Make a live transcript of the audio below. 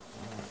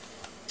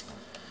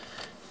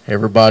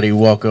Everybody,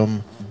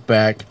 welcome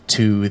back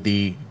to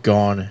the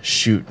Gone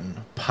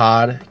Shootin'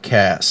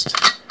 podcast.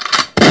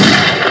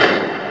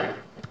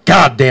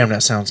 God damn,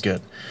 that sounds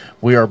good.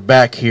 We are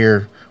back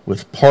here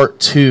with part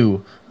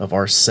 2 of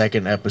our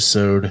second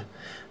episode.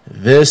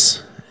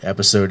 This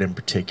episode in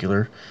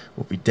particular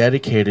will be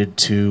dedicated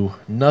to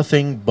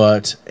nothing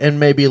but, and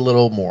maybe a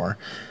little more,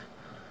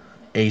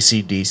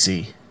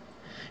 AC/DC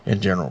in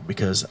general.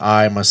 Because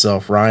I,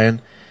 myself,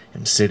 Ryan,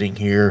 am sitting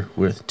here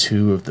with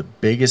two of the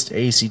biggest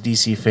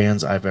AC/DC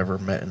fans I've ever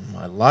met in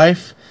my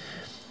life.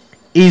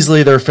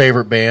 Easily their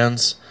favorite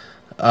bands.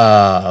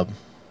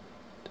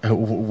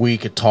 We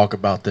could talk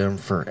about them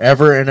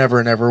forever and ever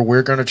and ever.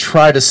 We're going to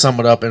try to sum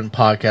it up in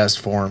podcast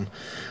form.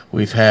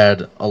 We've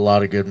had a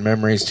lot of good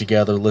memories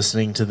together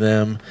listening to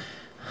them.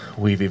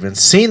 We've even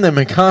seen them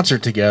in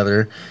concert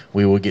together.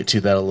 We will get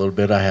to that a little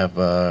bit. I have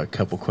a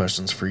couple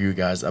questions for you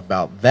guys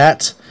about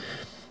that.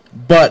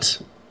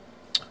 But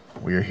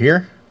we're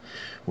here.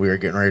 We are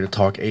getting ready to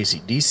talk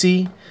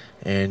AC/DC.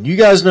 And you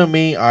guys know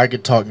me. I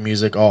could talk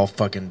music all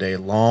fucking day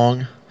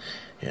long.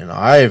 And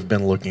I have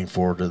been looking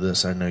forward to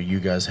this. I know you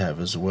guys have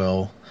as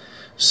well.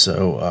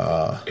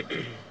 So,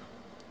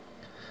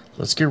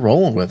 let's get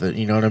rolling with it.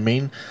 You know what I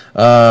mean?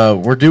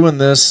 We're doing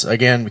this,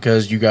 again,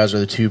 because you guys are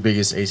the two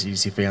biggest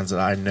AC/DC fans that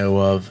I know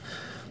of.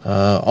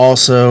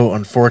 Also,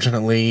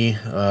 unfortunately,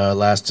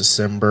 this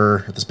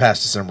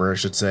past December, I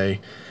should say,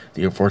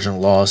 the unfortunate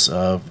loss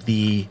of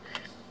the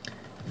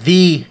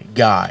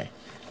guy,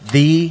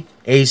 the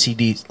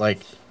AC/DC, like,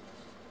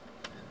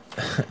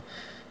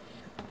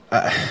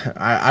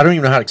 I don't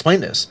even know how to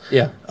explain this.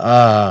 Yeah.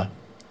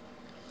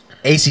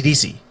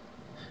 AC/DC.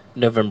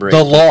 November 18th.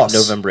 The loss.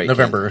 November 18th.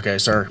 November, okay,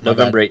 sorry.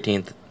 November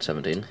 18th,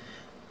 17.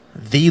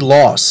 The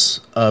loss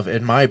of,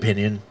 in my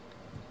opinion,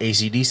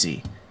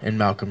 AC/DC and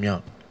Malcolm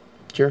Young.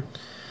 Sure.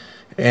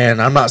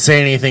 And I'm not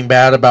saying anything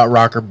bad about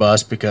Rock or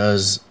Bust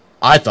because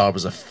I thought it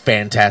was a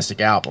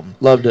fantastic album.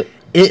 Loved it.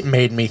 It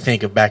made me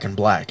think of Back in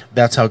Black.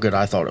 That's how good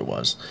I thought it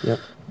was. Yep.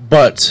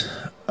 But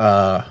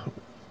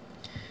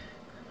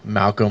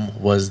Malcolm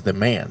was the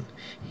man.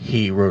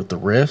 He wrote the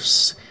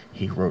riffs.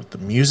 He wrote the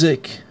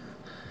music.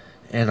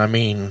 And, I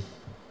mean,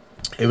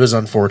 it was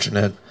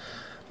unfortunate.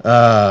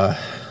 I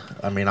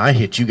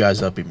hit you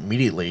guys up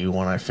immediately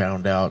when I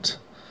found out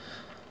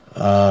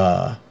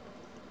of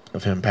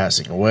him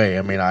passing away.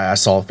 I mean, I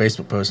saw a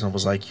Facebook post and I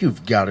was like,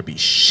 you've got to be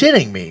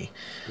shitting me.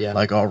 Yeah.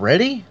 Like,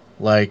 already?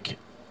 Like,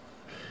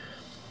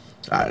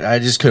 I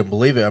just couldn't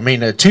believe it. I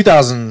mean,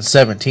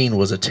 2017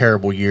 was a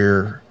terrible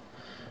year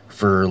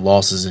for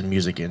losses in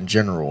music in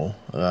general.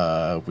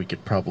 We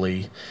could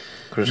probably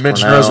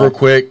mention those real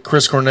quick.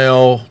 Chris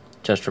Cornell,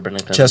 Chester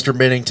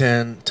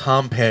Bennington,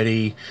 Tom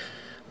Petty,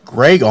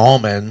 Greg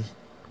Allman.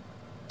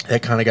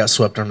 That kind of got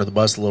swept under the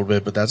bus a little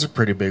bit, but that's a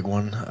pretty big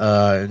one.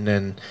 And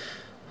then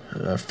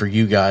for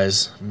you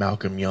guys,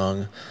 Malcolm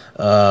Young.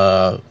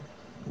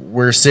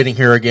 We're sitting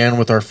here again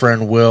with our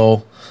friend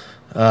Will,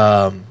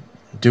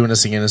 doing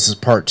this again. This is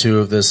part 2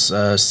 of this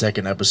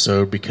second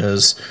episode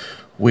because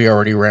we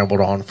already rambled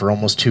on for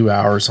almost 2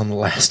 hours on the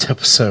last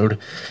episode.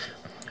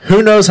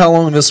 Who knows how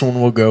long this one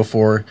will go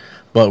for,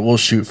 but we'll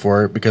shoot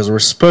for it because we're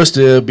supposed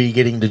to be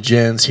getting to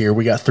Jen's here.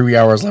 We got 3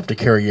 hours left of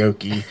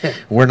karaoke.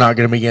 We're not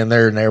going to be getting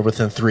there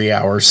within 3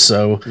 hours.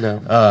 So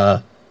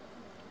no.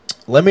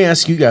 Let me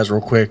ask you guys real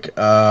quick.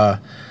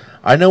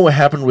 I know what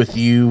happened with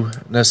you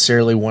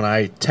necessarily when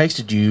I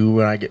texted you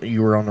when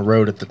you were on the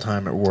road at the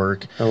time at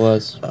work. I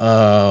was.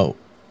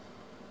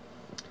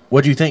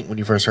 What did you think when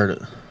you first heard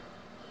it?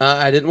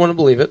 I didn't want to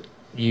believe it.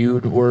 You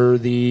were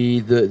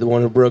the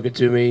one who broke it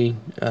to me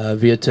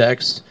via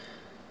text.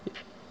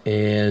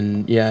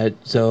 And, yeah,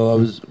 so I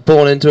was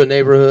pulling into a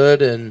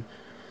neighborhood and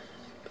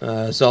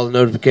saw the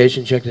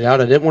notification, checked it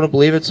out. I didn't want to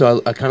believe it,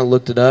 so I kind of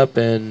looked it up.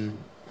 And,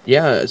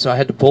 yeah, so I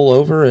had to pull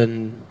over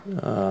and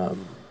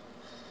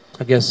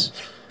I guess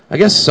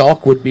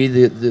sulk would be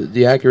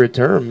the accurate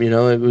term. You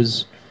know, it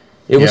was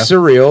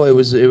surreal. It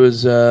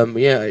was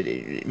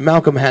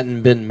Malcolm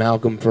hadn't been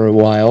Malcolm for a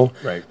while,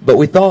 right? But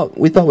we thought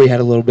we had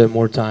a little bit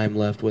more time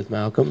left with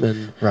Malcolm,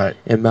 and right,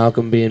 and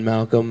Malcolm being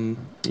Malcolm.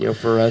 You know,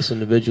 for us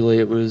individually,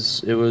 it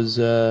was.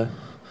 I'm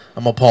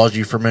gonna pause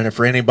you for a minute.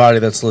 For anybody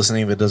that's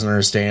listening that doesn't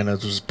understand,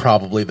 it was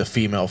probably the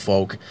female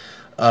folk.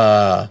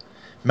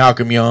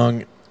 Malcolm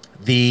Young,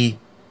 the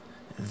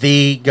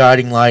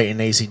guiding light in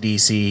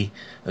AC/DC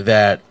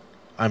that,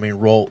 I mean,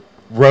 wrote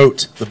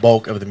the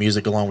bulk of the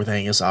music along with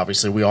Angus.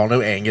 Obviously, we all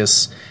know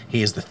Angus.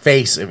 He is the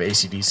face of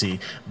AC/DC,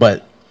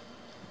 but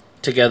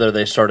together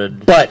they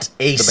started. But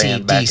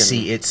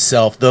AC/DC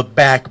itself, the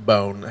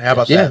backbone. How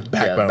about that?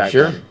 Backbone. Yeah,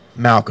 sure.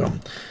 Malcolm.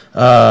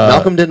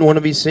 Malcolm didn't want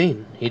to be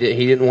seen. He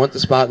didn't want the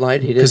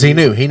spotlight. Because he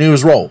knew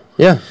his role.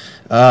 Yeah.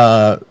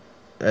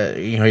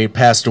 He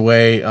passed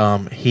away.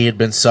 He had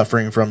been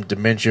suffering from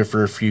dementia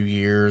for a few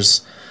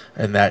years,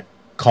 and that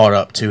caught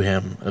up to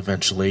him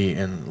eventually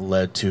and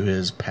led to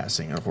his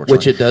passing, unfortunately.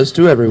 Which it does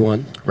to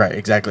everyone. Right,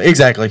 exactly.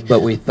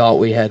 But we thought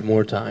we had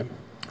more time.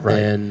 Right.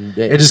 And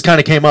it just kind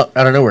of came up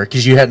out of nowhere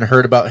because you hadn't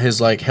heard about his,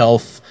 like,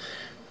 health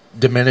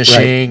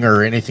diminishing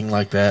or anything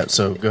like that.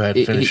 So go ahead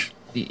and finish.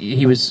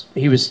 he was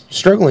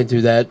struggling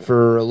through that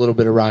for a little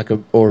bit of Rock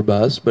or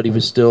Bust, but he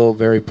was still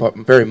very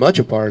much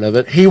a part of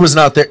it. He was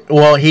not there.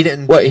 Well, he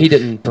didn't. Well, he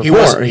didn't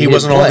perform. He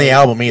wasn't on the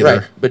album either.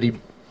 Right, but he.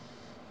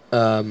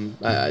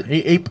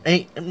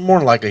 He more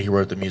than likely he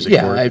wrote the music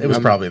for it. It was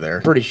probably there.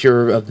 Pretty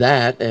sure of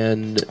that.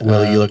 And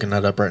Will, you looking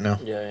that up right now?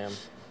 Yeah, I am.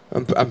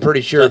 I'm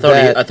pretty sure I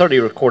thought he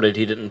recorded.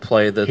 He didn't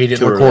play the. He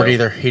didn't tour, record though.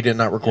 either. He did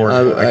not record.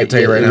 I can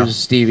tell you right it now. It was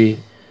Stevie.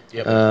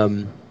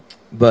 Yep.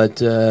 But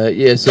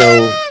yeah,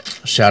 so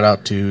shout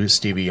out to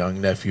Stevie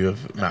Young, nephew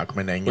of Malcolm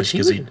and Angus,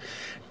 because Was he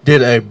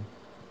did a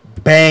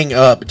bang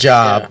up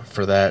job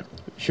for that.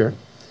 Sure.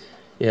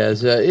 Yeah,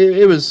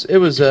 it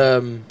was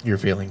Your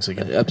feelings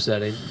again.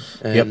 upsetting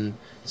and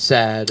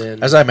sad,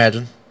 and as I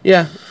imagine.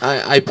 Yeah,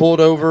 I pulled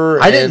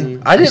over. I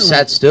didn't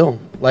sat still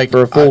like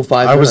for a full 5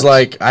 minutes. I was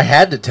like, I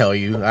had to tell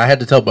you. I had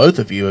to tell both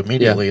of you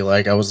immediately. Yeah.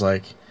 Like I was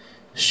like,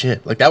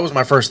 shit. Like that was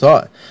my first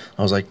thought.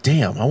 I was like,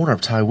 damn. I wonder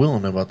if Ty will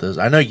know about this.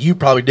 I know you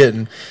probably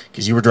didn't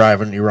because you were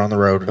driving. You were on the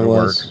road to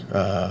work.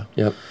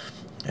 Yep.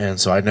 And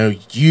so I know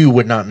you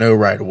would not know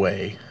right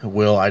away.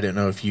 Will, I didn't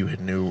know if you had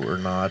knew or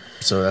not.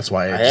 So that's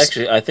why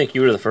I think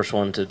you were the first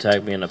one to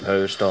tag me in a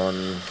post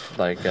on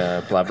like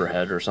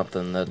Blabberhead or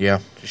something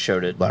that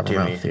showed it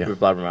Blabbermouth, to me.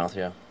 Blabbermouth,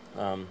 yeah.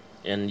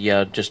 And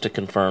yeah, just to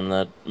confirm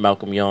that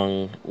Malcolm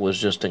Young was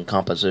just in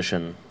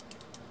composition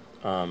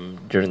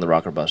during the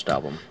Rock or Bust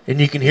album.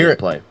 And you can hear it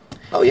play.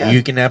 Oh yeah,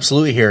 you can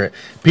absolutely hear it.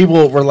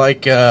 People were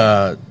like,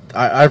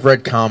 I've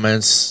read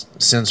comments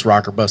since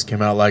Rock or Bust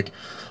came out like,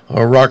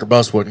 oh, Rock or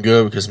Bust wasn't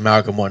good because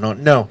Malcolm wasn't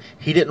on. No,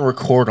 he didn't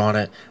record on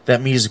it.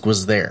 That music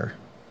was there.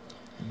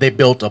 They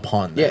built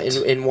upon that.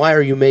 Yeah, and why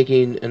are you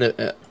making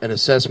an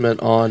assessment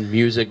on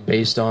music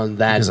based on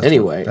that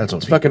anyway? That's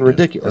what it's fucking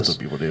ridiculous. That's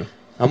what people do.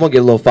 I'm gonna get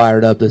a little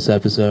fired up this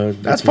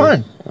episode. That's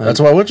fine. That's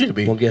what I want you to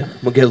be. We'll get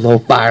a little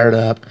fired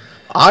up.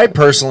 I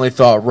personally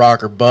thought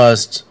Rock or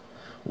Bust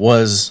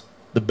was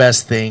the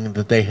best thing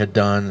that they had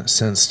done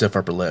since Stiff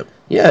Upper Lip.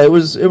 Yeah, it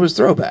was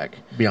throwback.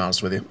 To be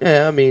honest with you.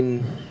 Yeah, I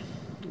mean,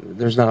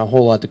 there's not a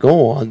whole lot to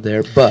go on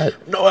there,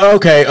 but no.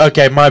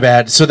 Okay, my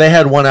bad. So they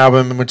had one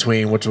album in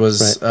between, which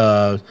was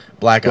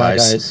Black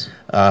Ice.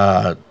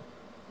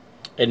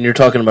 And you're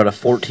talking about a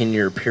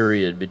 14-year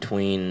period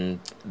between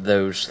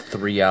those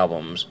three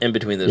albums. In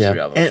between those three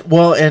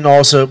albums. And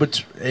also,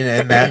 but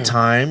in that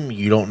time,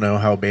 you don't know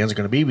how bands are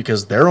going to be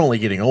because they're only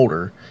getting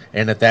older.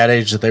 And at that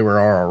age that they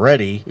were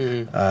already,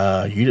 you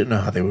didn't know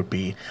how they would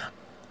be.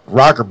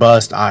 Rock or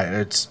Bust,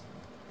 it's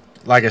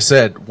like I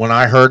said, when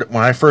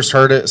I first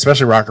heard it,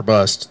 especially Rock or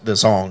Bust, the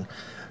song,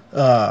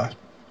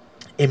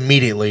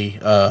 immediately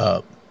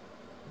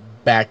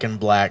Back in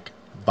Black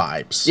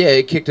vibes. Yeah,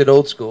 it kicked it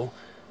old school.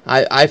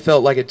 I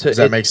felt like it took. Does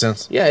that make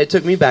sense? Yeah, it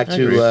took me back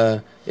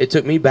to. It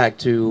took me back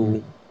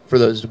to For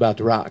Those About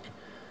to Rock.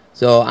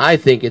 So I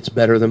think it's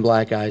better than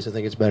Black Ice. I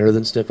think it's better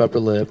than Stiff Upper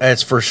Lip.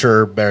 It's for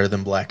sure better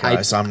than Black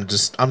Ice. I'm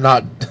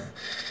not.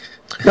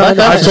 No,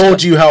 I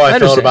told you how I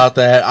felt about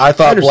that. I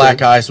thought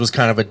Black Ice was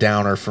kind of a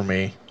downer for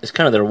me. It's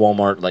kind of their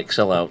Walmart like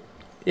sellout.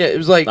 Yeah, it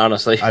was like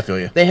honestly. I feel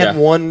you. They had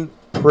one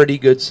pretty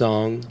good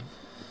song,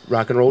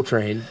 Rock and Roll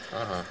Train,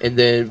 and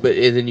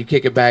then you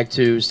kick it back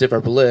to Stiff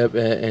Upper Lip,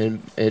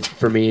 and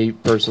for me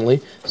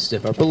personally,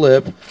 Stiff Upper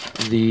Lip,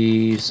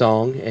 the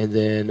song, and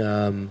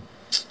then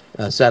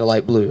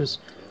Satellite Blues.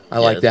 I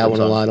like that one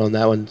a lot on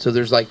that one. So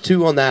there's like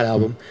two on that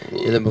album,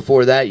 and then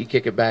before that you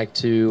kick it back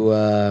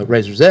to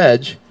Razor's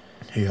Edge.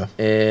 Yeah,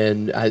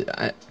 and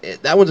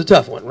that one's a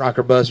tough one. Rock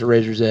or Bust or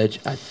Razor's Edge.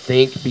 I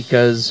think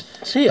because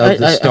of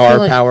the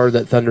star power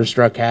that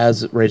Thunderstruck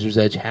has, Razor's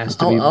Edge has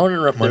to be. I'll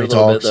interrupt a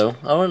little bit, though.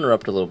 I'll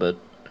interrupt a little bit.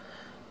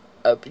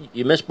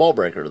 You missed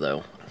Ballbreaker,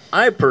 though.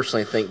 I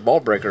personally think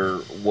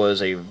Ballbreaker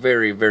was a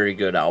very, very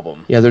good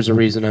album. Yeah, there's a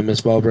reason I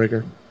missed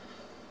Ballbreaker.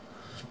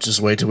 Just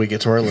wait till we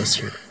get to our list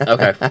here.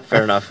 Okay,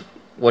 fair enough.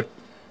 What's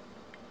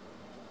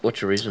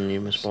your reason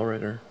you missed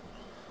Ballbreaker?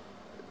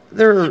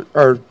 There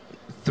are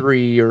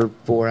 3 or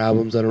 4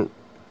 albums I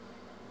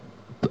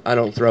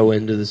don't throw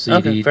into the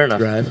CD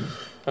drive.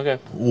 Okay.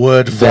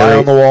 Would Fly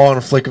on the Wall and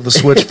A Flick of the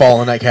Switch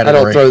fall in that category?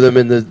 I don't throw them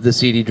in the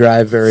CD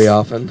drive very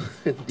often.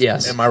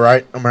 Yes. Am I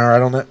right? Am I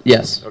right on that?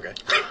 Yes. Okay.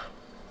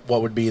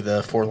 What would be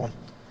the fourth one?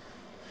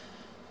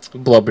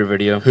 Blow Up Your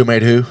Video. Who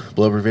made who?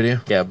 Blow Up Your Video?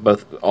 Yeah,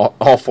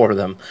 all 4 of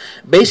them.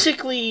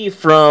 Basically,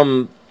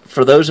 For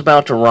Those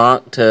About to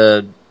Rock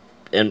to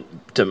in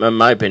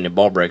my opinion,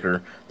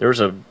 Ballbreaker, there was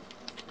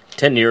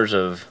 10 years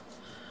of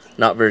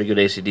not very good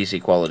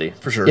AC/DC quality.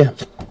 For sure. Yeah.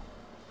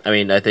 I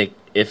mean, I think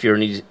if you're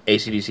an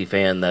AC/DC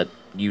fan, that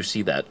you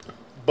see that.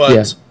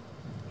 But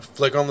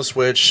Flick of the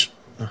Switch,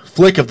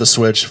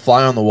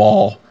 Fly on the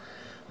Wall,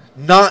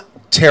 not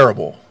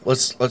terrible.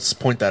 Let's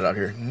point that out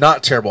here.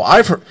 Not terrible.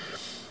 I've heard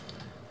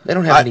they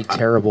don't have any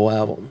terrible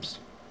albums.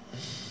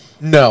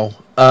 No.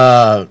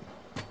 I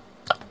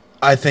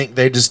think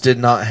they just did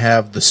not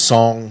have the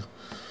song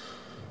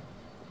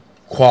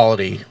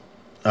quality.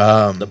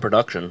 The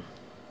production.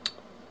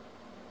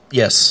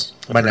 Yes.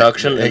 The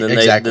production, and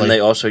then then they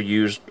also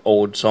used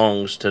old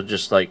songs to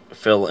just like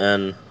fill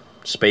in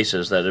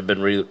spaces that had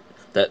been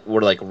that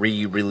were like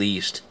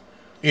re-released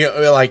you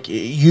know, like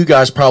you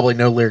guys probably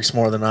know lyrics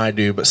more than I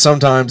do, but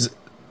sometimes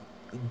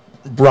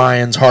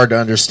Brian's hard to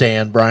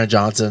understand. Brian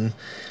Johnson.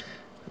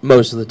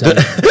 Most of the time.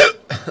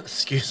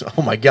 Excuse me.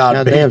 Oh my God.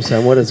 God babe. damn,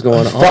 son, what is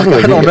going on? Fuck,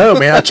 with I don't you? know,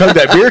 man. I chugged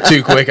that beer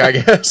too quick, I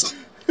guess.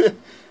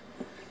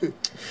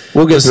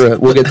 We'll get through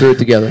it. We'll get through it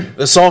together.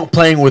 The song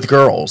 "Playing with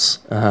Girls"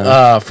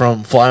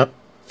 from Fly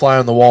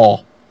on the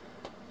Wall.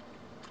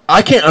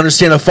 I can't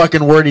understand a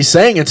fucking word he's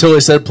saying until he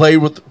said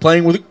playing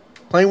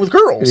with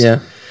girls."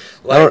 Yeah.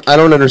 Like, I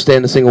don't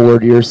understand a single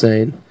word you're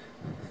saying.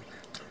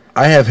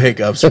 I have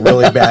hiccups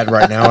really bad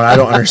right now, and I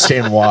don't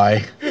understand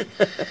why.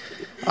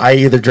 I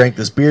either drank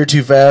this beer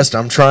too fast.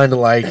 I'm trying to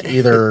like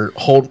either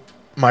hold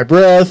my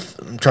breath.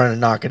 I'm trying to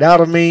knock it out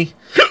of me.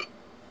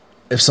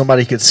 If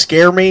somebody could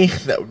scare me,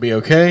 that would be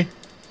okay.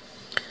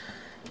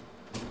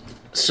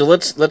 So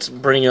let's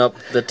bring up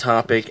the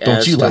topic Don't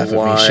as you to laugh at me,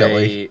 why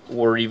Shelley.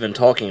 we're even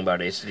talking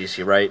about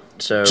AC/DC, right?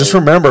 So Just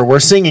remember, we're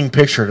singing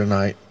 "Picture"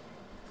 tonight.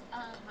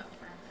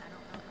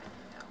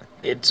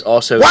 it's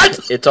also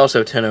What? It's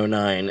also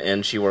 10:09,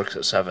 and she works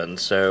at 7.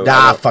 So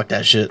Nah, fuck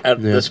that shit. at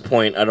Yeah. this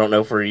point, I don't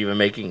know if we're even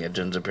making a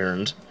Jen's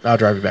appearance. I'll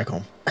drive you back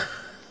home.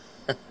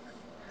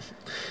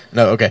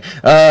 No, okay.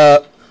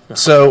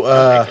 So, Making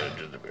a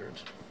Jen's appearance.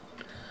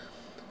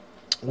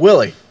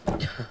 Willie,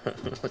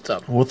 What's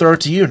up? we'll throw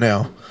it to you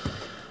now.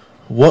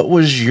 What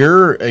was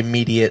your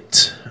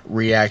immediate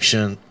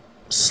reaction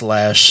 /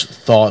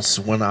 thoughts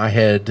when I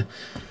had...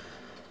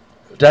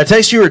 Did I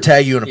text you or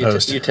tag you in a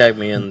post? You tagged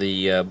me in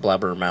the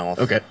blabbermouth.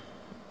 Okay.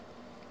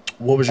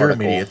 What was your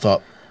Article. immediate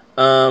thought?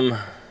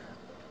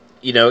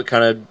 You know, it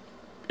kind of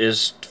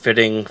is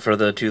fitting for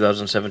the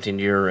 2017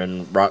 year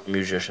in rock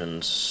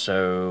musicians.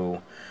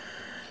 So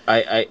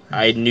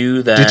I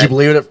knew that. Did you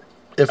believe it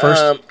at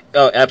first?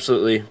 Oh,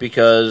 absolutely,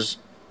 because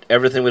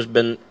everything had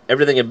been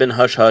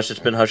hush hush. It's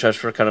been hush hush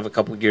for kind of a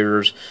couple of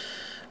years.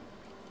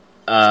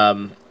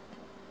 He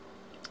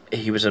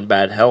was in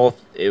bad health.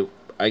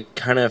 I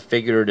kind of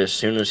figured as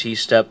soon as he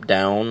stepped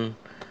down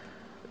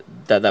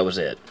that was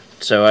it.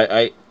 So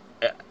I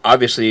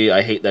obviously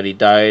I hate that he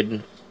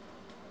died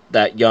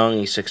that young.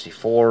 He's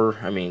 64.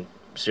 I mean,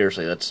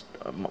 seriously, that's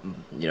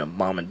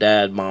mom and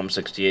dad. Mom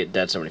 68,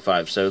 dad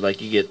 75. So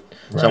like you get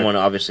someone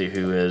obviously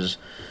who has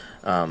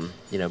been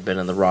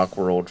in the rock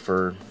world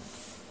for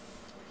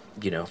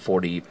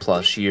 40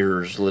 plus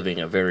years, living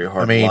a very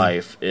hard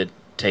life. It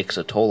takes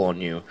a toll on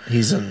you.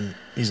 He's an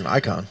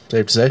icon,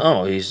 safe to say.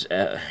 Oh, he's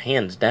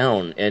hands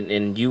down,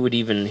 and you would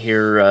even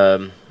hear.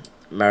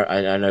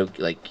 I know,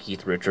 like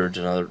Keith Richards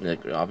and other,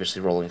 like,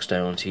 obviously Rolling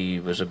Stones. He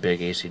was a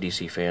big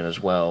AC/DC fan as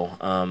well.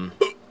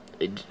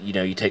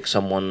 You take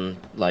someone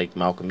like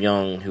Malcolm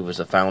Young, who was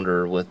the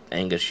founder with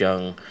Angus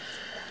Young,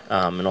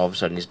 and all of a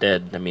sudden he's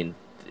dead. I mean,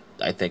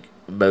 I think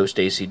most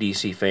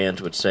AC/DC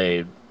fans would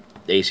say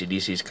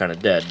AC/DC is kind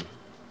of dead,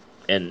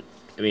 and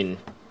I mean,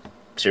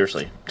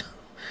 seriously.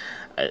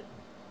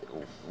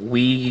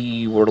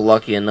 We were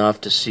lucky enough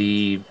to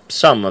see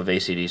some of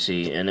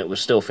AC/DC, and it was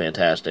still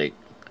fantastic.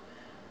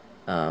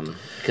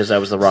 Because that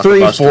was the rock.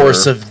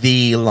 3/4 of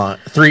the line.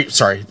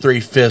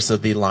 3/5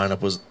 of the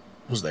lineup was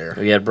there.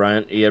 You had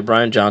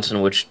Brian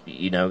Johnson, which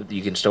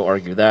you can still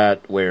argue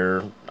that.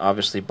 Where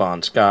obviously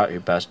Bon Scott, who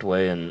passed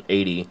away in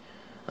 '80,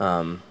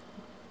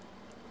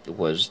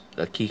 was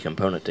a key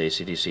component to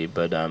AC/DC.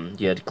 But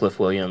you had Cliff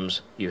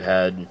Williams, you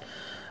had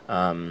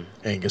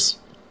Angus,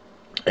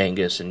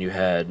 and you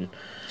had.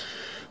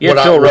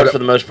 Phil Rudd for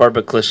the most part,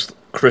 but Chris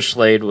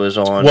Slade was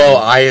on. Well,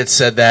 I had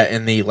said that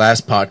in the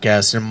last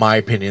podcast. In my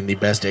opinion, the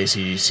best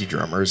AC/DC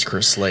drummer is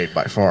Chris Slade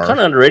by far.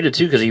 Kind of underrated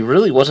too, because he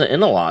really wasn't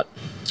in a lot.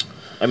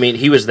 I mean,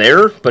 he was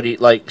there, but he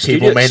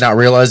people may not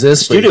realize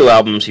this. Studio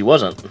albums, he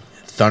wasn't.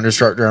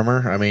 Thunderstruck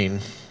drummer. I mean,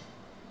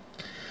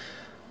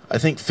 I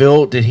think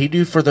Phil did he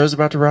do For Those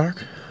About to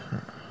Rock?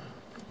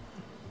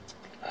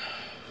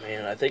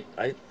 Man,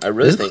 I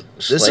really think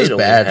this is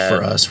bad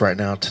for us right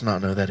now to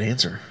not know that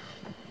answer.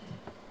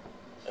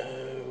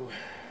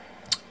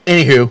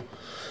 Anywho,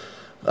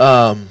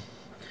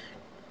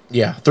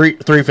 yeah,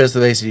 3/5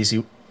 of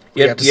AC/DC.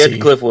 You had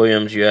Cliff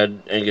Williams, you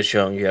had Angus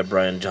Young, you had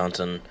Brian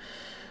Johnson.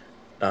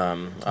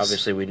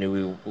 Obviously, we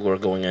knew we were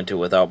going into it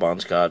without Bon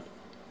Scott,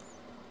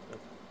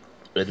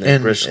 and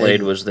then Chris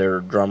Slade was their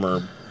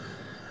drummer.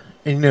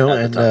 And,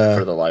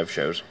 for the live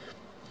shows.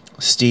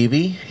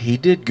 Stevie, he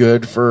did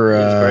good for he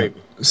was great.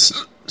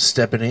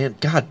 Stepping in.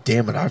 God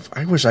damn it! I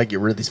wish I could get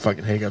rid of these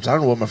fucking hiccups. I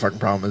don't know what my fucking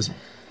problem is.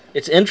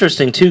 It's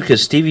interesting too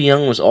because Stevie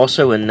Young was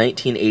also in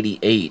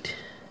 1988.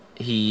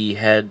 He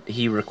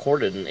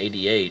recorded in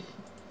 '88.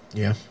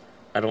 Yeah.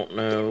 I don't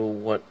know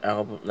what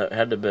album that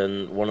had to have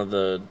been one of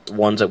the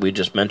ones that we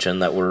just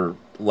mentioned that were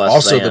less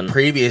also, than. the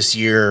previous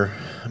year,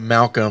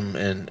 Malcolm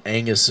and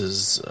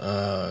Angus's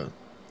the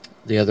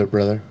other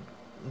brother,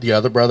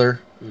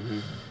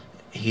 mm-hmm.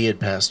 He had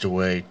passed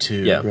away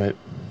too. Yeah, right.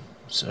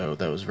 So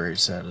that was very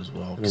sad as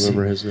well. I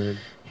remember his name.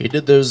 He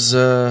did those.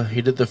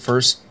 He did the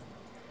first.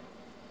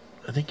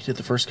 I think he did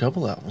the first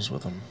couple albums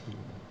with him,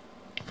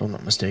 if I'm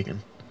not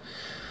mistaken.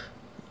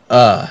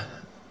 Real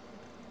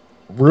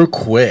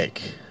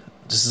quick,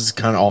 this is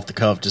kind of off the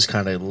cuff, just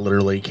kind of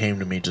literally came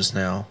to me just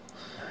now.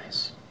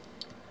 Nice.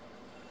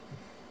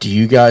 Do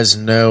you guys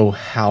know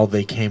how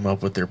they came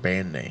up with their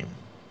band name?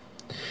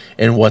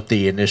 And what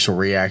the initial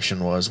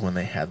reaction was when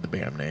they had the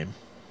band name?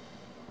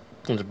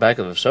 On the back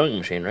of a sewing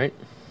machine, right?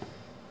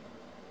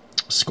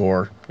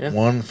 Score. Yeah.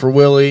 1 for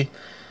Willie.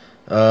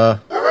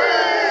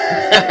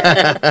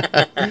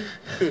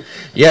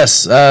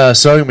 Yes,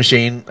 sewing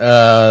machine.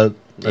 I think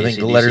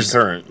the AC/DC letters.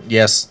 current,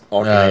 Yes.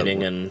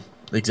 alternating and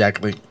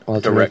Exactly.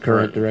 Direct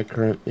current. Direct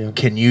current. Yeah.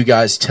 Can you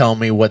guys tell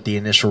me what the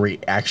initial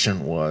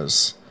reaction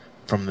was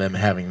from them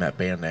having that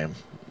band name?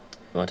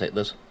 you want to take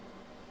this?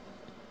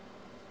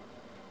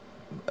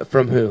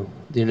 From who?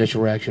 The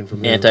initial reaction from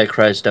who?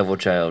 Antichrist, Devil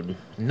Child.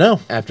 No.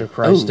 After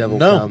Christ Oh, Devil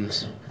no.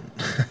 comes.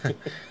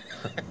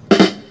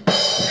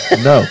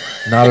 No,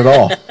 not at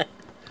all.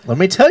 Let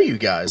me tell you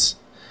guys.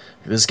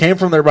 This came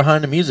from their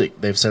Behind the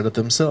Music. They've said it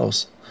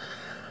themselves.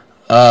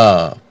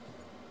 The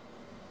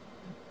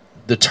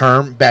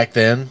term back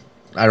then,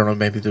 I don't know,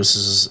 maybe this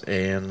is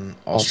an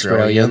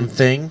Australian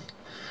thing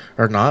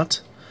or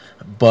not,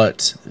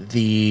 but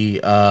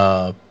the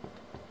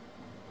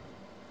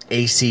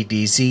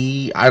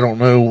AC/DC, I don't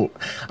know.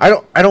 I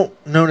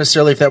don't know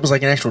necessarily if that was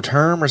like an actual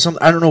term or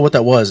something. I don't know what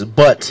that was,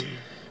 but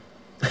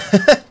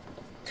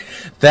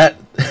that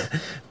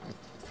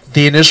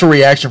the initial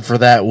reaction for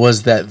that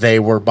was that they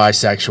were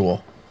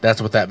bisexual.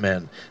 That's what that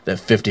meant. That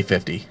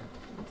 50-50.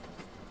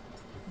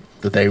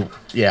 That they,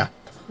 yeah,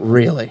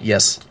 Really?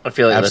 yes. I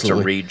feel like absolutely.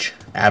 that's a reach.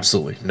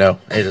 Absolutely. No,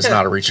 it is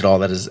not a reach at all.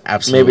 That is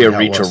absolutely Maybe a how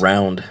it reach was.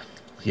 around.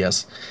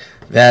 Yes.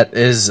 That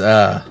is reach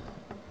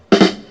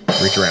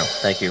around.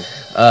 Thank you.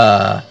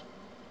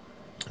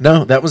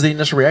 No, that was the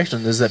initial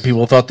reaction, is that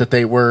people thought that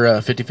they were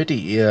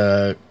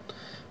 50-50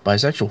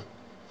 bisexual.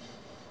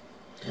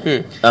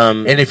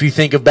 And if you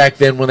think of back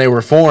then when they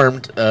were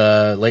formed,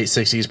 late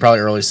 60s, probably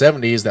early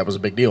 70s, that was a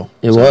big deal.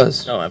 It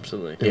was. Oh,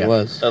 absolutely. It yeah.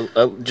 was.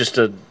 Just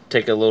to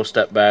take a little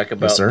step back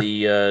about sir.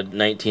 the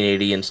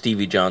 1980 and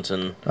Stevie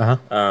Johnson.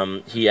 Uh-huh.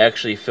 He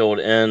actually filled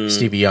in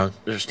Stevie Young.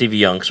 or Stevie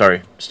Young.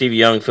 Sorry, Stevie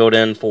Young filled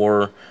in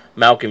for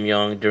Malcolm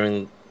Young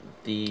during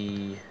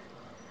the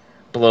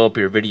Blow Up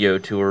Your Video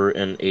tour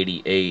in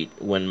 '88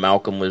 when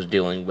Malcolm was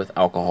dealing with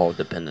alcohol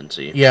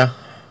dependency. Yeah.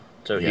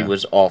 So he Yeah.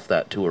 was off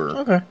that tour.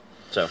 Okay.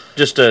 So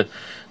just to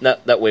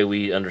that way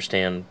we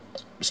understand.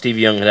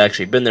 Stevie Young had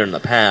actually been there in the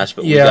past,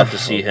 but we got to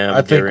see him. I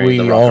think during we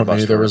the all Rock and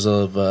knew there Buster.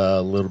 was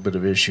a little bit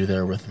of issue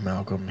there with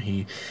Malcolm.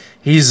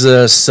 He's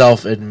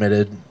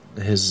self-admitted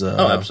his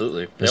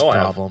absolutely. They his all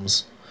have.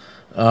 problems.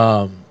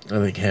 I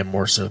think him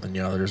more so than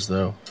the others,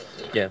 though.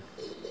 Yeah.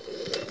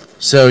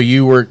 So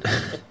you were.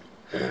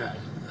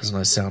 That's a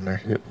nice sound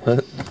there.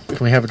 What? Can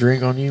we have a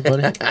drink on you,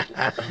 buddy?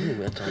 Ooh,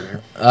 that's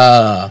on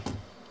there.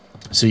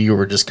 So you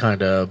were just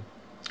kind of.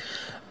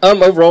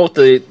 Overall, with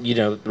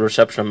the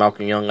reception of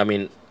Malcolm Young, I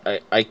mean,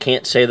 I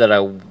can't say that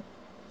I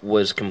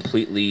was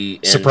completely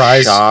in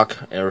Surprised? shock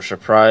or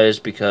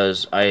surprised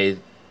because I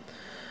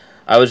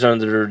was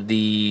under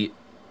the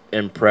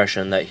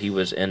impression that he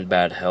was in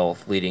bad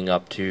health leading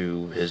up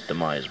to his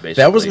demise. Basically,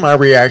 That was my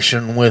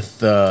reaction with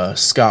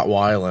Scott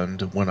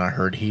Weiland when I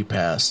heard he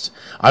passed.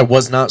 I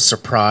was not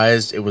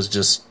surprised. It was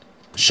just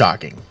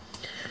shocking.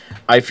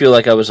 I feel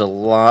like I was a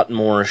lot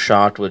more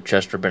shocked with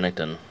Chester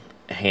Bennington,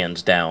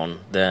 hands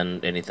down,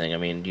 than anything. I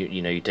mean,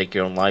 you take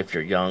your own life.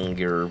 You're young.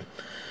 You're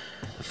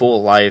full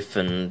of life,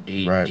 and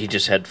he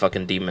just had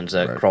fucking demons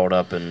that crawled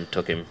up and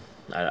took him.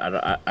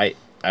 I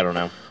don't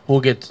know. We'll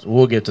get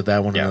to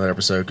that one in another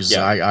episode because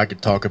Yeah. I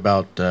could talk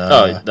about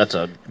That's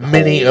a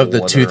many of the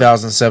whole other-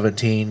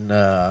 2017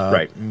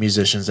 Right.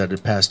 musicians that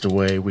had passed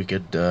away. We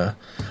could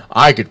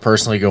I could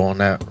personally go on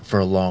that for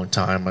a long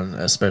time, and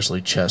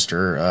especially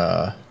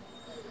Chester.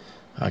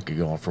 I could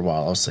go on for a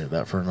while. I'll save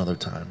that for another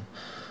time.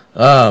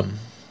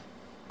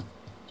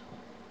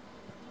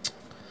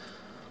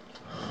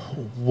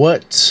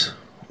 What?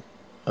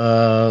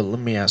 Let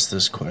me ask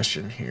this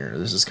question here.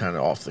 This is kind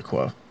of off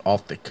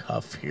the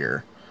cuff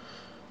here.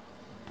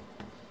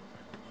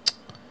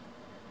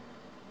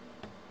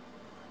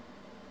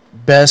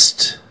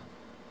 Best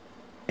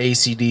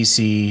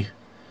AC/DC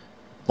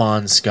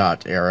Bon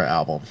Scott era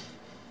album.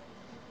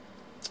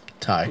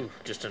 Ty.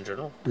 Just in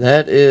general.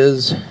 That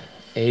is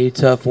a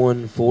tough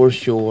one for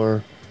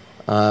sure.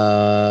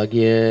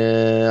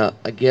 Yeah,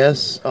 I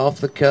guess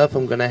off the cuff,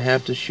 I'm gonna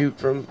have to shoot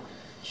from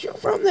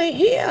the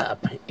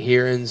hip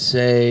here and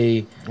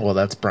say Well,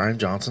 that's Brian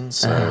Johnson.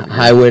 So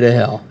Highway to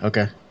Hell.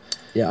 okay,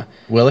 Yeah,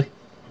 Willie.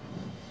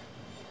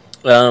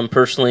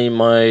 Personally,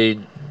 my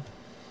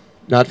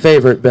not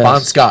favorite, best.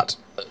 Bon Scott.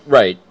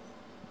 right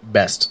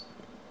Best.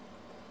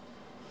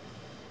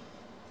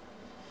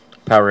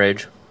 Power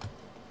Age,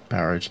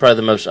 Power Age. probably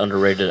the most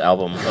underrated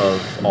album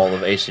of all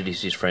of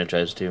AC/DC's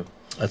franchise too.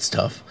 That's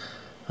tough.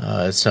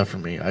 It's tough for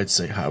me. I'd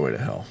say Highway to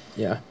Hell.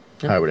 Yeah,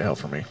 Highway to Hell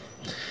for me.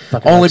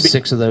 fucking Only like be-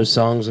 6 of those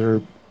songs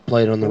are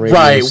played on the radio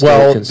Right. still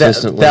Well,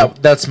 consistently.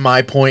 that's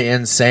my point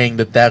in saying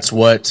that's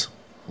what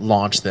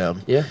launched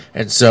them. Yeah.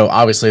 And so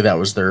obviously that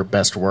was their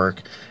best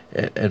work,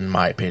 in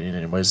my opinion.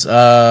 Anyways,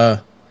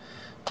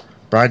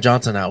 Brian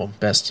Johnson album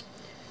best.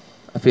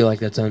 I feel like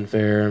that's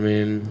unfair. I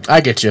mean,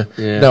 I get you.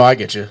 Yeah. No, I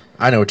get you.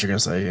 I know what you're gonna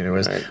say.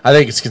 Anyways, Right. I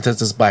think it's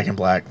consensus black and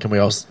black. Can we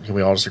all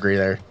just agree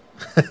there?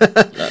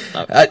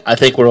 I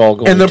think we're all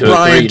going And the to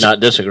Brian- agree, not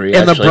disagree.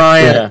 In the actually.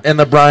 Brian Yeah. in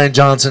the Brian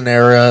Johnson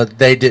era,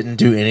 they didn't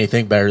do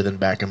anything better than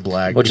Back in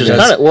Black. Which is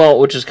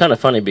kind of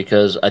funny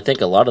because I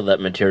think a lot of that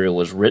material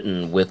was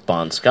written with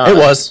Bon Scott. It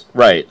was.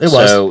 Right. It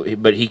was. So,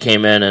 but he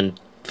came in and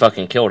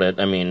fucking killed it.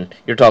 I mean,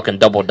 you're talking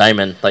double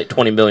diamond, like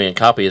 20 million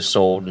copies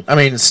sold. I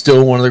mean, it's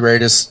still one of the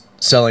greatest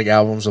selling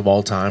albums of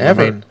all time.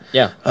 Ever. I mean,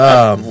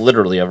 Yeah,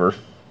 literally ever.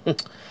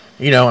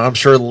 you know, and I'm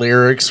sure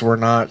lyrics were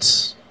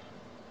not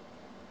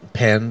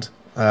penned.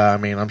 I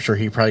mean, I'm sure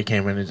he probably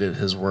came in and did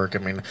his work. I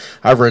mean,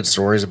 I've read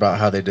stories about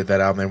how they did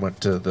that album. They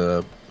went to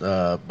the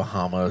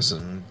Bahamas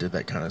and did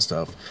that kind of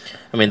stuff.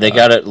 I mean, they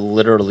got it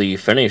literally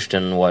finished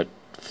in what,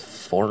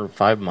 4 or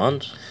 5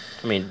 months.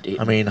 I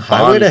mean,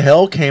 Highway to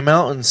Hell came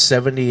out in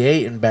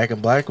 '78, and Back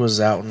in Black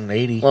was out in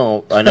 '80.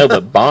 Well, I know,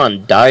 but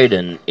Bond died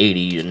in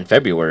 '80 in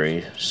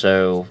February.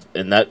 So,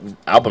 and that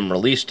album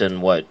released in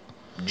what,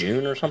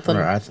 June or something?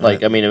 Right,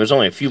 I mean, it was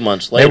only a few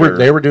months they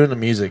later. were doing the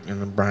music, and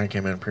then Brian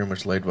came in and pretty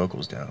much laid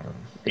vocals down. And,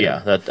 Yeah,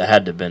 that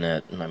had to have been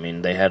it. I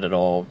mean, they had it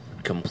all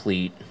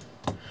complete.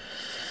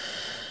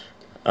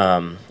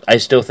 I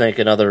still think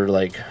another,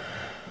 like,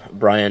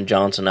 Brian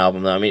Johnson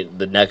album, I mean,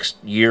 the next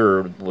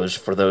year was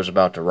For Those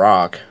About to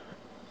Rock.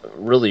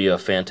 Really a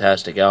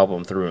fantastic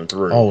album through and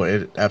through. Oh,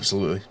 it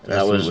absolutely.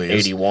 That was absolutely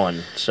is.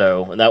 81.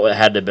 So, and that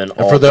had to have been And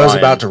all For Those Brian.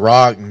 About to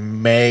Rock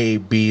may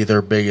be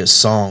their biggest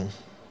song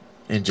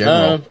in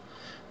general.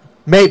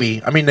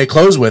 Maybe. I mean, they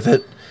close with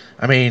it.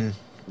 I mean,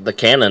 The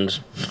Cannons.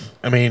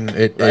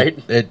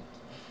 It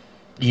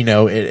you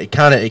know, it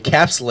kind of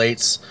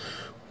encapsulates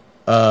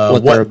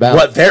What they're about.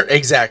 What they're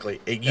exactly.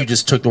 You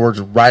just took the words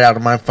right out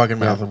of my fucking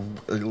mouth a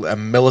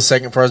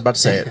millisecond before I was about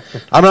to say it.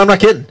 I'm not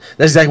kidding.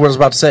 That's exactly what I was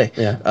about to say.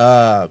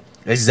 Yeah.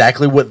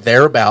 Exactly what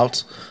they're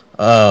about,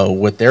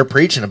 what they're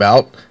preaching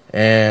about,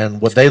 and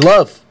what they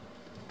love.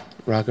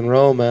 Rock and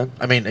roll, man.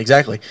 I mean,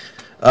 exactly.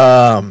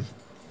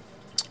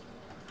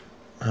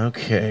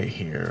 Okay,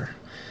 here.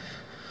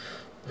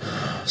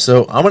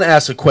 So I'm going to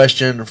ask a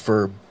question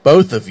for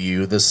both of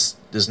you. This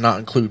does not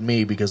include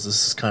me because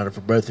this is kind of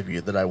for both of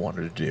you that I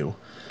wanted to do.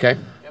 Okay.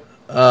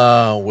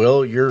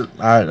 Will, who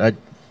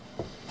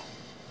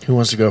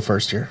wants to go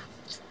first here?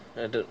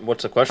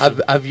 What's the question?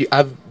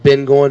 I've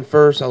been going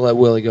first. I'll let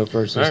Willie go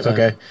first this time.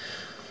 Okay.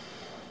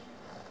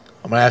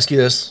 I'm going to ask you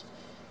this.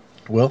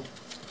 Will,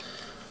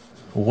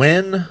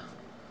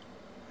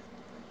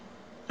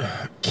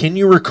 can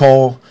you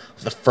recall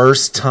the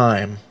first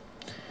time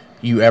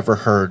you ever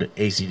heard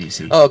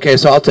AC/DC? Oh, okay.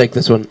 So I'll take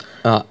this one.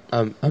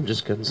 I'm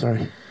just kidding.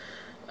 Sorry.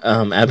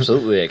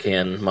 Absolutely, I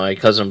can. My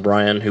cousin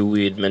Brian, who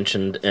we had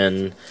mentioned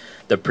in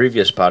the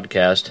previous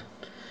podcast,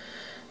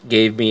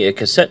 gave me a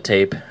cassette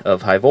tape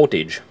of High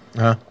Voltage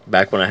Huh?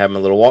 back when I had my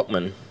little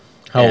Walkman.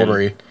 How old And-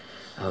 were you?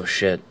 Oh,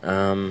 shit.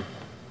 7,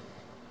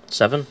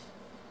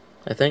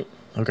 I think.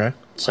 Okay.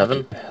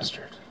 7.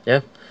 Bastard.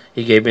 Yeah.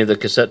 He gave me the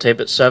cassette tape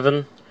at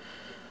 7.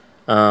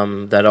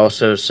 That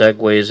also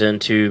segues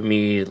into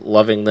me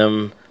loving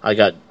them. I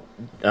got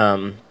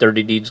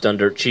 30 Deeds Done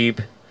Dirt Cheap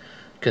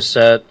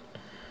cassette.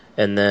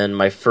 And then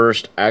my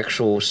first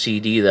actual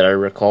CD that I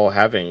recall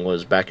having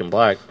was Back in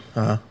Black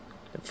Uh-huh.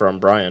 from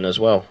Brian as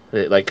well.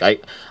 I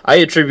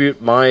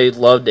attribute my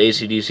love to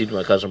AC/DC to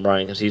my cousin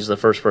Brian because he's the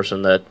first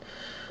person that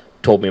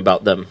told me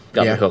about them,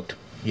 got Yeah. me hooked.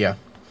 Yeah.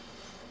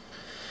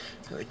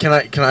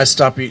 Can I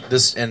stop you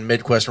this in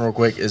mid question real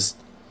quick? Is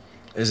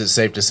it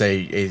safe to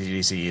say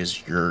AC/DC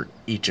is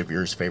each of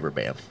yours favorite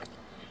band?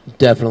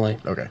 Definitely.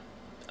 Okay.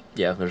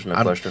 Yeah, there's no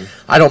I'm- question.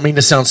 I don't mean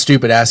to sound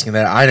stupid asking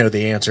that. I know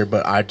the answer,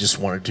 but I just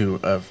wanted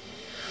to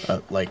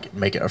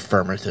make it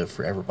affirmative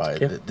for everybody.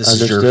 Yeah. That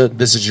Understood.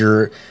 This is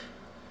your.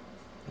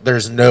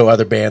 There's no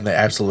other band that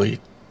absolutely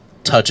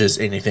touches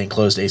anything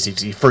close to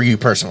AC/DC for you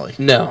personally.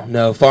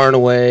 No. Far and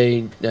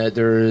away,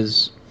 there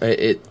is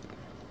it.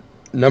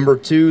 Number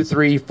 2,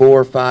 3,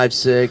 4, 5,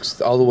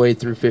 6, all the way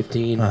through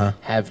 15 Uh-huh.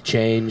 have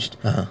changed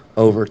Uh-huh.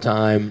 over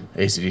time.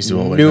 AC/DC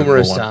will always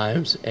Numerous be number one.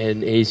 times,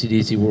 and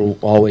AC/DC will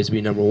always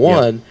be number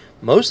one,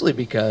 mostly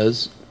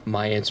because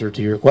my answer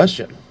to your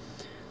question.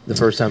 The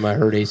first time I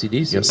heard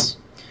AC/DC. Yes.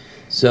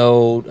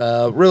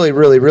 So, really,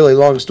 really, really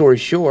long story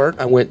short,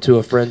 I went to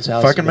a friend's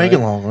house. Fucking make it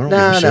long. I don't give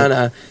a shit.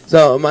 No.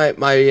 So my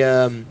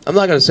I'm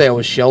not going to say I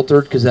was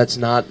sheltered because that's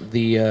not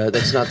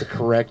the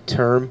correct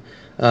term.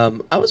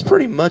 I was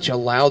pretty much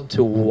allowed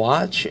to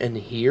watch and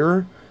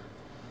hear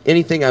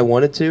anything I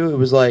wanted to. It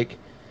was like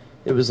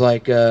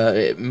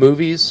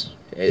movies.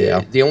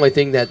 Yeah. The only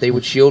thing that they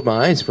would shield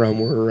my eyes from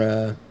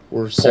were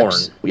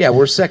sex. Porn. Yeah,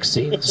 were sex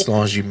scenes. As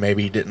long as you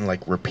maybe didn't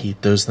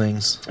repeat those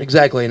things.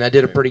 Exactly, and I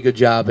did a pretty good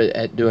job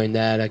at doing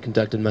that. I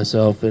conducted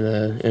myself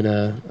in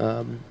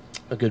a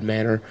good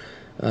manner,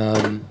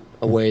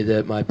 a way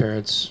that my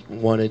parents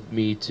wanted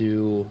me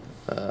to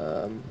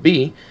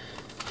be.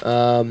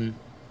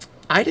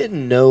 I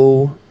didn't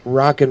know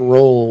rock and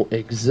roll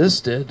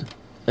existed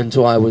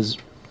until I was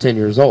 10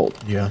 years old.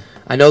 Yeah.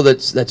 I know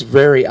that's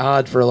very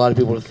odd for a lot of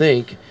people to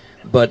think,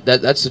 But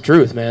that's the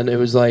truth, man. It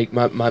was like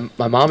my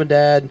mom and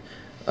dad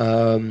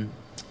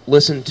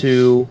listened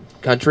to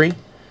country.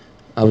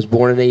 I was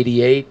born in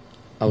 '88.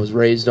 I was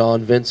raised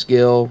on Vince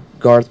Gill,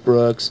 Garth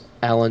Brooks,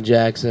 Alan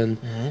Jackson,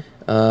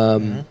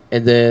 and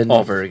then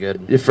All very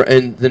good.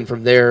 And then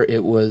from there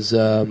it was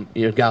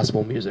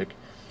gospel music.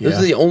 Those Yeah.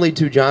 are the only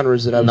two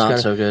genres that I was Not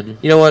kinda, so good.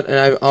 You know what? And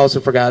I also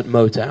forgot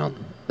Motown.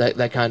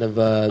 That kind of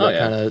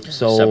kind of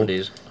soul.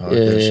 70s. Oh,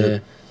 good Yeah,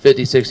 shit.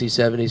 50s, 60s,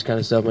 70s kind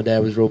of stuff. My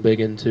dad was real big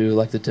into,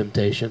 like the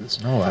Temptations.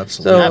 Oh, So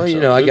absolutely.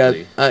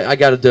 Absolutely. I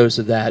got a dose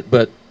of that,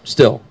 but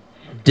still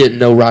didn't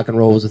know rock and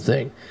roll was a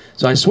thing.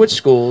 So I switched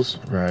schools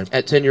Right.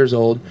 at 10 years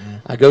old.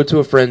 I go to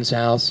a friend's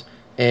house,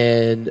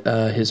 and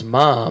his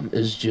mom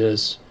is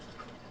just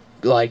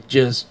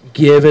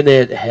giving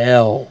it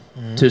hell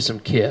to some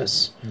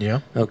Kiss. Yeah.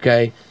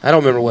 Okay, I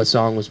don't remember what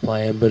song was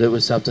playing, but it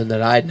was something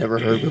that I'd never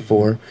heard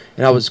before,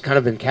 and I was kind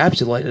of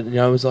encapsulated.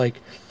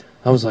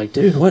 I was like,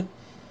 dude,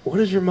 what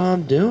is your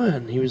mom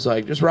doing? He was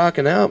like, just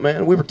rocking out,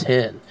 man. We were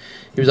 10.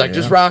 He was like,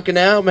 just Yeah. rocking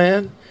out,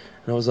 man.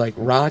 And I was like,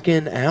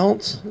 rocking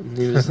out? And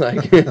he was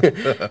like,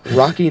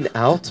 rocking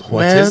out,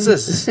 What man? is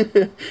this?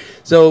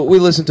 So we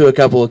listened to a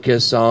couple of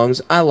Kiss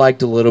songs. I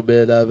liked a little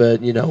bit of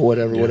it,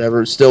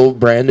 whatever. Still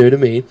brand new to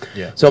me.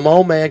 Yeah. So my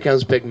old man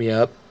comes to pick me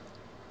up.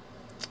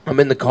 I'm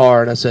in the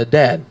car, and I said,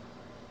 Dad,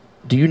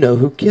 do you know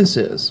who Kiss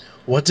is?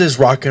 What is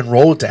rock and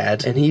roll,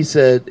 Dad? And he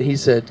said,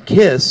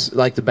 Kiss,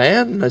 like the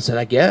band? And I said,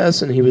 I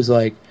guess. And he was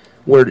like,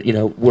 where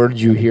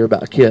did you hear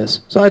about Kiss?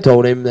 So I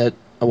told him that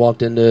I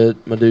walked into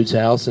my dude's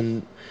house,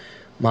 and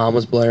Mom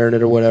was blaring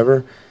it or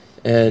whatever.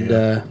 And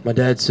my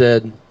dad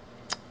said,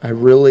 I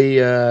really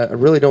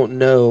don't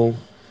know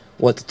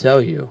what to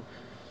tell you.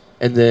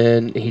 And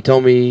then he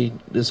told me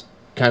this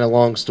kind of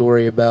long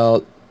story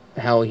about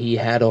how he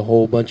had a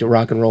whole bunch of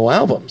rock and roll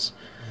albums.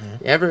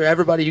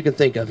 Everybody you can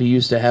think of, he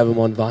used to have them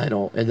on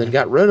vinyl, and then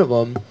got rid of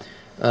them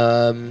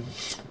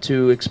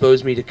to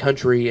expose me to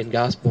country and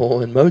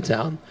gospel and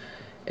Motown,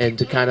 and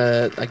to kind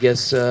of, I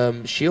guess,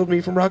 shield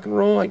me from rock and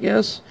roll, I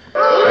guess.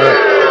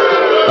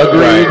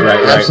 Agreed.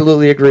 Right.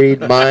 Absolutely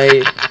agreed.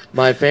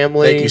 My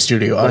family. Thank you,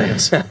 studio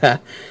audience.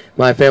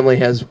 My family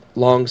has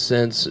long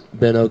since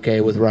been okay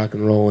with rock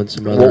and roll and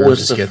some other. What was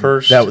Just the kidding.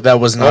 first? That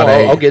was not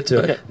I'll get to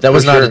it. That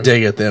was For not sure. a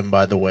dig at them,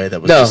 by the way.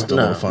 That was No, just a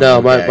little fun.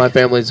 No, gag. my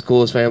family's the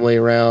coolest family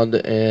around,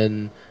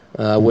 and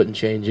I wouldn't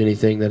change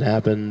anything that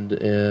happened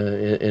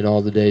in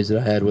all the days that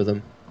I had with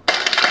them.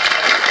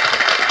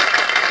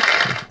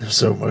 They're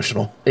so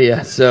emotional.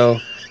 Yeah. So,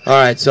 all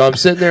right. So I'm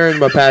sitting there in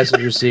my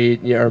passenger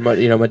seat, or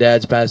my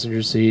dad's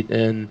passenger seat,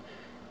 and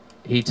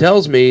he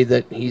tells me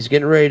that he's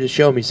getting ready to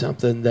show me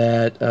something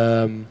that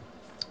I'm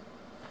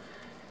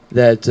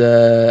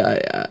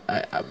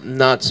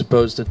not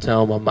supposed to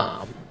tell my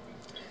mom.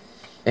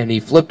 And he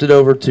flipped it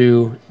over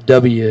to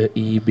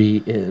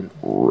WEBN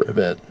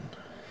Ribbit.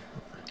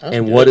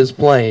 And what is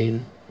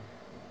playing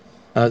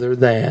other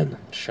than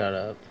Shut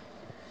up.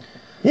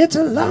 It's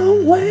a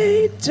long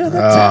way to the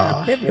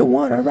top if you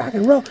want to rock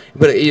and roll.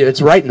 But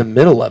it's right in the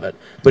middle of it.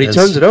 But he Yes.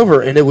 turns it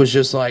over, and it was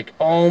just like,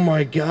 oh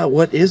my God,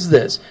 what is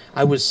this?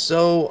 I was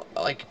so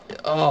like,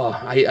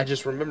 I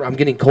just remember I'm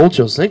getting cold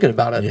chills thinking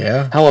about it.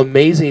 Yeah. How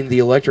amazing the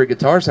electric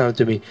guitar sounded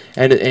to me.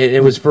 And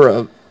it was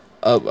for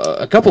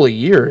a couple of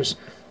years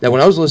that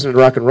when I was listening to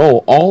rock and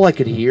roll, all I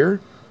could hear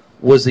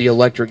was the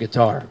electric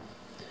guitar.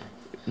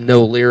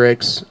 No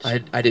lyrics.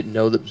 I didn't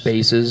know that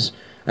basses.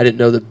 I didn't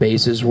know that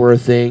basses were a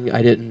thing.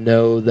 I didn't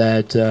know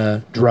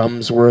that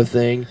drums were a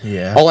thing.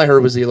 Yeah. All I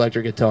heard was the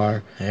electric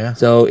guitar. Yeah.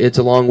 So it's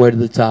a long way to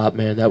the top,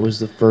 man. That was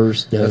the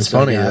first dose. That's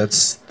funny. I got.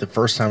 That's the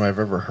first time I've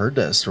ever heard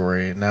that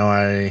story. Now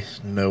I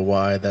know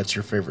why that's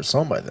your favorite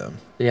song by them.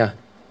 Yeah.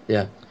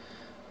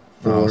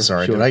 Oh, For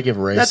sorry. sure. Did I give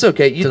away? That's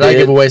okay. You did I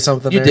give away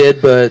something? You there?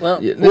 did, but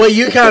Well- Well,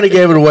 you kind of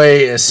gave it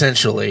away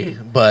essentially,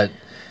 but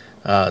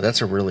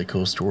that's a really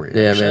cool story.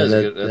 Yeah, That's,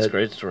 man. that's a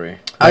great story.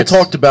 I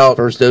talked about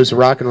First dose of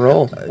rock and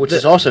roll. Which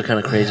is also kind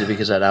of crazy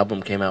because that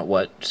album came out,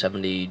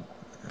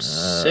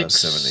 76?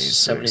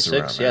 76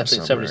 around Yeah, I there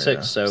think somewhere, 76.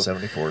 yeah. So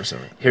 74,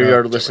 70. here you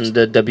are listening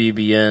to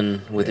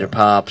WBN with your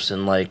pops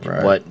in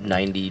Right.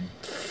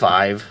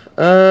 95?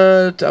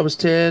 I was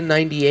 10,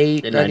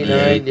 98, In 99.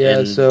 98, Yeah,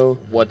 and so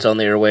what's on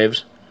the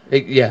airwaves?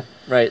 yeah.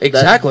 Right.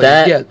 Exactly.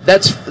 That,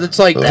 That's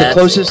like the That's-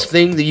 closest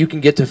thing that you can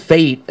get to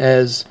fate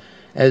as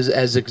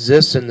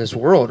exists in this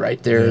world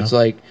right there. Yeah. It's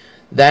like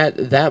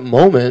that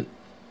moment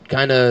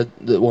kind of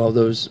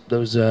those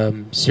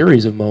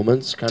series of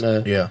moments kind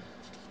of Yeah.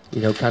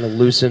 kind of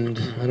loosened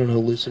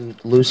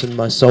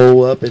my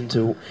soul up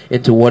into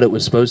what it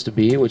was supposed to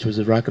be, which was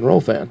a rock and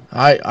roll fan.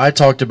 I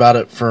talked about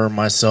it for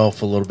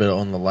myself a little bit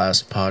on the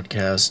last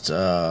podcast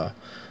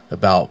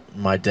about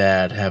my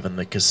dad having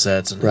the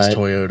cassettes and his Right.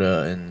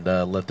 Toyota, and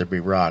Let There Be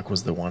Rock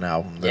was the one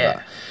album that Yeah.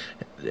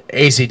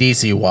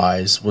 AC/DC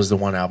wise was the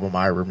one album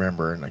I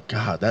remember, and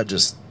God, that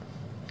just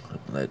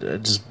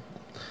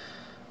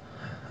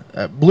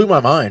blew my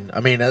mind. I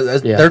mean,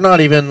 Yeah. they're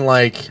not even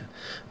like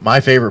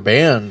my favorite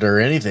band or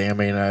anything. I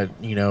mean,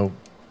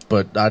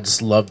 but I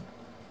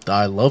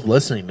love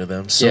listening to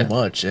them so Yeah.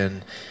 much,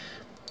 and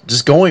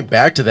just going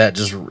back to that,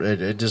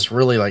 it just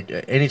really, like,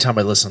 anytime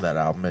I listen to that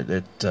album,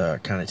 it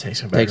kind of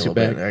takes me back Takes a you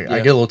little bit. back, I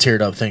yeah. get a little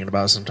teared up thinking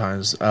about it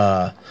sometimes.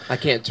 I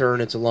can't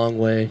turn It's a Long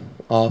Way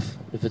off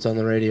if it's on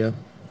the radio.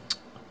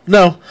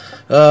 No,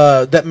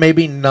 that may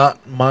be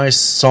not my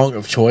song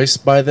of choice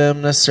by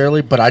them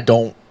necessarily, but I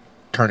don't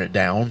turn it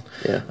down.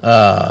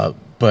 Yeah.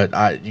 But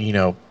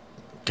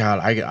God,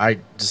 I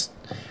just,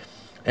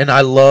 and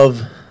I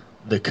love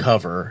the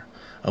cover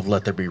of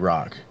Let There Be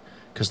Rock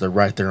because they're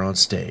right there on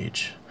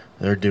stage.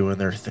 They're doing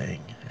their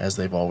thing as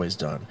they've always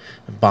done.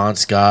 And Bon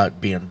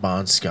Scott being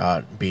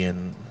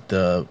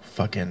the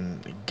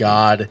fucking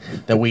god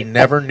that we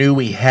never knew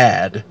we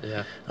had.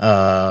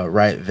 Yeah.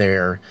 Right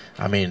there.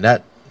 I mean,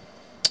 that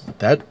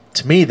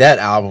to me, that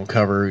album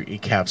cover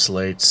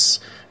encapsulates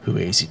who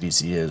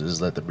AC/DC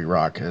is Let There Be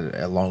Rock,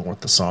 along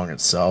with the song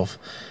itself.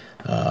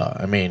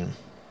 I mean,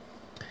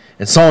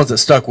 and songs that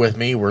stuck with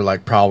me were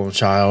like Problem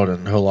Child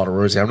and Whole Lotta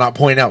Rosie. I'm not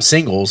pointing out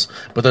singles,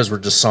 but those were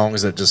just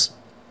songs that just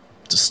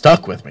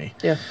stuck with me.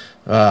 Yeah.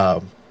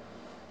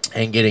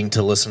 And getting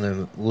to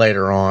listening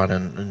later on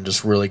and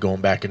just really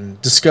going back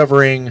and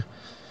discovering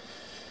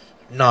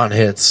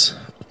non-hits,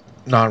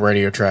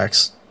 non-radio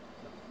tracks.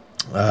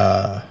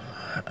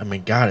 I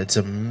mean, God, it's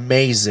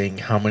amazing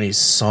how many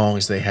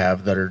songs they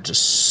have that are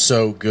just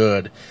so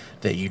good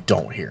that you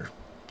don't hear.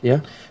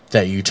 Yeah.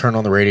 That you turn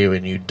on the radio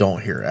and you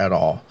don't hear at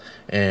all.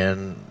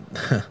 And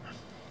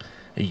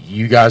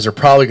you guys are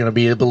probably going to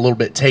be a little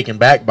bit taken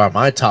back by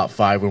my top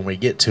 5 when we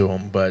get to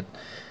them, but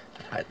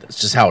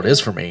it's just how it is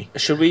for me.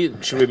 Should we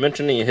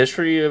mention the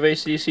history of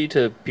AC/DC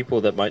to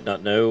people that might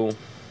not know,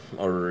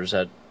 or is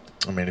that?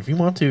 I mean, if you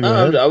want to, go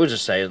ahead. I was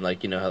just saying,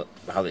 like,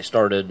 how they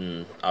started,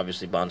 and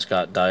obviously Bon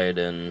Scott died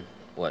in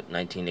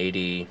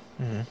 1980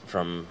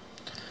 from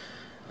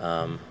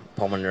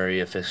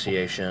pulmonary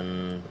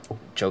asphyxiation,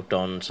 choked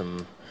on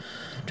some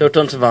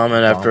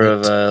vomit after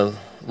a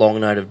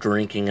long night of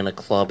drinking in a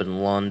club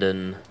in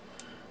London.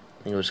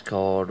 I think it was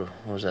called,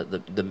 what was that?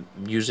 The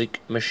Music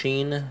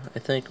Machine, I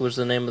think was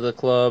the name of the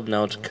club.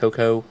 Now it's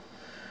Coco.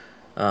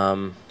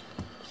 That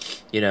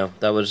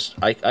was,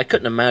 I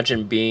couldn't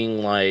imagine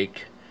being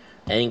like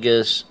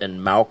Angus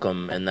and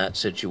Malcolm in that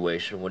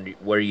situation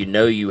where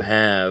you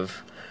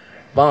have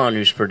Bon,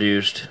 who's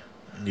produced,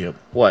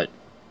 what,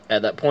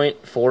 at that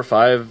point, 4,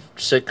 5,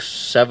 6,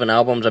 7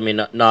 albums. I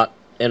mean, not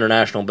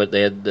international, but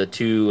they had the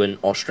 2 in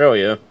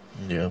Australia.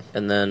 Yeah.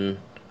 And then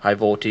High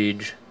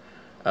Voltage,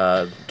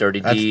 Dirty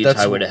Deeds,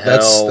 Highway to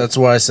Hell. Hell. That's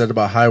what I said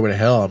about Highway to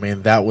Hell. I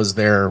mean, that was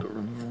their...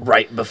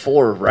 Right.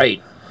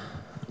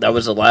 That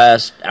was the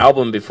last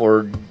album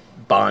before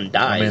Bon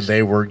dies. I mean,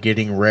 they were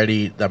getting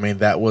ready. I mean,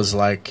 that was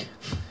like...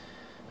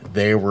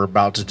 They were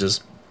about to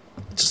just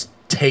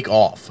take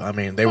off. I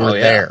mean, they were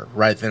there,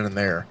 right then and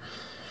there.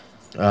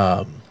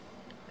 Yeah,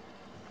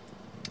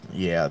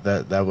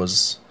 that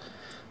was...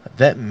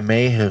 That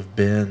may have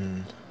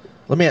been...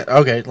 Let me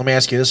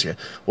ask you this again.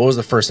 What was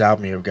the first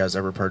album you guys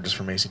ever purchased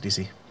from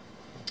AC/DC?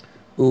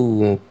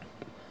 Ooh.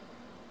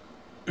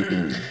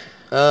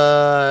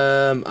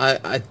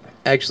 I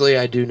actually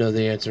I do know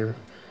the answer.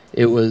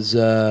 It was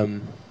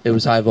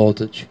High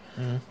Voltage.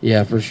 Mm-hmm.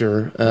 Yeah, for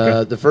sure.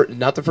 Okay.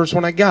 Not the first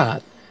one I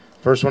got.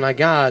 First one I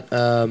got,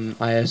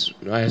 I asked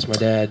my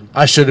dad.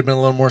 I should have been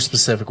a little more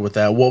specific with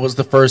that. What was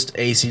the first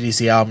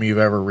AC/DC album you've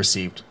ever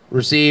received?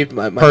 Received,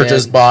 my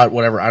purchased, dad, bought,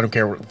 whatever. I don't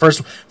care.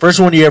 First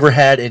one you ever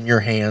had in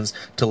your hands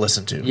to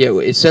listen to. Yeah,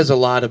 it says a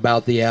lot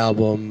about the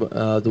album.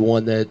 The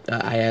one that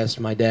I asked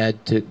my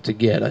dad to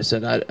get. I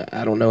said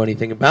I don't know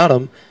anything about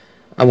him.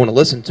 I want to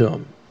listen to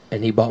him,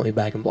 and he bought me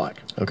Back in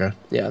Black. Okay.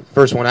 Yeah, the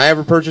first one I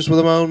ever purchased with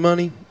my own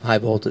money, High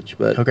Voltage.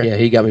 But okay. Yeah,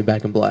 he got me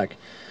Back in Black.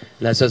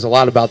 And that says a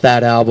lot about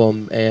that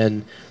album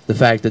and the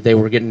fact that they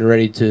were getting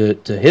ready to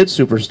hit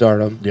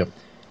superstardom. Yep.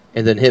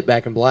 And then hit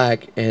Back in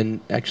Black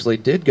and actually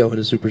did go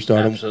into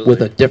superstardom Absolutely.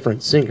 with a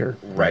different singer.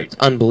 Right. It's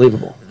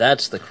unbelievable.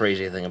 That's the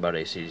crazy thing about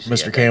AC/DC.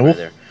 Mr. Campbell, right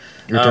there.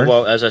 your turn.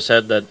 Well, as I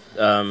said, that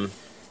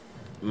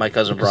my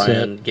cousin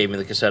Brian Cassette. gave me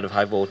the cassette of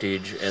High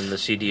Voltage and the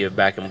CD of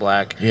Back in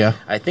Black. Yeah.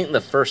 I think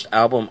the first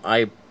album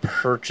I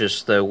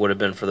purchased, though, would have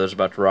been For Those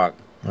About to Rock.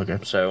 Okay.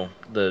 So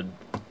the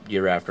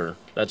year after.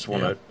 That's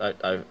when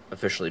I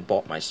officially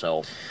bought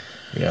myself.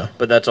 Yeah.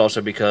 But that's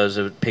also because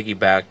it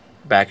piggybacked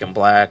Back in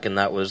Black, and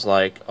that was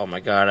like, oh my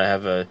God, I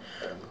have a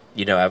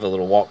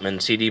little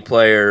Walkman CD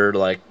player.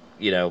 Like,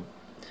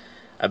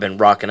 I've been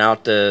rocking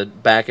out to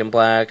Back in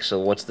Black. So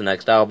what's the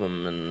next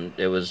album? And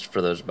it was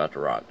For Those About to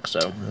Rock.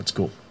 So that's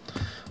cool.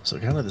 So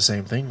kind of the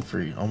same thing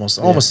for you, almost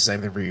the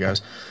same thing for you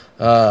guys.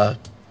 I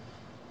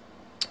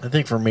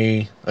think for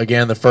me,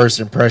 again, the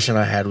first impression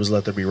I had was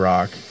Let There Be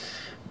Rock,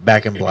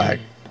 Back in Black.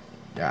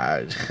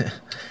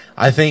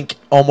 I think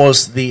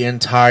almost the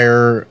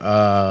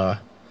entire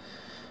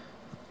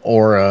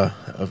aura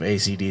of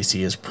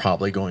AC/DC is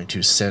probably going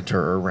to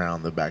center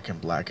around the Back in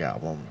Black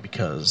album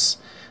because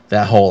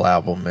that whole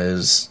album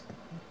is...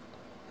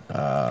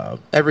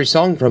 Every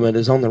song from it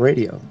is on the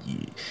radio.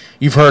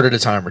 You've heard it a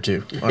time or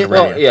two on the radio.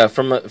 Well, yeah,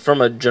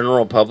 from a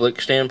general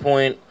public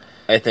standpoint,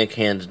 I think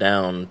hands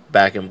down,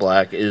 Back in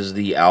Black is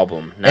the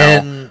album. Now,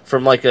 And-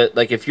 from like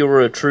if you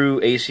were a true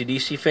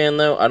AC/DC fan,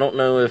 though, I don't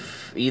know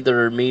if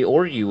either me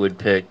or you would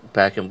pick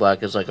Back in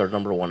Black as like our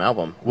number one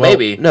album. Well,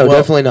 Maybe, No, Well,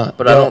 definitely not.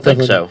 but I don't think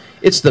Definitely so. not.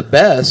 It's the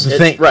best, The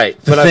thing-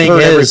 right. the but I've thing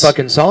heard every is-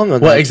 fucking song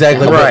on Well, that.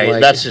 exactly. album, Right,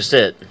 like- that's just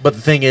it. But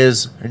the thing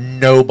is,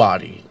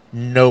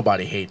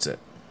 nobody hates it.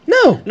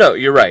 no. No,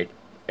 you're right.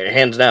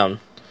 Hands down.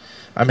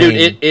 I mean,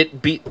 Dude,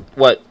 it beat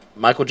what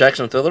Michael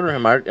Jackson Thriller.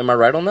 Am I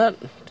right on that?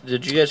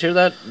 Did you guys hear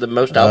that? The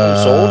most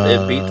albums sold,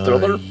 it beat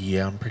Thriller.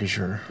 Yeah, I'm pretty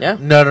sure. Yeah?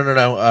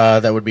 No.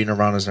 That would be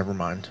Nirvana's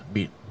Nevermind.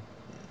 Beat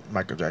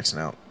Michael Jackson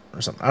out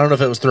or something. I don't know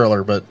if it was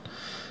Thriller, but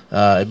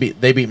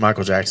they beat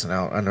Michael Jackson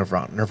out.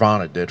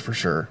 Nirvana did for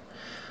sure.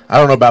 I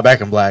don't know about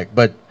Back in Black,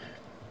 but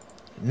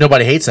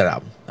nobody hates that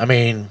album. I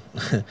mean,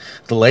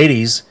 the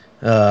ladies,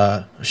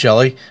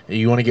 Shelly,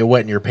 you want to get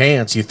wet in your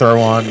pants, you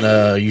throw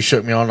on You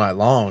Shook Me All Night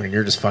Long, and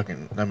you're just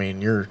fucking, I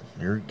mean, you're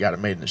got it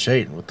made in the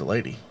shade with the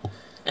lady.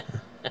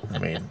 I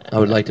mean, I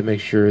would like to make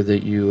sure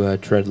that you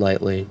tread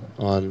lightly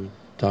on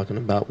talking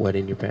about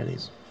wetting your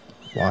panties.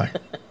 why?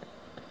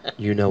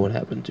 You know what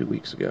happened 2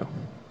 weeks ago.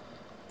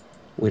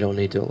 We don't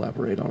need to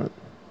elaborate on it.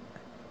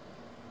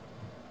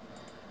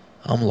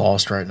 I'm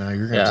lost right now.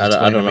 You're going Yeah, to I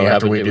explain don't to me know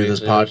after what we happened do this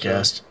 2 weeks ago,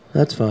 podcast.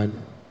 That's fine.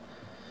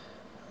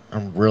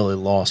 I'm really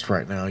lost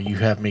right now. You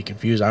have me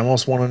confused. I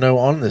almost want to know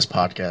on this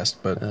podcast,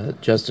 but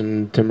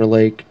Justin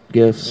Timberlake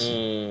gifts.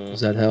 Mm,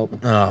 Does that help?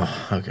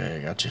 oh, okay, I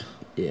got you.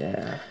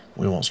 Yeah.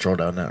 We won't stroll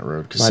down that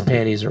road because My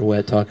panties are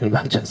wet talking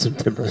about Justin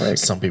Timberlake.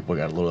 some people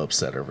got a little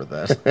upset over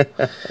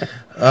that.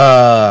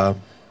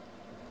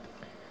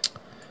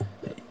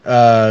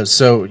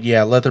 So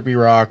yeah, Let There Be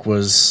Rock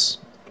was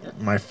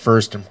my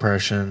first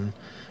impression.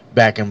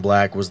 Back in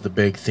Black was the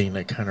big thing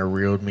that kind of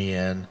reeled me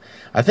in.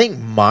 I think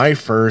my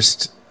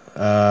first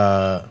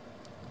full-on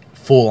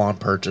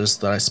purchase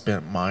that I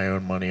spent my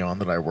own money on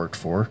that I worked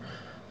for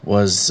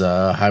was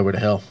Highway to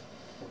Hell.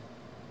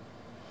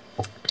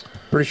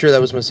 Pretty sure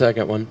that was my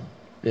second one.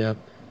 Yeah.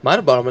 Might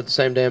have bought them at the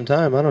same damn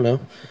time. I don't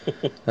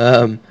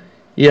know.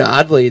 Yeah,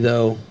 oddly,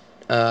 though,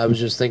 I was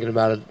just thinking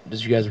about it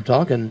as you guys were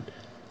talking.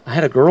 I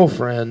had a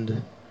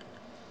girlfriend.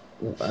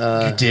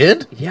 You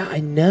did? Yeah, I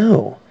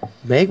know.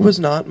 Meg was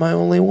not my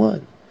only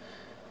one.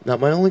 Not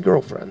my only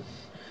girlfriend.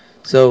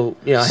 So,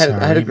 you know, I had a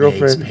Sorry,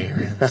 girlfriend. Meg's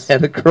parents. I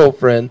had a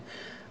girlfriend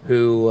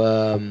who,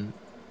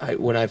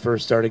 when I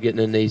first started getting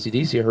into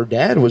AC/DC, her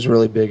dad was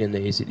really big into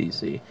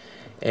AC/DC.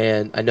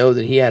 And I know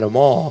that he had them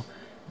all,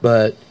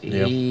 but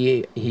Yep.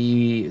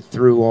 he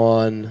threw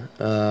on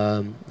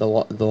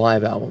the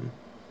live album,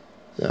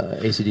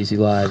 AC/DC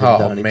Live. in Oh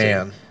Donington.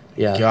 man.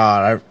 Yeah.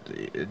 God,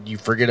 you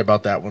forget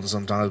about that one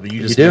sometimes, but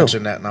you just do.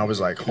 mentioned that, and I was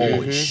like,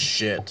 "Holy Mhm.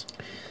 shit!"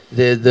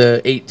 The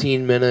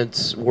 18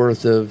 minutes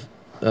worth of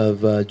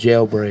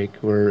Jailbreak,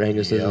 where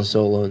Angus does Yep. a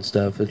solo and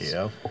stuff. It's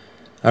Yeah,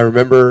 I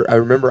remember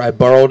I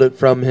borrowed it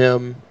from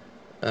him.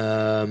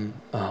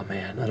 Oh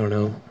man, I don't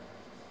know.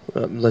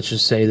 Let's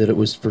just say that it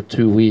was for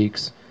 2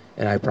 weeks,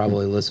 and I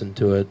probably listened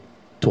to it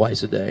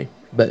twice a day.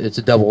 But it's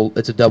a double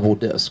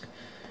disc.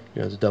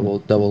 You know, it's a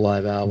double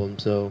live album.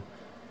 So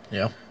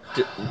yeah,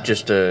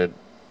 just to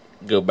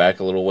go back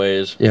a little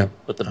ways yeah,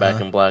 with the Back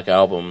in Black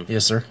album,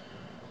 yes, sir.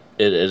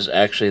 it is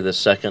actually the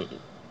second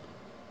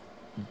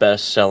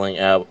best-selling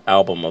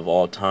album of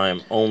all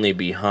time, only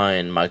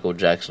behind Michael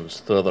Jackson's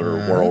Thriller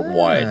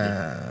worldwide.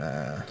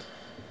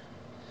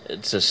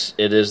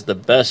 It is the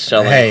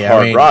best-selling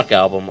hard rock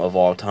album of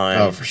all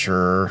time, Oh, for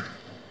sure.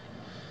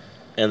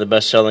 and the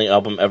best-selling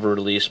album ever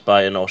released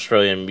by an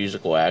Australian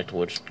musical act.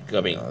 Which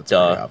I mean, That's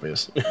very duh.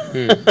 obvious.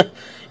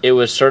 It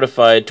was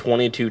certified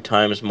 22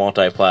 times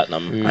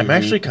multi-platinum. I'm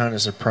actually kind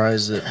of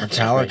surprised that crazy.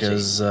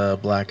 Metallica's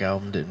Black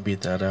Album didn't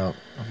beat that out.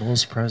 I'm a little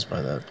surprised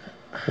by that.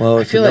 well,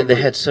 I if feel the like they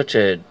number- had such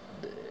a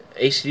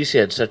AC/DC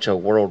had such a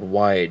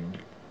worldwide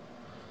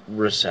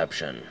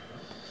reception.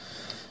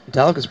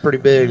 Metallica's pretty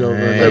big over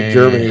Hey. in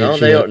Germany. No,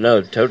 and they shit. don't.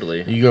 No,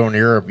 totally. You go in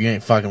Europe, you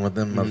ain't fucking with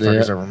them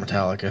motherfuckers Yeah. over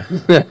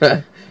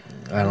Metallica.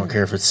 I don't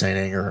care if it's Saint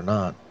Anger or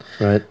not.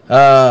 Right.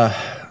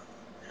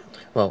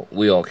 Well,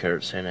 we all care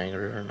if Saint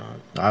Anger or not.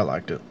 I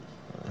liked it.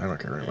 I don't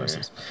care what anybody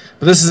says.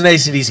 But this is an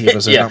AC/DC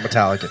episode, Yeah. not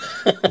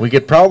Metallica. We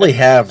could probably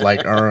have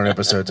like our own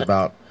episodes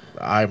about.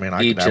 I mean,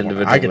 I Each could have one.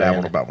 individual I could have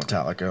band. one about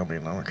Metallica. I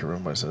mean, I don't care what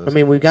anybody says. I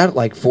mean, we've got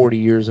like 40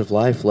 years of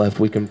life left.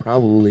 We can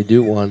probably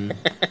do one.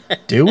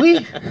 do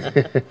we?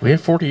 We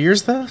have 40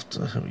 years left.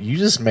 You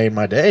just made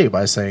my day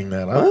by saying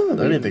that. I Well, I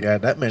didn't mean, think I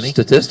had that many.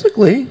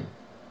 Statistically,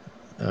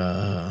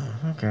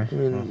 Okay,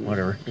 mean, well,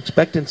 whatever.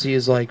 expectancy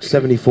is like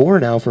 74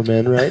 now for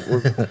men, right?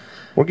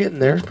 We're getting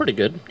there. It's pretty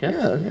good.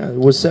 Yeah. Yeah. It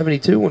was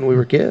 72 when we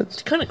were kids.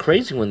 It's kind of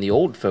crazy when the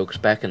old folks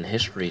back in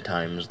history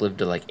times lived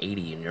to like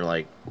 80, and you're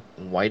like,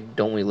 why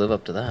don't we live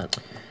up to that?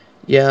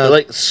 Yeah. They're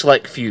like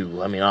select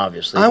few. I mean,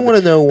 obviously. I want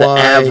to know the why.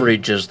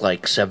 average is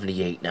like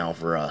 78 now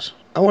for us.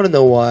 I want to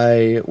know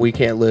why we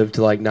can't live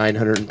to like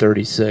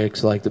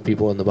 936 like the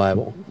people in the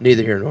Bible.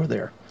 Neither here nor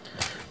there.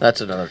 That's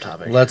another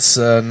topic. Let's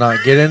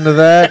not get into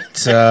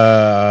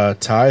that.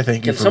 Ty,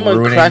 thank you Can for someone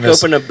ruining crack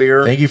this. open a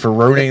beer? Thank you for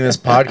ruining this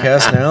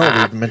podcast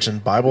now. We've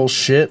mentioned Bible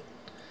shit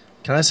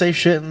Can I say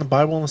shit in the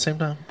Bible at the same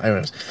time?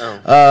 Anyways.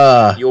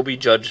 You'll be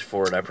judged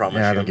for it, I promise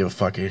you. Yeah, I don't give a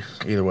fuck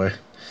either way.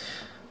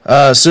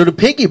 So to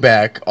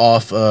piggyback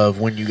off of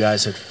when you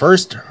guys had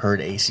first heard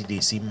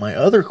AC/DC, my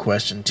other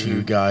question to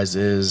you guys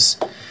is,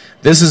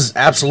 this is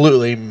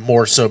absolutely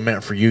more so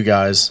meant for you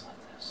guys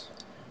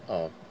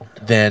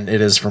than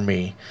it is for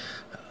me.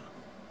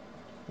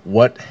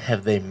 What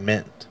have they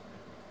meant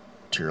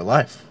to your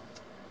life?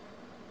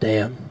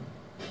 Damn.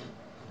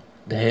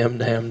 You want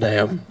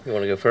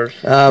to go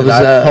first? I was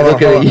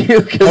looking at you.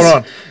 Hold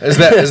on.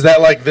 Is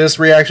that like this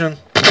reaction?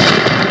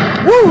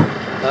 Woo!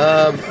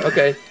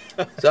 Okay.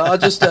 So I'll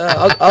just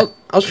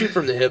I'll shoot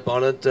from the hip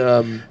on it.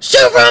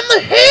 Shoot from the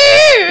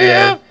hip!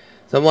 Yeah.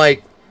 So I'm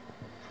like,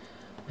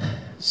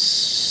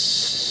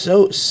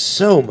 so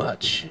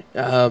much.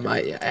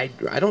 I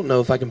don't know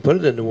if I can put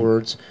it into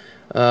words.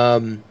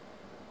 There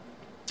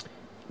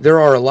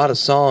are a lot of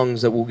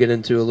songs that we'll get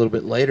into a little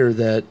bit later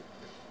that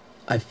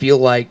I feel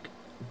like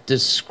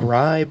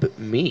describe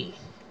me.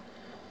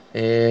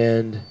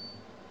 And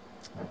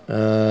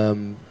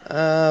one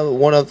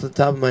off the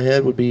top of my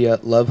head would be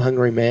Love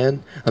Hungry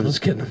Man. I'm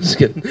just kidding.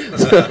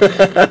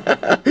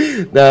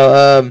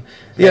 No,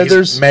 yeah,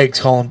 there's Meg's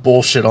calling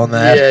bullshit on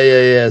that.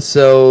 Yeah.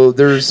 So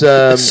there's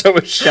so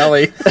is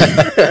Shelly.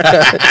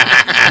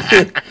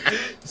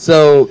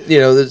 So,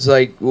 there's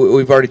like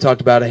we've already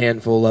talked about a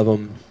handful of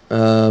them.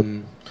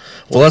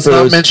 Well, let's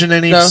not mention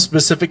any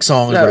specific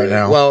songs right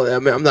now. Well, I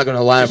mean, I'm not going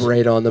to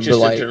elaborate on them, just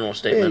but a like general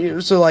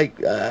statement. So like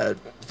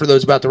for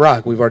those about to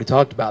rock, we've already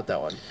talked about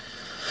that one.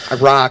 I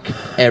rock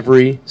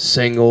every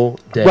single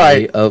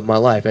day of my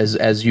life,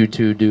 as you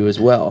two do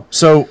as well.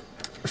 So,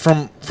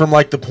 from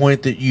like the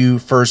point that you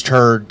first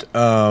heard, "It's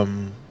a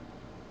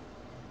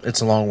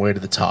Long Way to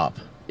the Top."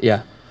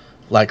 Yeah.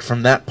 Like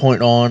from that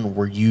point on,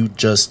 were you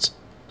just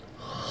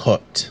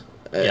hooked?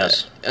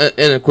 Yes. And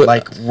a quick,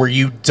 were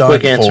you done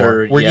quick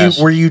answer, for? yes.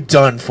 Were you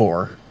done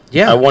for?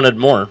 Yeah. I wanted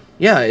more.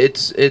 Yeah.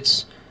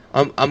 It's.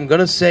 I'm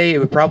gonna say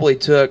it probably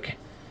took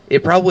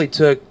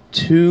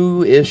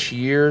 2-ish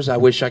years. I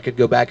wish I could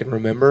go back and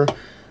remember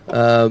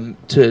to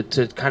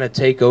kind of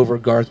take over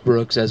Garth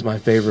Brooks as my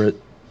favorite.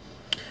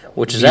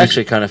 Which is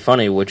actually kind of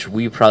funny, which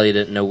we probably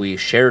didn't know we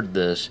shared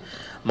this.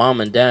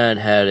 Mom and Dad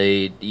had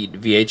a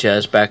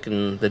VHS back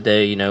in the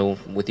day,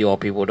 with you all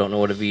people who don't know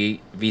what a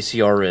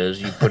VCR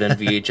is. You put in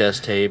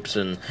VHS tapes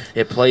and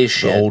it plays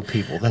shit. The old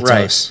people, that's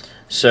right. us.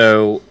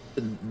 So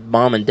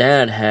Mom and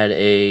Dad had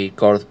a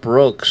Garth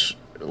Brooks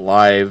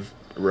live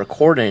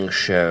recording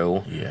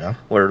show. Yeah.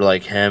 Where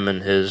like him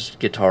and his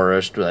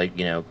guitarist,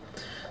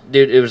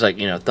 dude, it was like,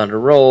 Thunder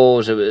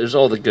Rolls, it was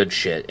all the good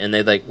shit. And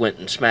they like went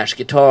and smashed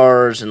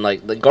guitars, and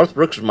like Garth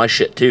Brooks was my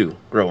shit too,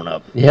 growing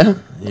up. Yeah.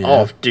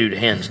 Oh, dude,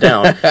 hands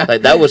down.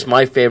 Like that was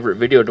my favorite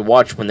video to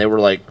watch when they were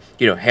like,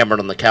 hammered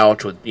on the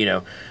couch with,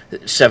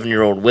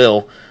 7-year-old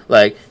Will.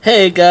 Like,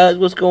 hey guys,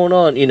 what's going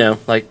on?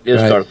 Like it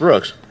was Garth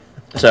Brooks.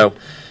 So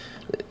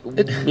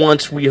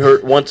once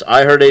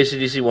I heard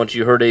AC/DC, once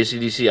you heard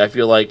AC/DC, I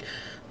feel like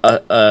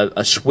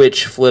a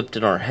switch flipped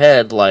in our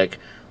head. Like,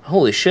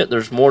 holy shit,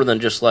 there's more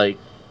than just like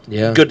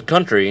good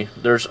country.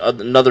 There's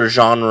another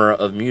genre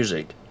of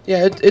music.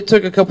 Yeah, it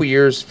took a couple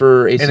years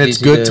for AC/DC and it's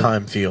good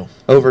time feel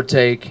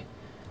overtake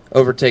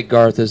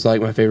Garth as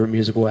like my favorite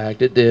musical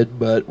act. It did,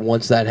 but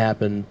once that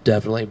happened,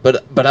 definitely.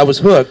 But I was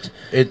hooked.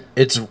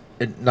 It's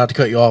not to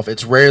cut you off.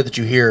 It's rare that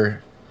you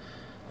hear,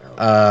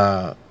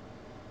 I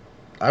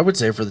would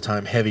say for the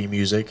time, heavy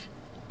music,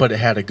 but it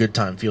had a good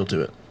time feel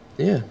to it.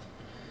 Yeah,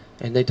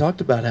 and they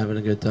talked about having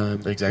a good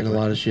time. Exactly. And a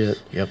lot of shit.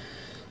 Yep.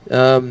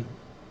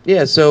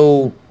 Yeah.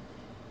 So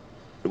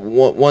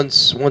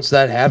once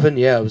that happened,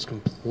 I was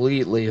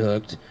completely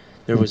hooked.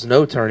 There was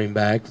no turning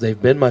back. They've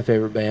been my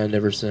favorite band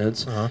ever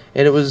since. Uh-huh.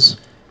 And it was.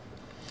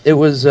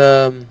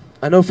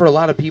 I know for a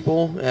lot of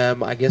people,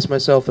 I guess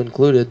myself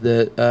included,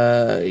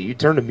 that you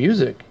turn to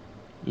music,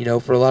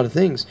 for a lot of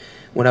things.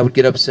 When I would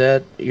get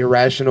upset,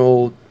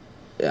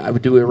 I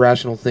would do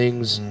irrational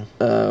things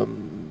to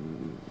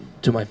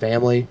my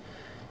family,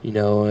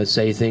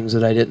 say things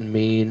that I didn't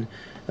mean,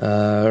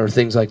 or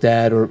things like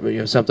that,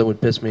 or something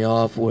would piss me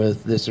off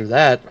with this or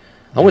that.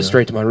 I went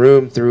straight to my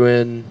room, threw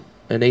in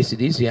an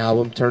AC/DC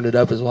album, turned it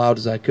up as loud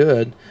as I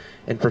could,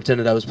 and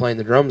pretended I was playing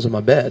the drums in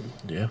my bed.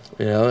 Yeah.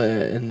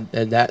 And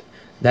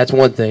that's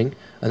one thing.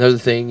 Another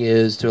thing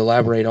is to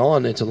elaborate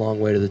on "It's a Long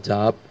Way to the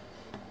Top."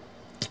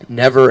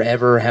 Never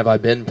ever have I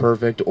been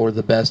perfect or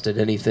the best at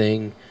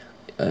anything.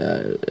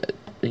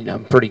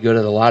 I'm pretty good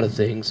at a lot of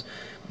things,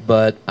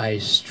 but I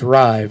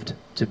strived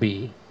to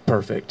be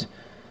perfect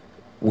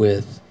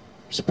with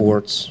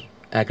sports,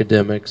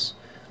 academics,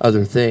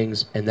 other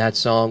things. And that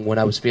song, when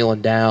I was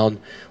feeling down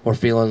or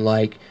feeling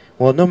like,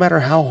 well, no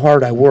matter how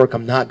hard I work,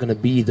 I'm not going to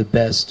be the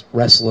best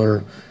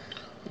wrestler,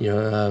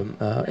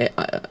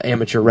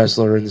 amateur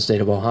wrestler in the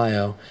state of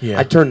Ohio. Yeah.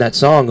 I turned that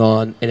song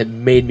on, and it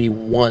made me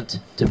want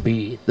to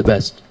be the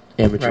best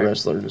amateur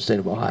wrestler in the state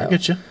of Ohio. I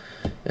get you.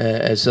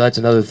 So that's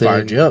another thing.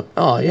 Fired you up.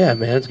 Oh, yeah,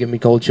 man. It's giving me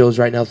cold chills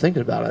right now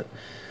thinking about it.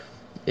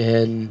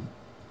 And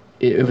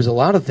it was a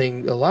lot of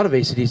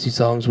AC/DC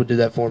songs would do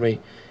that for me.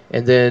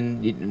 And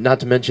then, not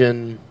to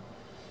mention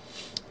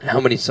how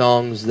many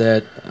songs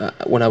that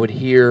when I would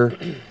hear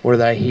or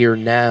that I hear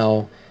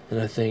now,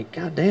 and I think,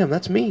 God damn,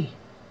 that's me.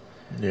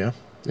 Yeah.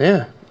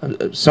 Yeah.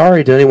 I'm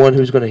sorry to anyone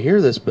who's going to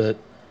hear this, but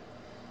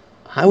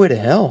Highway to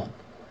Hell.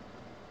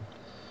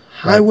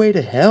 Highway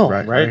to Hell.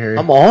 Right. Right. I hear you.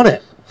 I'm on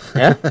it.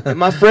 Yeah. And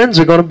my friends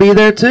are going to be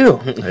there too.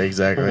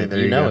 Exactly. There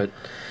you know go. it.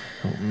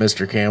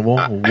 Mr. Campbell,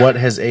 what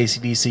has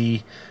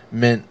AC/DC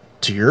meant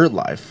to your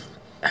life?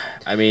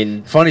 I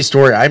mean, Funny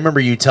story. I remember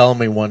you telling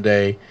me one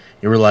day,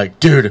 you were like,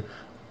 dude,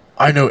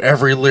 I know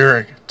every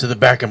lyric to the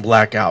Back in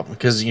Black album.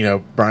 Because,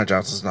 Brian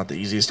Johnson's not the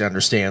easiest to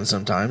understand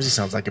sometimes. He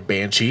sounds like a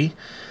banshee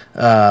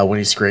when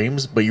he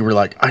screams. But you were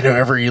like, I know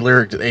every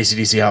lyric to the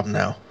AC/DC album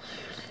now.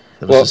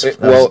 That was if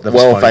funny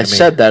I to me.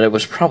 said that, it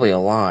was probably a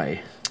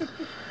lie.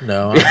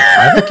 No,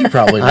 I think you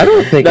probably I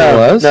don't think it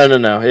No, was.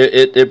 no.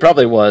 It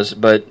probably was,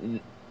 but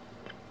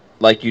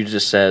like you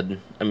just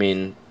said, I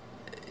mean,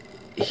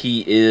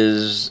 he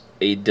is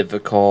a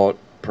difficult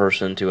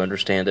person to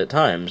understand at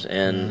times,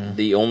 and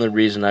the only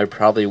reason I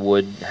probably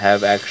would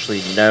have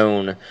actually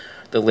known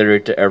the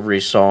lyric to every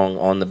song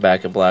on the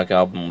Back in Black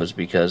album was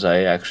because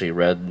I actually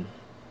read,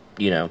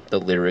 the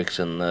lyrics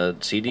and the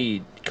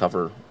CD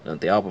cover,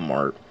 the album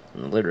art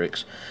and the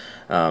lyrics.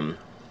 Back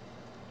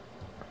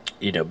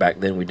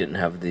then we didn't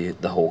have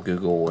the whole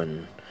Google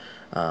and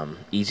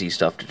easy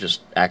stuff to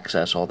just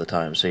access all the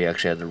time, so you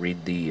actually had to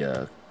read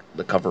the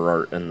cover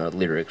art and the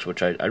lyrics,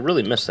 which I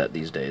really miss that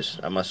these days,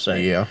 I must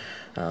say. Yeah.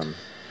 And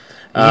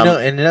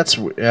that's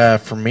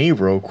for me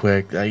real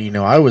quick.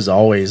 I was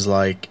always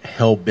like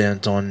hell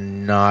bent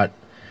on not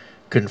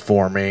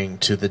conforming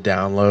to the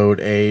download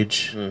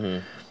age,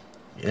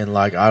 and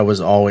like I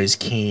was always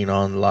keen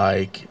on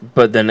like.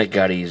 But then it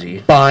got easy.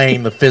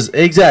 Buying the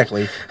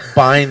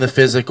buying the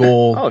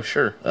physical. Oh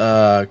sure.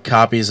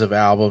 Copies of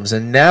albums,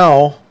 and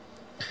now,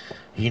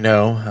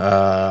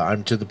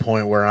 I'm to the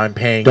point where I'm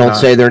paying. Don't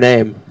say their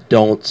name.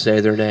 Don't say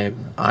their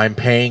name. I'm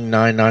paying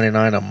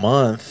 $9.99 a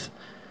month.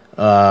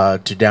 To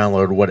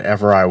download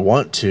whatever I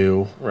want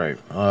to, Right.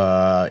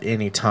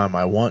 Anytime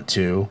I want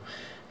to,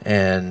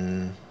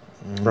 and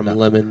From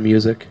Lemon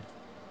Music.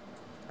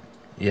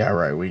 Yeah,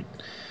 right.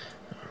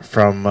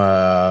 From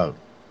I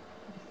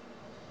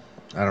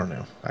don't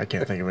know. I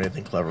can't think of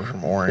anything clever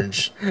from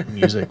Orange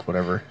Music,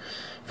 whatever,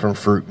 from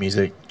Fruit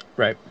Music,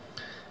 Right.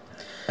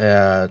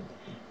 and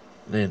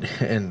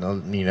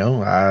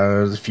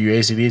a few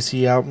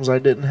AC/DC albums I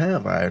didn't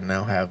have. I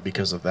now have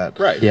because of that.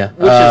 Right. Yeah.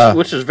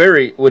 Which is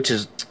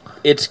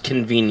it's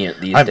convenient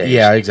these days.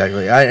 Yeah,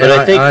 exactly.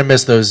 I think I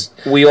miss those.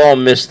 We all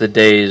miss the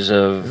days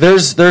of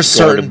There's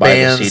certain buy the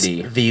bands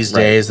CD. these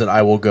Right. days that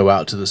I will go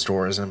out to the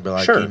stores and be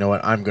like, Sure. you know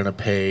what, I'm going to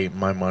pay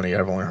my money.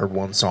 I've only heard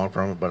one song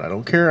from it, but I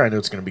don't care. I know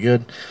it's going to be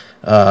good.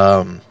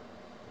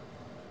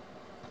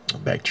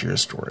 Back to your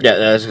story. Yeah,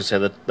 I was gonna say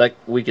that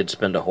we could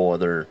spend a whole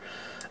other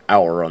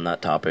hour on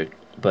that topic,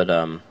 but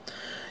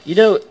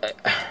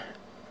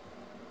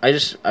I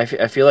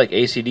feel like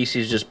AC/DC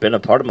has just been a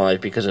part of my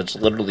life because it's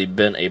literally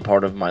been a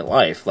part of my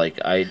life. Like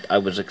I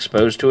was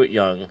exposed to it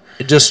young.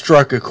 It just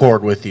struck a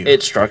chord with you.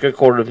 It struck a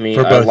chord with me.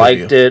 For both I of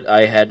liked you. it.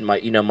 I had my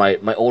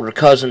older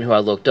cousin who I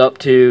looked up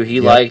to. He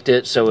liked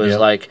it, so it was Yep.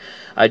 like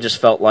I just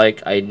felt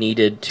like I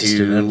needed just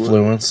an to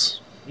influence.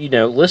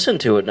 listen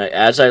to it. And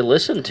as I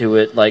listened to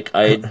it, like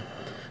I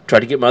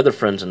tried to get my other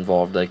friends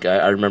involved. Like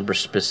I remember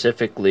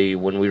specifically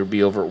when we would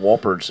be over at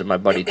Walpert's and my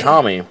buddy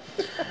Tommy.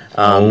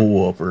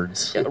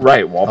 Whoopers.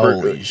 Right, Walpert.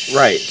 Holy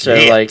right. So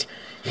shit. like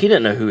he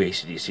didn't know who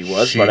AC/DC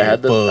was, but I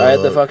had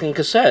the fucking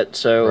cassette.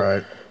 So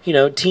Right.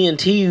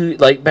 TNT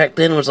like back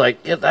then was like,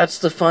 yeah, that's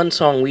the fun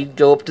song. We'd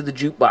go up to the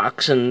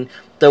jukebox and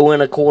throw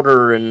in a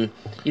quarter and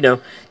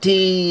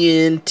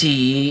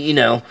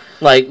TNT,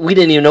 like we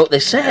didn't even know what they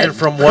said. And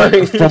from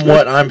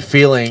what I'm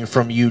feeling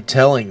from you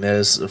telling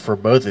this, for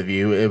both of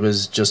you, it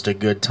was just a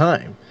good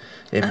time.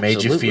 It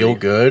made you feel Absolutely.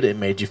 good. It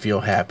made you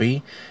feel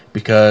happy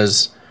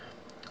because,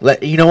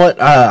 you know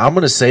what? I'm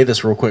going to say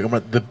this real quick.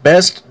 The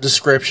best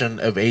description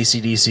of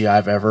AC/DC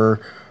I've ever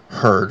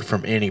heard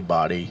from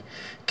anybody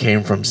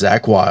came from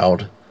Zakk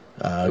Wylde,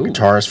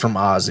 guitarist from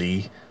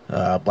Ozzy,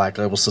 Black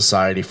Label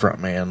Society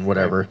frontman,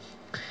 whatever.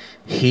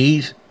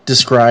 He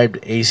described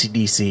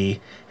AC/DC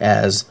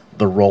as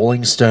the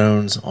Rolling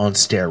Stones on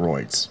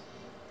steroids.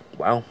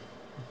 Wow,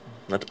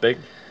 that's big.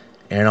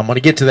 And I'm going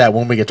to get to that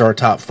when we get to our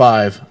top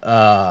five.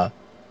 But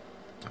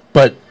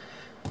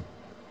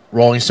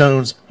Rolling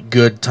Stones,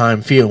 good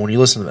time feel when you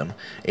listen to them.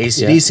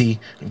 AC/DC,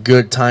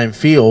 good time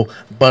feel,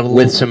 but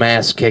With some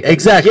ass kicking.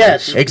 Exactly.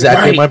 Yes,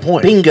 exactly right. my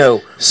point. Bingo.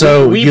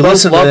 So we you both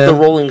listen to love the them,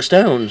 Rolling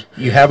Stones.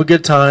 you have a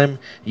good time,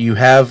 you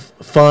have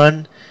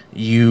fun,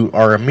 you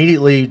are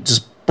immediately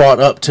just brought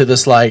up to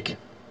this like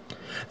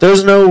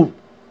there's no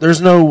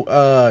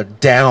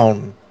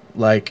down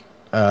like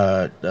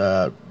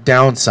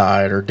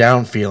downside or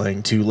down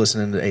feeling to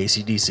listening to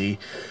AC/DC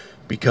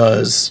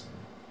because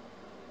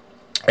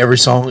every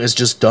song is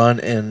just done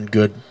in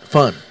good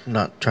fun. I'm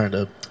not trying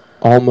to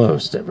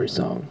Almost every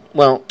song.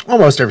 Well,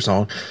 almost every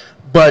song,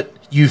 but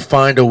you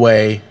find a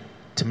way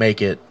to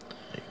make it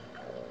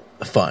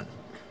fun.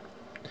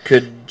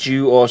 Could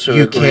you also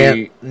You agree?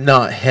 can't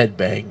not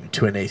headbang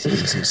to an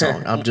AC/DC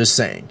song. I'm just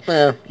saying.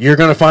 Well, You're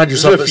gonna find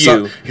yourself There's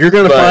a few, you're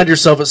gonna but- find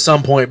yourself at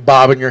some point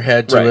bobbing your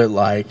head to Right. it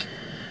like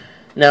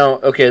now,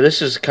 okay,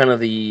 this is kind of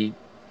the,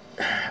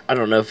 I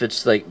don't know if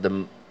it's like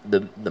the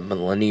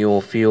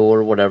millennial feel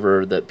or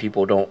whatever, that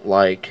people don't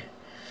like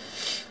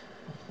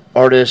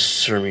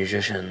artists or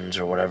musicians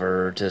or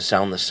whatever to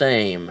sound the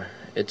same.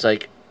 It's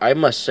like, I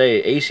must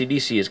say,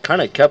 AC/DC has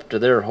kind of kept to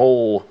their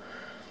whole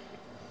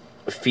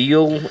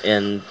feel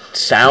and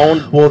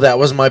sound well, that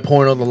was my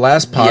point on the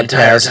last the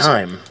entire podcast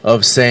time.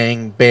 of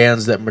saying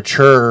bands that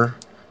mature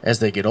as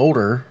they get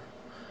older.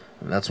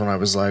 And that's when I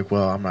was like,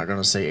 well, I'm not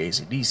going to say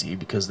AC/DC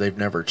because they've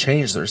never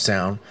changed their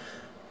sound.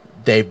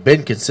 They've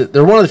been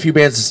they're one of the few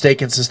bands to stay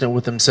consistent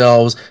with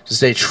themselves, to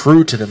stay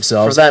true to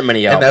themselves. For that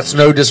many and albums. that's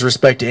no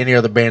disrespect to any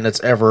other band that's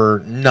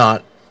ever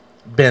not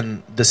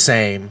been the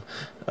same.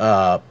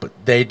 But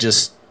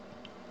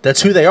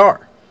that's who they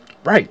are.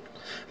 Right.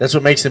 That's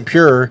what makes them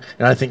pure,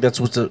 and I think that's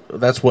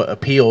what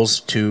appeals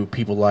to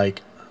people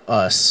like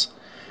us,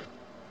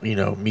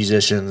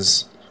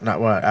 musicians,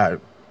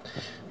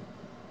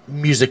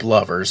 music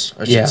lovers,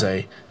 I should Yeah.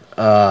 say.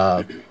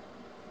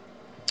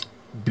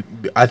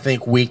 I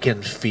think we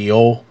can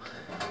feel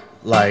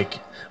like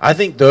I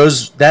think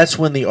that's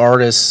when the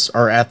artists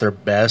are at their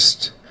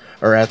best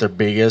or at their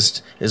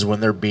biggest is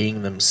when they're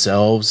being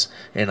themselves,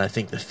 and I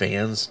think the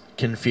fans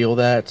can feel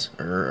that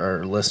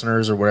or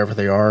listeners or whatever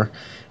they are,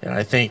 and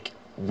I think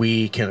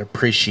we can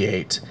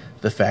appreciate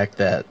the fact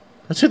that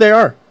that's who they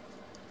are.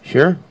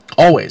 Sure.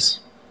 Always.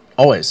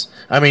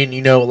 I mean,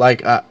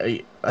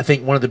 I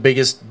think one of the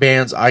biggest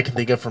bands I can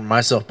think of for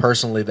myself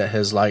personally that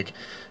has like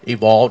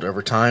evolved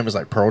over time is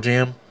like Pearl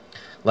Jam.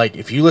 Like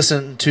if you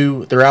listen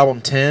to their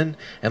album 10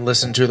 and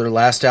listen to their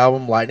last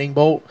album Lightning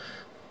Bolt,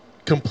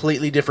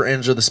 completely different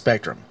ends of the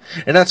spectrum.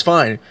 And that's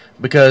fine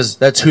because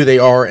that's who they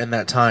are in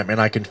that time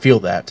and I can feel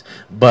that.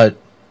 But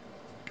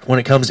when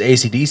it comes to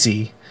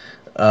AC/DC,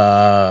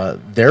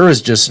 there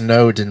is just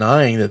no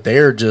denying that they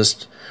are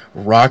just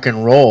rock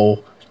and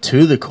roll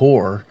to the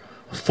core,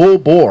 full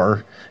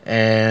bore,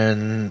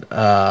 and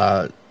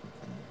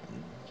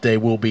they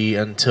will be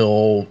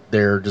until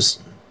they're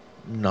just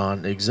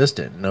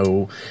non-existent.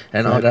 No,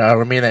 and I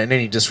don't mean that in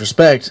any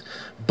disrespect,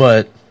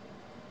 but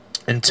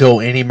until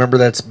any member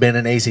that's been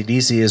in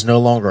AC/DC is no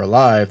longer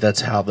alive,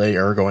 that's how they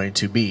are going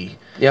to be.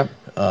 Yeah.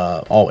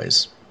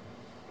 Always.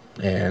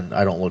 And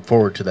I don't look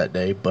forward to that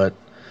day, but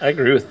I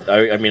agree with. I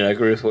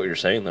agree with what you're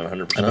saying, though.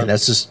 100%. I mean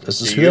that's just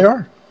Do who you? they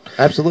are.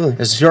 Absolutely.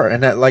 This is your,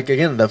 and that, like,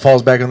 again, that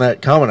falls back on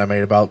that comment I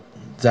made about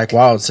Zach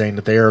Wilde saying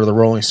that they are the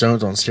Rolling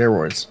Stones on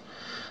steroids.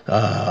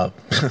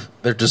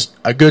 They're just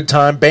a good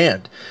time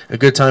band, a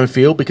good time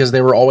feel because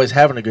they were always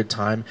having a good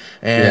time,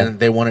 and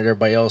they wanted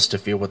everybody else to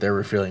feel what they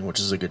were feeling, which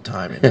is a good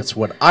time, and that's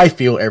what I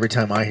feel every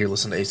time I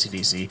listen to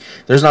AC/DC.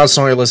 There's not a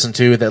song I listen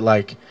to that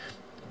like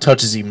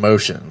touches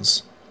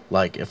emotions,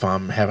 like if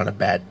I'm having a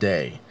bad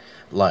day,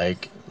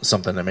 like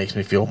something that makes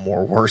me feel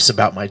more worse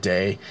about my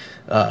day.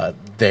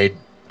 They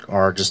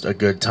are just a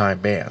good time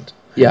band.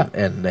 Yeah.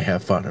 And they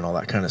have fun and all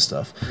that kind of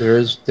stuff. There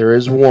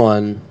is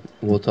one.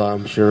 We'll talk.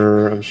 I'm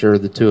sure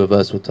the two of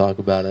us will talk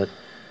about it.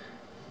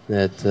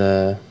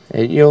 That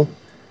and you'll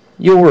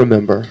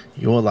remember.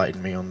 You'll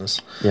enlighten me on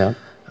this. Yeah.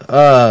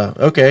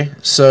 Okay.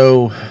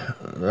 So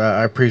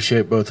I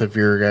appreciate both of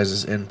your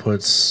guys'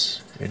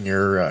 inputs and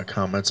your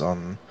comments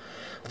on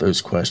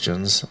those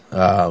questions.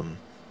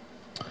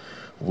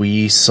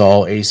 We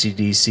saw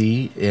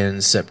AC/DC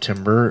in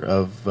September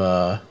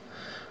of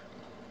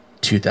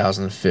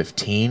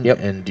 2015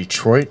 in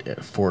Detroit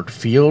at Ford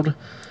Field.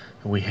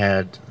 We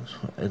had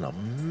an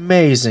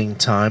amazing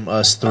time,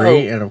 us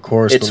three, and of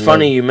course, it's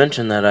funny you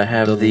mentioned that. I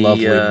have the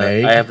lovely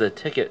Meg. I have the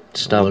ticket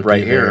stub Looky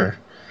right here. there.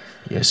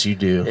 Yes, you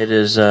do. It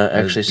is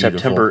actually beautiful.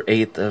 September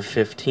 8th of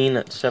 15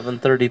 at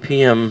 7:30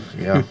 p.m.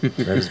 Yeah,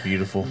 that is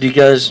beautiful. Do you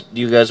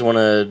guys want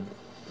to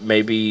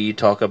maybe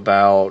talk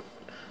about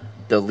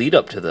the lead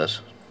up to this,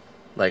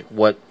 like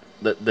what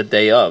the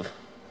day of?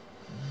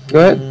 Go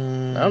ahead.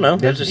 I don't know.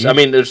 Yeah,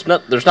 There's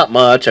there's not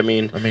much. I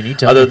mean, you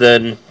tell other me.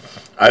 than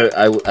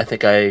I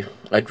think I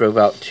drove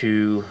out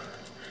to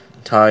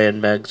Ty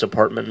and Meg's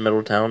apartment in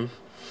Middletown.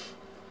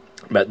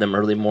 Met them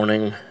early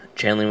morning.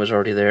 Chanley was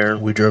already there.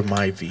 We drove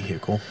my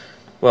vehicle.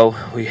 Well,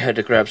 we had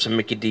to grab some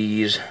Mickey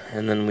D's,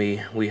 and then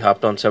we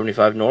hopped on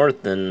 75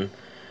 North, and,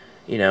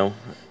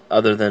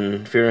 other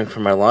than fearing for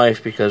my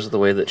life because of the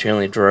way that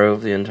Chanley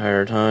drove the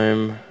entire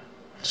time,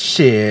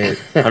 Shit.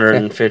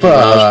 150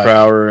 miles per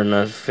hour and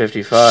a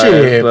 55.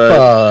 Shit,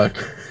 but,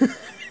 fuck.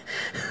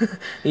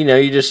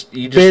 you just...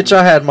 Bitch,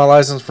 I had my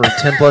license for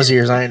 10 plus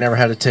years. I ain't never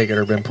had a ticket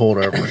or been pulled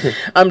over.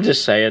 I'm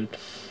just saying,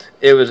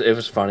 it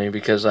was funny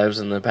because I was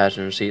in the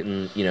passenger seat,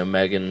 and,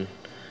 Meg and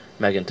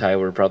Ty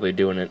were probably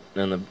doing it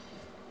in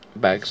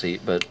back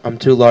seat, but I'm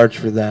too large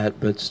for that,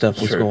 but stuff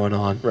was Sure. going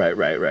on. right.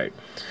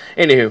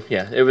 Anywho,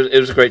 yeah, it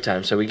was a great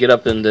time. So we get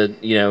up into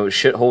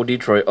shithole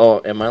Detroit.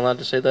 Oh, am I allowed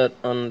to say that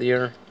on the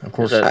air? Of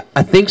course. Is that-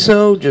 I think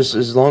so, just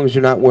as long as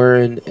you're not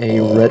wearing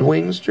a Red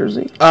Wings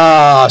jersey.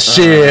 Ah,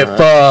 shit,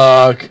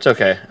 fuck. it's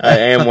okay. I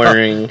am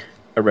wearing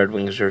a Red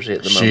Wings jersey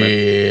at the moment.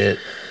 Shit.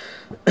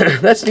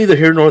 That's neither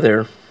here nor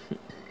there.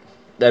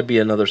 That'd be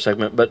another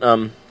segment. But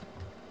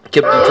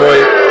get up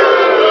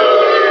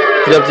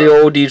to the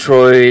old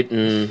Detroit,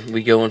 and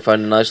we go and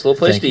find a nice little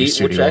place Thank to you, eat, which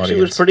studio actually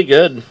audience. was pretty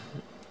good.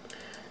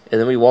 And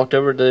then we walked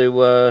over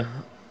to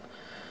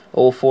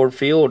Old Ford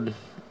Field,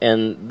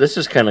 and this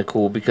is kind of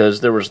cool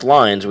because there was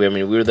lines. We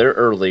were there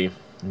early.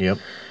 Yep.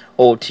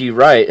 Old T.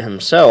 Wright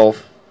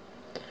himself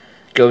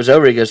goes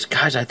over. He goes,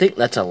 "Guys, I think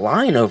that's a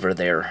line over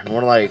there." And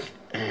we're like,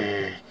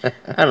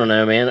 "I don't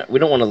know, man. We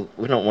don't want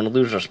to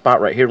lose our spot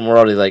right here, and we're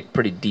already like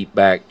pretty deep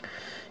back."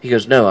 He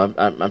goes, "No,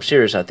 I'm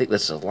serious. I think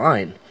that's a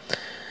line."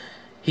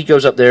 He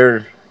goes up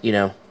there,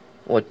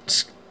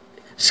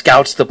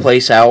 scouts the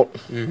place out.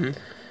 Mm-hmm.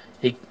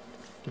 He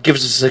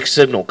gives us a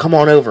signal, "Come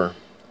on over,"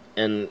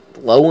 and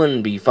lo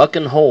and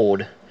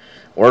behold,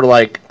 we're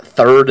like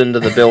third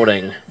into the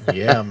building.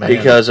 Yeah, man.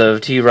 Because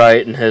of T.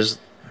 Wright and his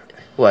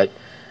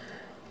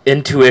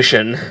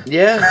intuition.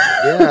 Yeah.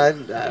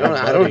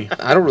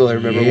 I don't really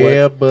remember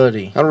yeah, what.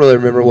 buddy. I don't really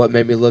remember what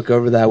made me look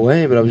over that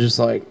way, but I was just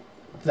like,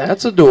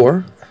 "That's a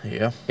door."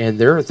 Yeah. And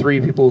there are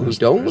 3 people who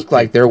don't look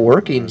like they're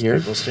working here.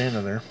 People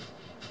standing there.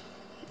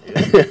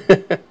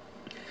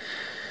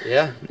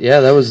 Yeah,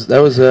 that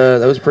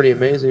was pretty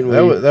amazing.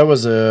 That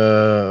was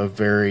a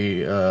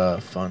very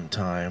fun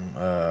time.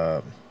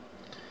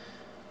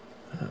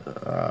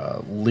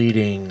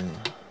 Leading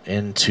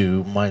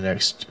into my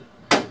next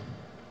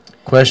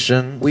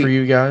question for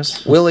you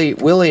guys.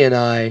 Willie and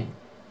I,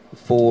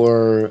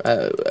 for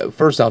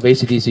first off,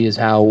 AC/DC is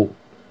how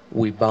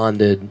we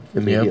bonded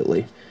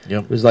immediately.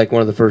 Yep. It was like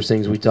one of the first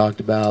things we talked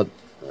about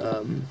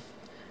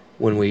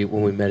when we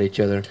met each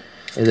other.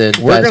 And then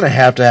We're gonna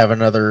have to have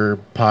another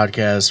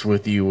podcast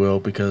with you, Will,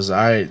 because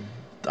I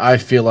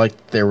feel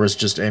like there was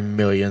just a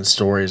million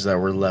stories that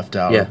were left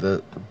out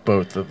of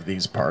both of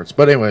these parts.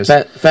 But anyways,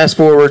 fast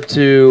forward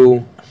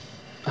to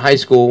high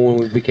school when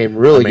we became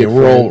really good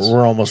friends.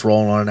 We're almost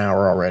rolling on an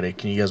hour already.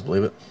 Can you guys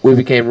believe it? We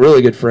became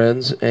really good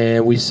friends,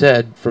 and we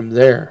said from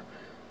there,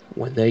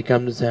 when they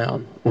come to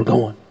town, we're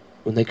going.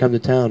 When they come to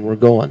town, we're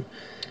going.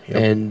 Yep.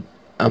 And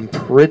I'm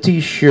pretty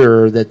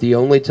sure that the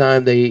only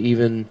time they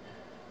even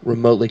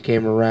remotely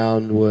came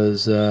around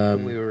was We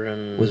were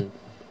in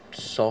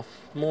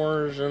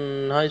sophomores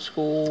in high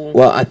school.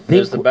 well, I it think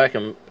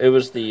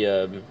was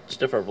the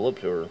Stiff Upper Lip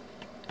tour.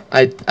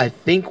 I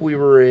think we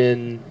were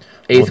in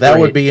 8th Well, that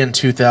grade. would be in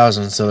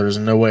 2000, so there's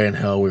no way in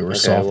hell we were Okay,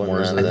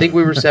 sophomores. well, I think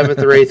we were 7th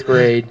or 8th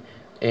grade,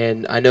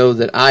 and I know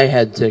that I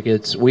had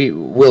tickets.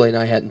 Willie and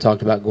I hadn't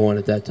talked about going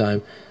at that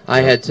time.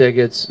 I had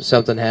tickets.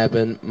 Something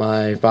happened.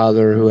 My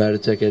father, who had a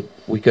ticket,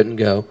 we couldn't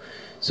go.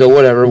 So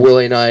whatever.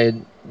 Willie and I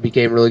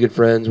became really good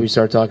friends. We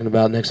started talking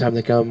about next time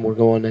they come, we're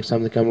going. Next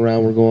time they come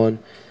around, we're going.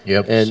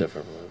 Yep. And Stiff Upper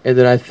Lip. and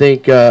then I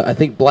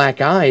think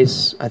Black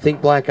Ice.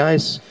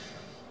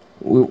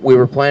 We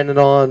were planning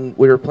on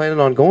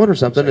going or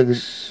something, and then,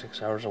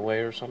 6 hours away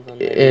or something.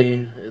 Maybe.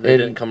 And- They and-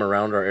 didn't come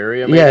around our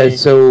area. yeah. Maybe?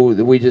 So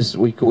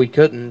we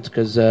couldn't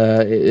because I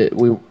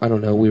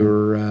don't know, we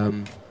were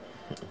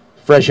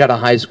fresh out of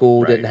high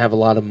school, Right. didn't have a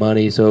lot of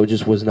money, so it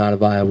just was not a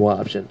viable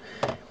option.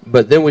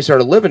 But then we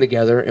started living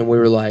together, and we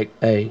were like,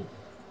 hey,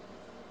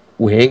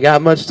 we ain't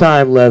got much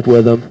time left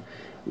with them.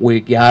 We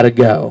gotta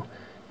go.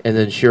 And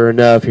then sure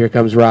enough, here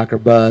comes Rock or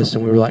Bust,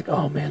 and we were like,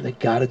 oh man, they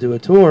gotta do a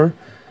tour.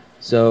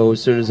 So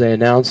as soon as they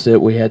announced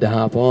it, we had to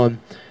hop on.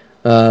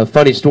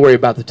 Funny story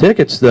about the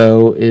tickets,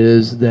 though,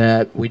 is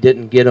that we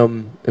didn't get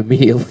them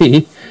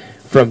immediately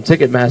from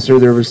Ticketmaster.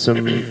 There was some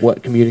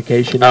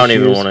communication. I don't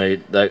even issues.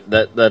 want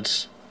to.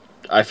 That's.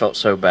 I felt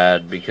so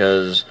bad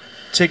because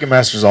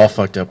Ticketmaster's all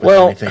fucked up with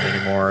Well, anything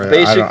anymore. I don't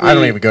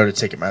basically- even go to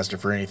Ticketmaster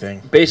for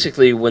anything.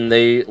 basically when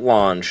they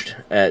launched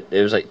it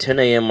was like 10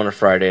 a.m. on a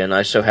Friday, and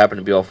I so happened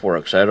to be off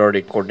work, so I'd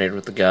already coordinated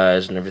with the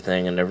guys and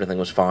everything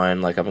was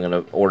fine. Like, I'm going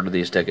to order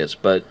these tickets,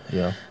 but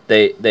Yeah.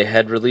 they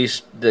had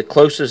released the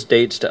closest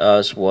dates to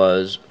us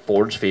was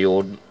Ford's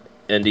Field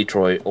in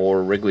Detroit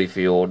or Wrigley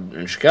Field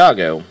in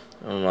Chicago.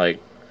 I'm like,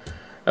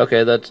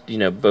 okay, that's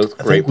both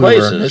I great think we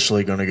places. were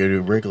initially going to go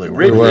to Wrigley.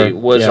 Wrigley were,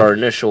 was yeah. our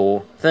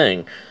initial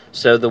thing.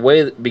 So the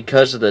way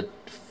because of the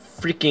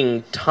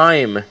freaking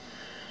time,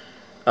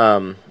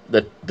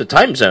 the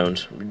time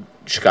zones,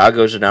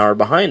 Chicago's an hour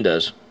behind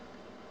us.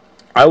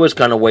 I was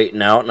kind of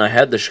waiting out, and I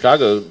had the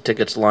Chicago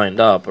tickets lined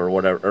up or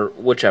whatever, or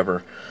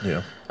whichever.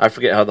 Yeah. I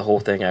forget how the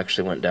whole thing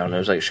actually went down. It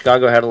was like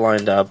Chicago had it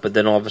lined up, but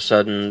then all of a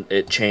sudden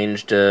it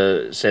changed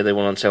to, say they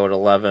went on sale at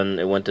 11,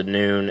 it went to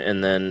noon,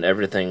 and then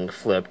everything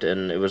flipped,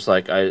 and it was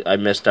like I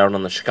missed out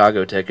on the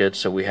Chicago tickets,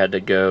 so we had to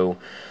go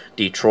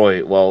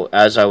Detroit. Well,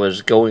 as I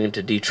was going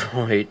to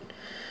Detroit,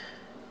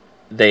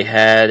 they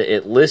had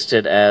it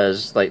listed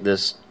as like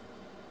this,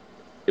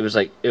 it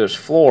was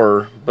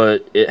floor,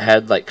 but it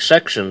had like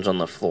sections on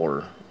the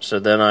floor. So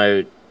then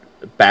I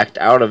backed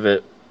out of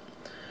it,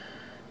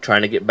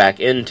 trying to get back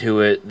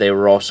into it. They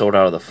were all sold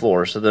out of the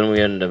floor. So then we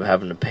ended up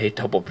having to pay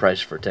double price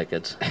for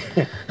tickets.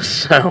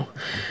 So,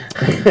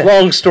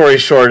 long story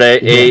short, a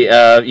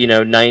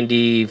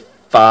 $95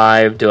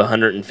 to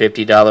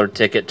 $150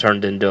 ticket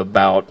turned into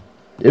about.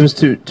 It was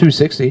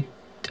 $260.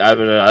 I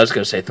was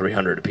going to say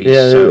 $300 a piece.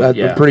 Yeah, so,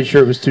 I'm pretty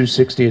sure it was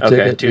 $260 a ticket.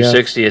 Okay,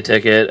 $260 a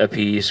ticket a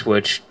piece,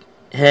 which,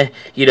 it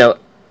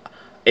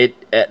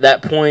at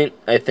that point,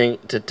 I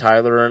think to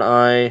Tyler and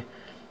I,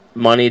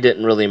 money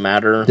didn't really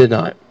matter. Did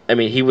not. I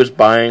mean, he was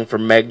buying for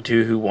Meg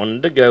too, who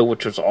wanted to go,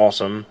 which was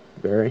awesome.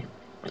 Very.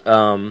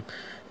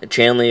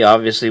 Chanley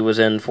obviously was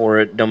in for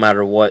it, no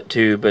matter what,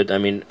 too. But I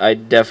mean, I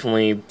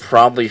definitely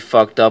probably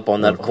fucked up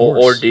on that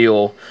whole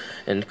ordeal.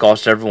 And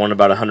cost everyone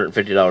about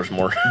 $150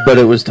 more. But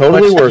it was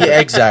totally worth it.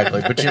 Yeah,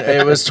 exactly. But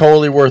it was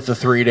totally worth the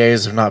 3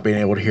 days of not being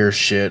able to hear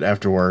shit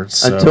afterwards.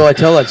 So. Until I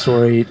tell that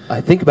story,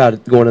 I think about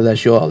it going to that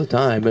show all the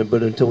time.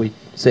 But until we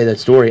say that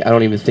story, I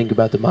don't even think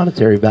about the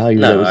monetary value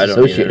that was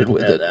associated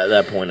with it. At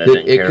that point, I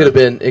didn't care. It could have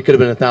been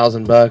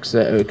 $1,000.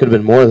 It could have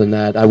been more than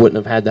that. I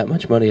wouldn't have had that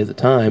much money at the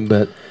time,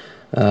 but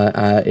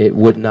it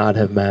would not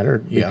have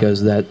mattered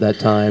because that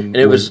time.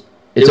 And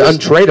It's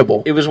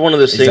untradeable. It was one of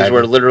those things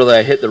where literally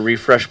I hit the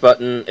refresh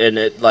button and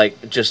it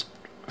just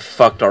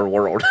fucked our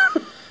world.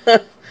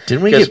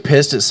 Didn't we get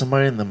pissed at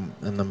somebody in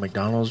the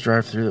McDonald's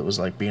drive-thru that was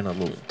like being a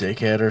little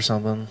dickhead or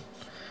something?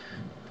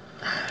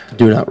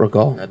 Do not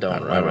recall. I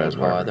don't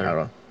recall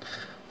either.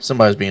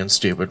 Somebody's being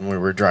stupid when we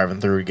were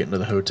driving through, getting to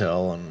the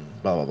hotel,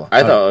 and blah blah blah.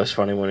 I thought it was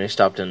funny when he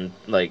stopped in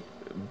like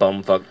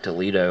bumfuck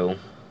Toledo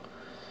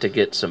to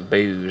get some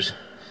booze.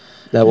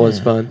 That was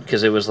fun.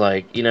 Because it was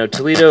like,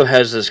 Toledo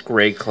has this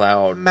gray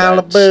cloud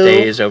Malibu. that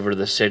stays over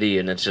the city,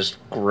 and it's just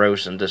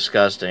gross and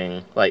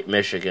disgusting, like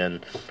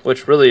Michigan,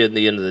 which really, at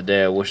the end of the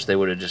day, I wish they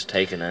would have just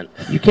taken it.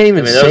 You can't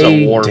even say... that was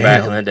a war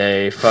back in the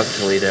day. Fuck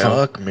Toledo.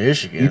 Fuck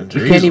Michigan.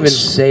 You can't even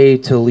say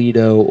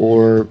Toledo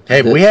or...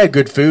 Hey, we had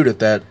good food at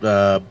that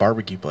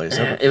barbecue place.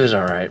 It was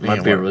all right. My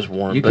beer was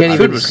warm. You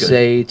can't even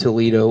say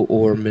Toledo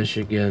or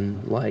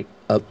Michigan, like,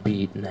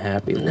 upbeat and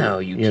happy. No,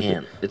 you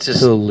can't. It's just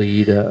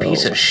Toledo.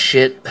 Piece of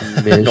shit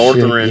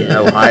northern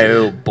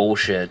Ohio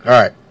bullshit. All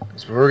right.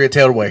 So we're getting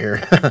tailed away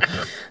here.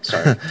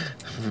 Sorry.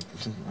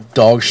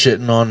 Dog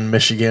shitting on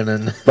Michigan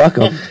and... Fuck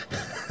them.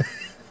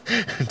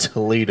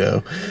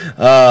 Toledo.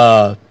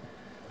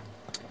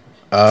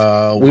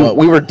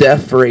 We were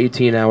deaf for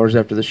 18 hours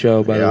after the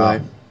show, by the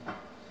way.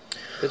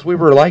 Because we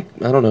were like,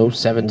 I don't know,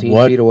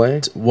 17 feet away.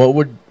 What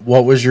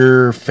was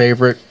your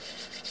favorite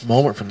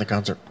moment from the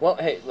concert? Well,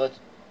 hey,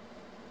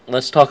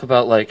 let's talk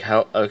about like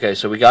how. Okay,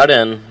 so we got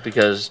in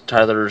because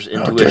Tyler's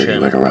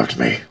intuition. You interrupt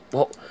me.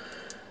 Well,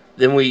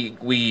 then we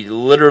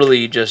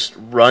literally just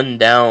run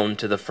down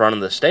to the front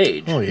of the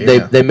stage. Oh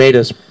yeah. They made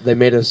us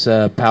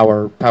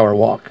power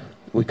walk.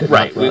 We could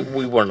right. not run.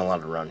 We weren't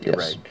allowed to run. You're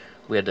Yes. right.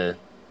 We had to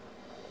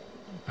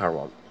power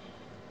walk.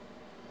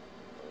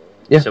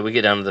 Yeah. So we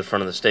get down to the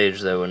front of the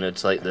stage though, and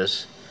it's like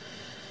this.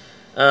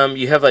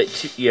 You have like.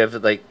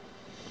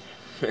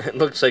 It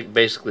looks like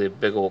basically a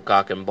big old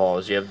cock and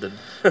balls. You have the.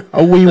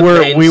 We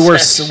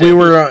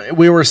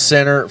were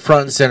center,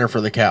 front and center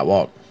for the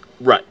catwalk.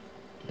 Right.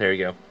 There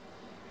you go.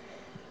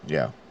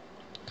 Yeah.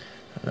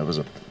 That was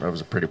a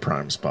pretty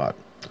prime spot.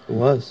 It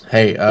was.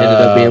 Hey, ended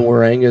up being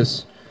where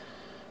Angus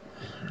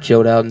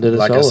chilled out and did a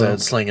like solo. I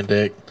said, slinging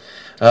dick.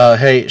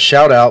 Hey,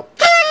 shout out,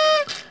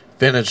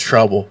 Vintage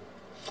Trouble.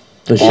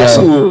 The show.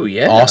 Awesome. Ooh,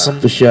 yeah. Awesome.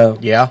 The show.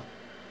 Yeah.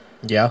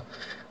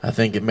 I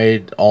think it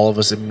made all of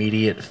us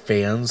immediate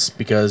fans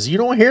because you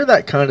don't hear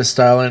that kind of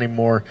style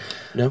anymore.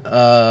 No.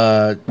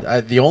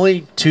 The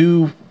only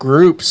two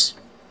groups,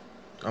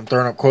 I'm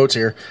throwing up quotes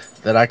here,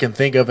 that I can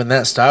think of in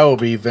that style will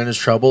be Vintage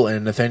Trouble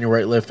and Nathaniel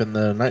Rateliff and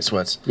the Night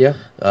Sweats. Yeah.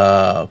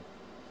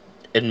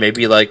 And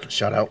maybe like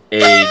shout out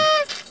a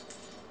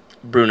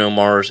Bruno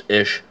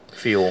Mars-ish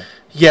feel.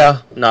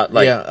 Yeah. Not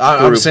like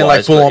I'm saying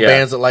like full on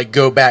bands that like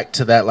go back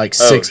to that like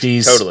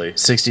 60s totally.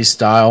 60s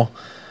style.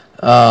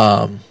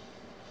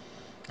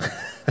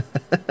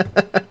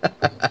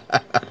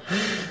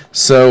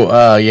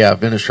 So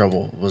Vintage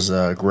Trouble was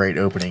a great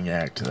opening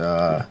act.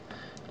 All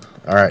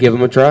right, Give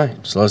them a try.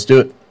 so let's do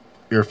it.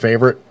 Your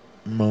favorite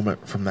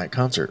moment from that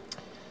concert?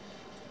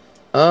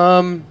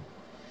 Man,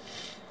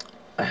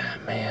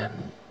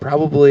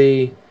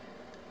 probably.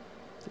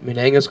 I mean,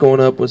 Angus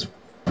going up was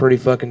pretty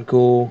fucking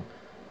cool.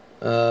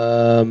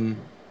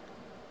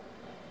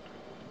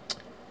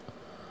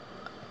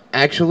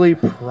 Actually,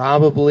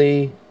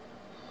 probably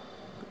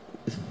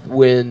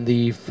when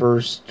the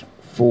first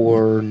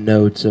 4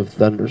 notes of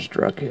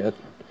Thunderstruck hit.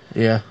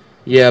 Yeah.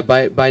 Yeah,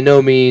 by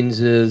no means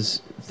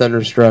is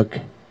Thunderstruck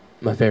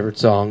my favorite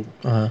song.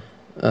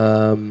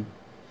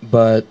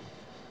 But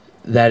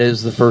that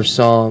is the first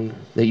song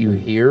that you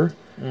hear,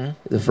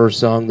 the first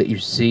song that you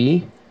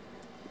see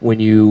when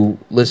you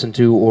listen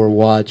to or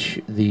watch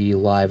the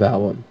live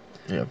album.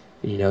 Yeah.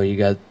 You know, you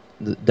got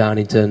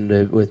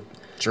Donington with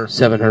Sure.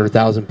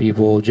 700,000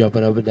 people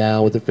jumping up and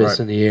down with their fists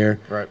Right. in the air.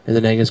 Right. And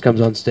then Angus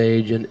comes on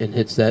stage and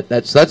hits that.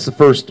 That's the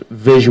first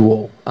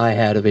visual I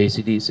had of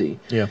AC/DC.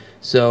 Yeah.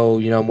 So,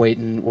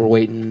 we're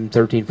waiting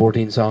 13,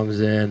 14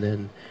 songs in,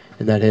 and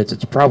that hits.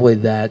 It's probably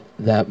that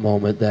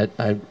moment that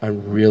I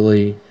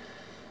really,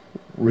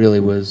 really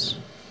was...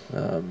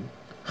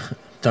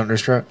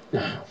 Thunderstruck.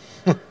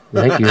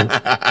 Thank you.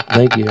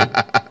 Thank you.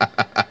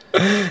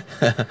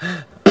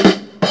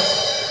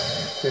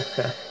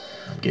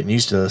 I'm getting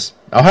used to this.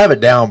 I'll have it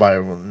down by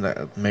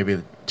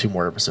maybe 2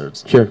 more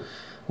episodes. Sure.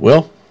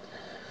 Will?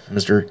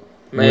 Mr.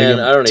 Man, William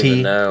I don't T.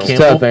 even know. It's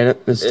Campbell? tough, ain't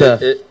it? It's tough.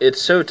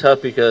 It's so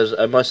tough because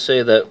I must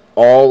say that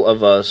all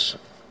of us,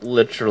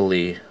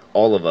 literally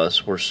all of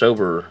us, were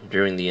sober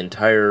during the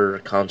entire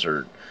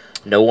concert.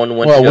 No one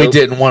went. Well, to go, we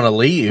didn't want to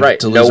leave Right,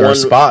 to no lose our one-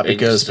 spot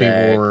because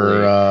people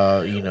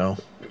were,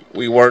 exactly.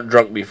 We weren't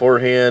drunk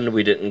beforehand.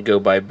 We didn't go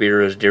buy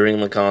beers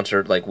during the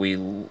concert. Like we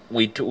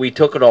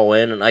took it all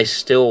in, and I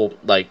still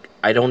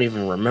I don't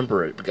even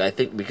remember it. I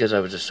think because I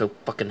was just so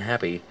fucking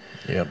happy.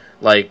 Yep.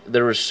 Like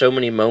there were so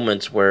many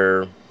moments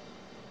where,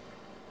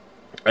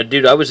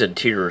 dude, I was in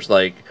tears.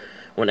 Like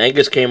when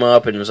Angus came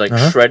up and was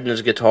shredding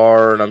his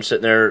guitar, and I'm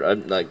sitting there,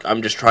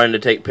 I'm just trying to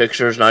take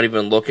pictures, not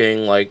even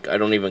looking. Like I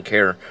don't even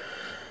care.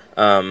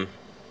 I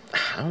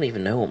don't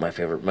even know what my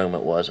favorite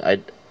moment was.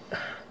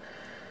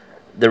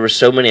 There were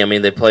so many. I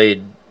mean, they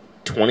played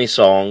 20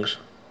 songs.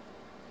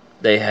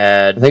 They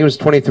had I think it was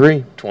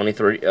 23.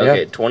 23. Okay,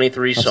 Yeah.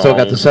 23 I songs. still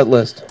got the set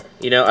list.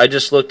 I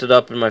just looked it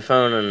up in my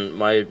phone,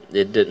 and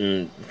it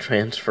didn't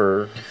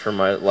transfer from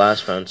my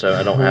last phone, so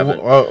I don't have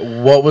it.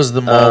 What was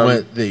the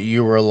moment that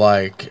you were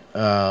like,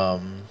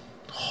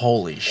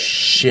 holy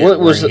shit, What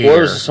was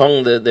we're the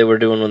song that they were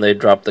doing when they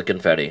dropped the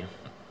confetti?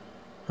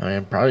 I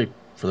mean, probably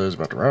For Those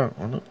About to Rock,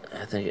 wasn't it?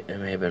 I think it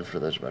may have been For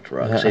Those About to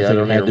Rock. Yeah, I See, I think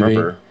don't it had even to be.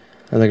 remember.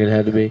 I think it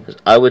had to be.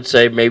 I would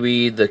say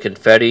maybe the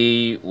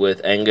confetti with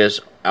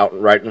Angus out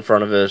right in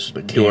front of us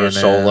doing a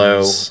solo,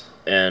 Cannons.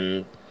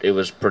 and it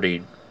was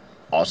pretty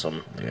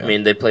awesome. Yeah. I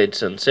mean, they played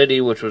Sin City,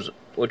 which was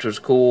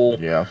cool.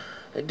 Yeah.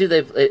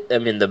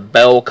 The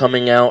bell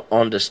coming out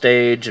onto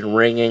stage and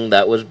ringing,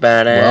 that was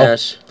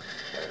badass.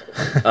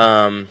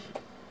 The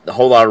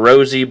Whole Lot of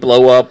Rosie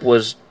blow up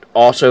was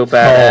also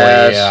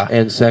badass. Oh, yeah.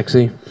 And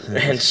sexy.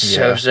 And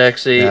so Yeah.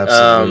 sexy.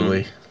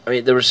 Absolutely. I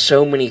mean, there were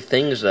so many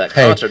things at that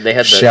Hey, concert. They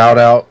had the shout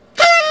out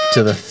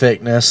to the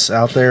thickness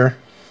out there.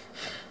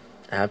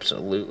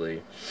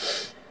 Absolutely.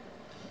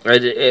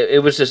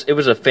 It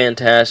was a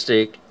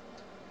fantastic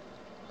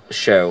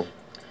show.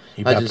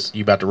 You I about, just-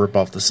 you about to rip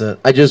off the set?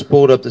 I just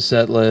pulled up the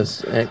set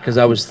list because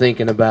I was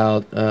thinking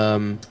about.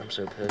 I'm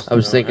so pissed. I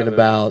was don't thinking have it.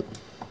 about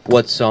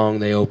what song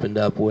they opened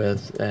up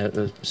with. It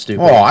was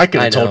stupid. Oh, I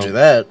could have told know. you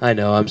that. I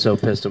know. I'm so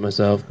pissed at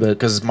myself. But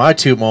Because my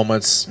 2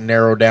 moments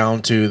narrow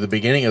down to the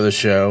beginning of the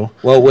show.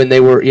 well, when they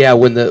were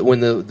when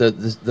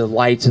the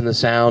lights and the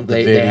sound The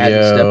they hadn't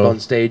video. stepped on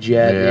stage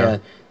yet. Yeah. Yeah,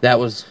 that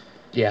was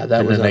that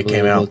And was then they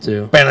came unbelievable out.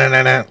 too.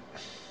 Ba-na-na-na.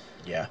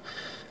 Yeah.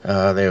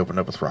 They opened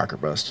up with Rocker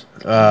Bust.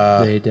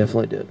 They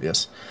definitely did.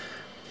 Yes.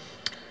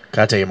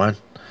 Can I tell you mine?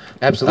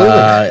 Absolutely.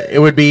 It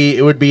would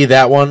be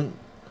that one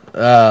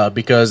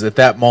because at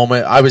that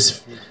moment I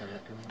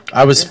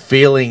was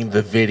feeling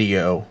the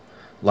video,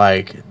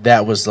 like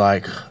that was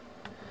like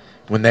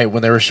when they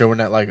were showing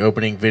that like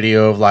opening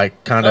video of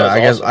like kind of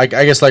That was I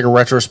guess like a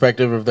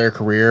retrospective of their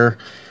career.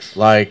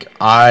 Like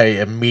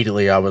I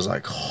was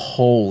like,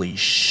 holy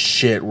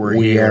shit, we're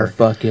we here. are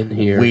fucking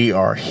here. We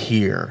are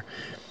here.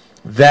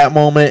 That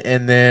moment,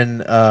 and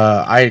then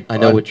I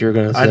know what you're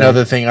gonna say.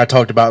 Another thing I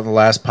talked about in the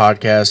last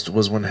podcast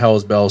was when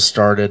Hell's Bells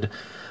started.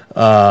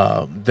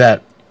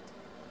 That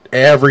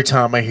every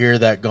time I hear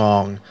that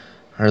gong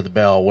or the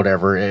bell,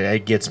 whatever,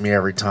 it gets me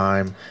every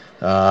time.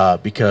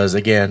 Because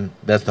again,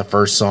 that's the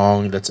first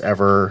song that's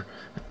ever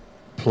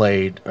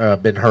played,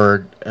 been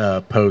heard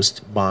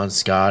post Bon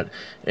Scott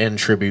in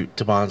tribute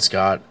to Bon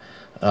Scott.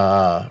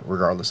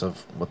 Regardless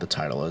of what the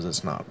title is,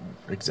 it's not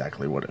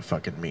exactly what it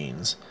fucking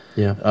means.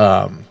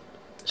 yeah.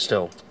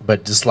 Still.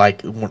 But just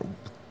like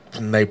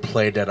when they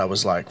played that, I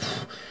was like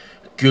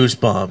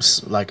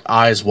goosebumps, like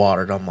eyes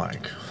watered. I'm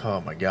like,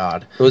 oh my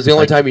god! It was the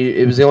only Like, time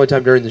it was the only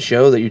time during the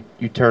show that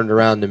you turned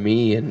around to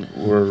me and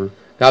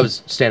I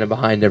was standing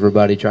behind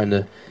everybody trying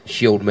to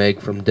shield Meg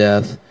from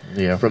death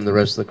Yeah. from the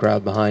rest of the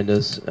crowd behind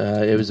us.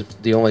 It was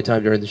the only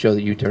time during the show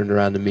that you turned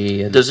around to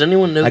me and Does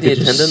anyone know I the could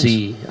just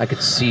attendance? I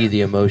could see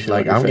the emotion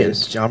Like on your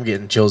face. I'm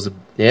getting chills.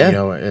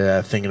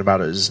 Yeah? Thinking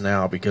about it just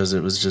now because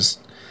it was just,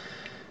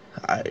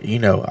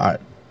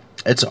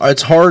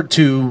 it's hard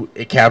to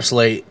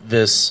encapsulate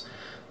this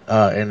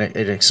and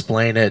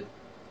explain it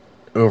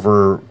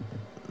over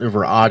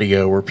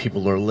audio where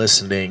people are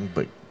listening,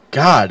 but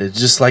God, it's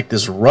just like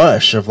this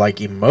rush of like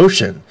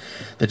emotion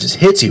that just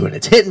hits you, and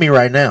it's hitting me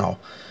right now.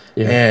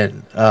 Yeah.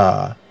 And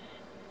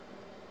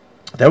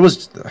that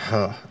was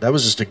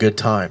just a good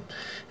time,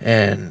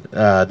 and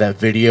that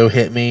video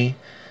hit me.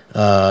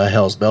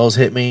 Hell's Bells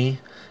hit me,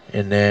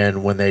 and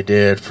then when they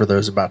did For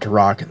Those About to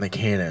Rock and the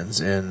Cannons,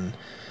 and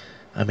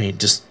I mean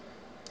just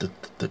the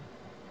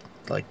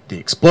like the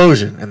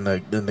explosion and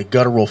the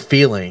guttural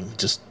feeling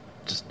just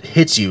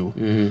hits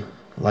you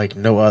like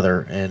no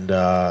other, and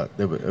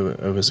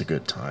it was a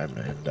good time.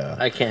 And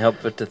I can't help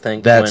but to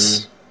think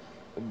that's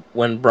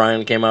when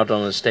Brian came out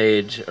on the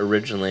stage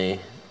originally,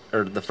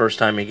 or the first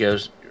time he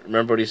goes,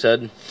 remember what he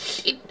said?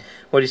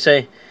 What did he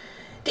say?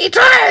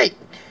 Detroit,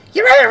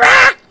 you ready to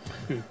rock?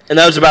 And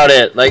that was about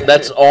it. Like,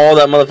 that's all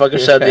that motherfucker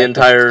said the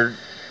entire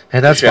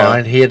and that's show.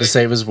 fine. He had to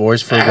save his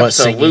voice for what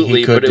singing Absolutely,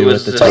 he could but it do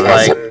was at the just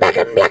time. like- Back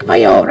in black for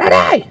you,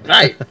 ready?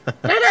 Right.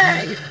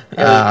 It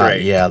was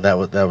great. Yeah, that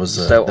was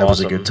So that was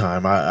a awesome. good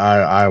time.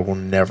 I will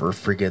never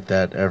forget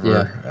that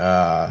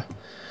ever.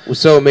 It was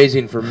so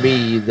amazing for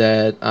me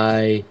that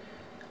I,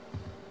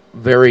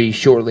 very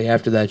shortly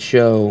after that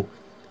show,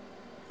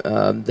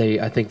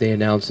 I think they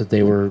announced that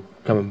they were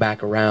coming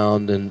back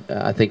around, and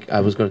I think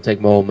I was going to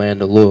take my old man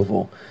to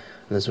Louisville.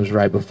 And this was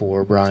right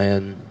before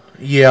Brian.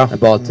 Yeah, I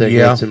bought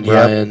tickets, and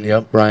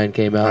Brian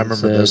came out. I and remember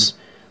said, this.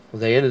 Well,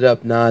 they ended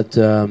up not.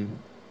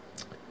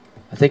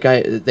 I think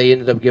they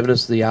ended up giving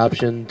us the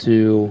option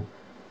to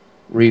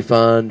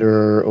refund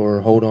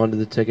or hold on to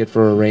the ticket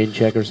for a rain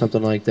check or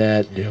something like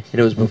that. Yep.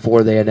 And it was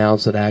before they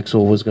announced that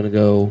Axl was going to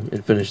go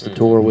and finish the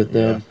tour with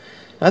them.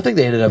 I think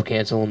they ended up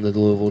canceling the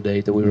Louisville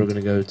date that we were going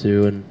to go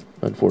to, and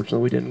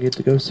unfortunately, we didn't get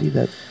to go see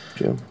that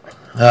show.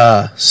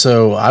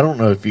 So I don't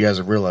know if you guys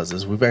have realized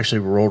this. We've actually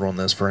rolled on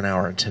this for an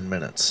hour and 10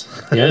 minutes.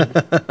 Yeah.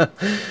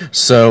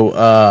 So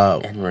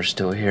And we're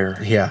still here.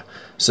 yeah.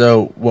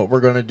 So what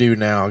we're going to do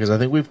now, because I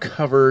think we've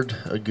covered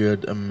a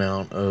good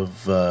amount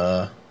of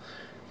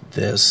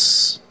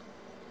this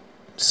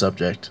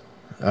subject,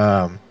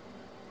 we're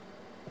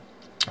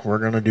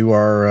going to do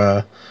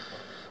our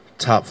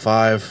top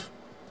 5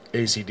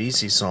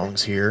 AC/DC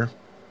songs here.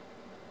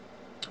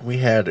 We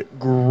had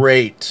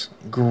great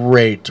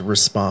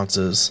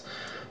responses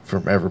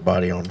from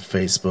everybody on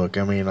Facebook.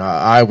 I mean,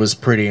 I was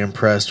pretty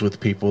impressed with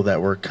people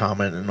that were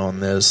commenting on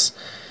this,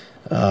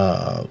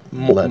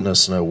 letting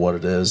us know what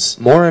it is.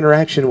 More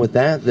interaction with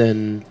that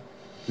than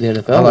the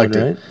NFL I liked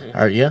one, it.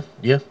 right? Yeah.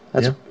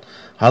 That's-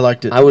 I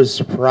liked it. I was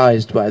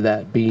surprised by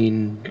that,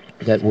 being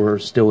that we're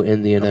still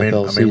in the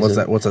NFL season.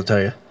 What's that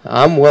tell you?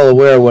 I'm well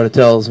aware of what it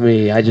tells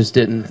me. I just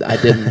didn't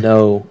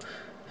know.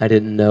 I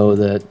didn't know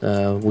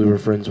that we were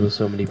friends with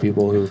so many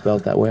people who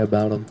felt that way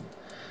about him.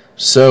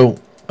 So,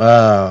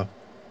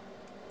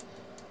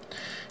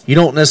 you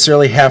don't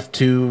necessarily have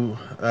to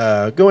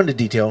go into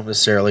detail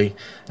necessarily.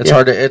 It's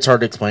hard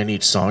to explain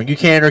each song. You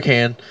can or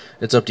can.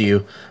 It's up to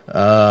you.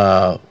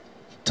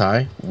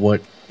 Ty, what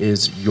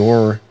is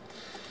your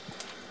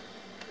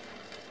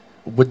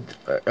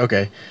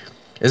okay?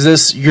 Is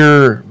this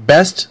your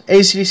best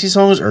AC/DC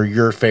songs or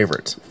your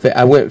favorites?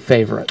 I went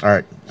favorite. All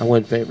right, I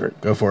went favorite.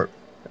 go for it.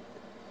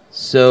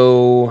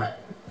 So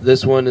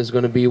this one is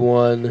going to be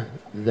one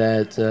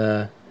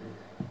that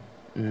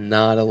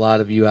not a lot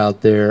of you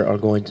out there are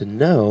going to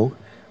know,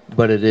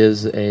 but it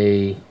is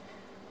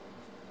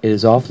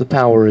off the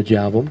Power Ridge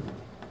album,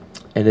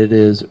 and it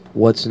is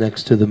What's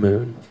Next to the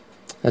Moon.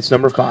 That's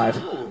number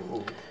 5.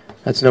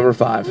 That's number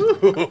 5.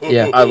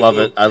 Yeah. I love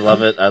it.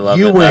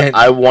 You it. went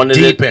I wanted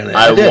deep it. in it.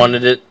 I did.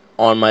 wanted it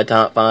on my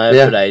top 5,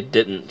 Yeah. but I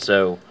didn't.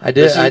 So I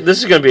did. This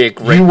is going to be a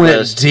great You went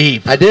list.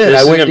 deep. I did. This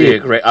I is went going to be a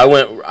deep. great. I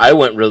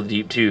went really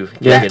deep too.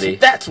 Yeah. Giggity.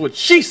 That's what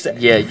she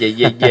said.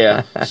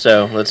 Yeah.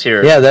 So let's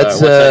hear it. Yeah, that's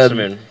What's Next to the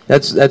Moon?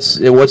 that's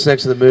What's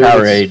Next to the Moon.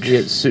 Power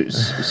It's- Age.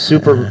 it's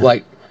super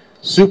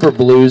super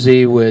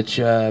bluesy, which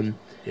Yeah.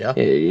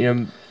 you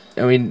know,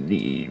 I mean,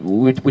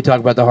 we talk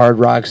about the hard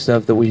rock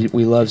stuff that we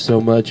love so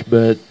much,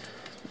 but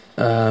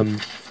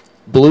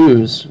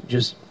blues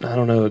just, I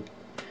don't know, it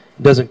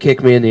doesn't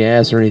kick me in the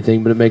ass or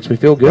anything, but it makes me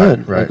feel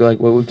good. Right. Like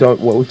what we've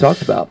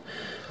talked about.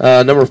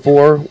 Number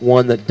 4,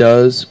 one that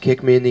does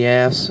kick me in the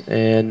ass,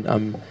 and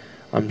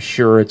I'm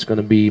sure it's going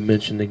to be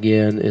mentioned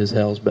again, is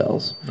Hell's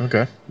Bells.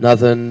 Okay.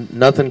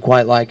 Nothing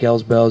quite like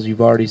Hell's Bells.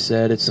 You've already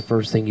said it's the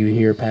first thing you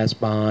hear past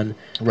Bond.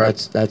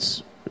 Right.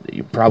 That's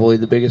probably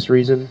the biggest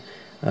reason.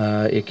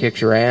 It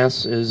kicks your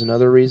ass is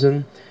another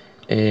reason,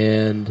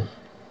 and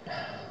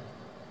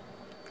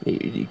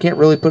you can't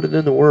really put it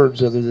into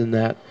words other than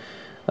that.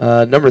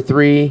 Number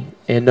 3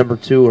 and number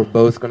 2 are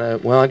both gonna.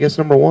 Well, I guess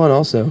number 1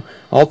 also.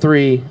 All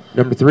 3,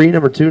 number 3,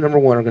 number 2, number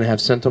 1 are gonna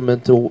have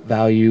sentimental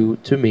value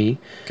to me.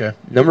 Okay.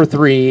 Number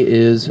 3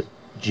 is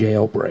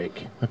Jailbreak.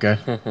 Okay.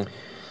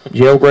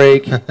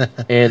 Jailbreak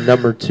and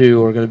number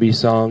 2 are going to be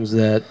songs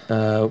that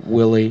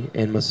Willie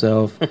and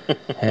myself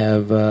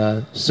have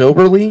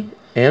soberly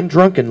and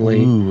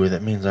drunkenly. Ooh,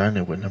 that means I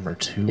know what number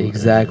 2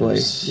 Exactly.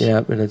 is.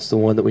 Yeah, and it's the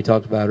one that we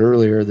talked about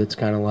earlier. That's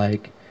kind of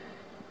like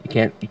you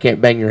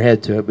can't bang your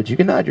head to it, but you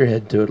can nod your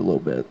head to it a little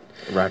bit.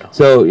 Right on.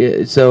 So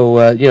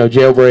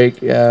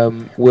Jailbreak.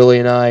 Willie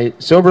and I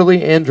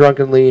soberly and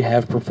drunkenly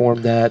have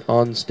performed that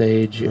on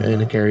stage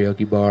in a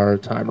karaoke bar a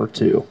time or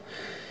two.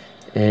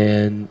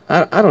 And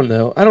I don't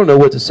know. I don't know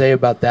what to say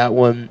about that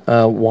one.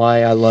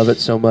 Why I love it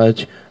so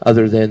much,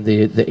 other than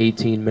the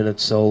 18-minute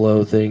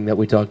solo thing that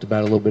we talked about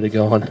a little bit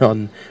ago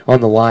on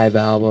the live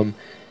album.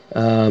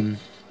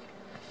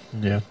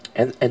 Yeah.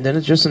 And then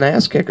it's just an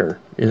ass kicker,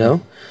 you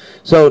know.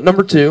 So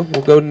number 2,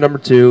 we'll go to number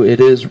 2. It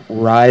is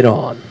Ride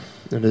On.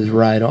 It is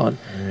Ride On.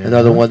 Yeah.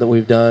 Another one that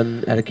we've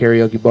done at a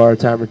karaoke bar a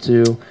time or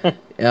two.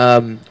 We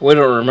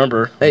don't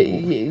remember.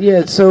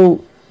 Yeah,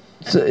 so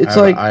it's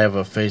I have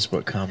a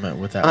Facebook comment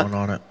with that one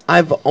on it.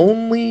 I've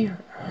only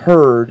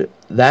heard that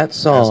That's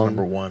song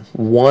number 1.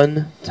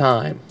 one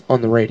time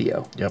on the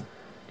radio. Yep.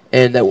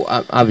 And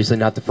that obviously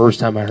not the first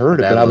time I heard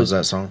it, Dad but I loves was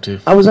that song too.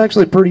 I was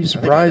actually pretty Dad's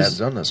surprised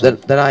done that song.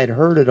 that I had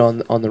heard it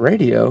on the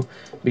radio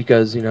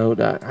because, you know,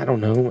 I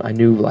don't know, I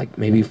knew like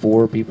maybe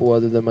 4 people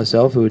other than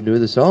myself who knew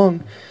the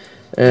song.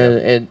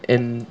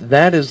 And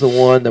that is the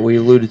one that we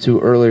alluded to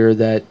earlier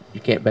that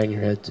you can't bang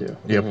your head to.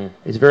 Yep. Mhm.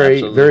 It's very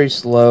Absolutely. very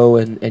slow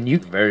and you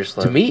Very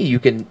slow. to me you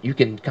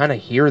can kind of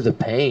hear the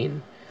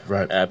pain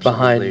Right.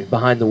 Absolutely.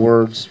 behind the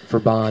words for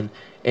Bond,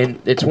 and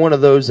it's one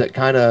of those that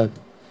kind of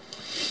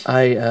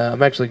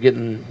I'm actually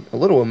getting a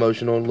little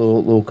emotional, a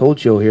little cold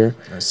chill here,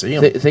 I see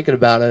him. thinking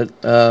about it.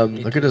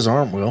 Look at his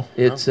arm, Will.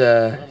 It's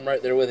I'm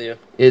right there with you.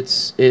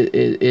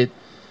 it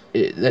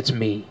that's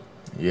me,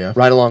 Yeah.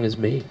 right along as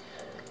me.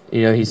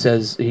 You know, he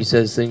says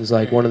things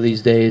like, one of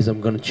these days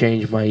I'm going to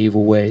change my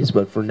evil ways,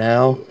 but for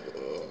now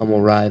I'm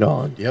gonna ride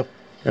on. Yep.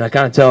 And I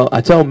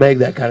tell Meg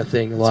that kind of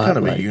thing a lot. It's kind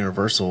of like, a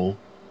universal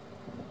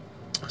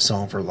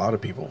song for a lot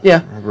of people.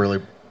 Yeah.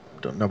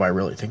 Nobody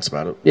really thinks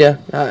about it. yeah,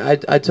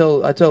 I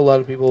tell a lot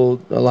of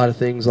people a lot of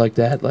things like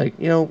that. Like,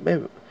 you know,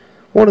 maybe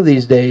one of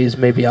these days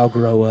maybe I'll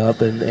grow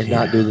up and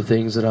not do the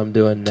things that I'm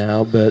doing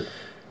now, but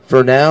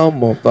for now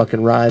I'm gonna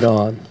fucking ride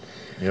on.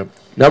 Yep.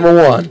 Number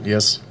 1,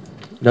 Yes.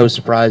 no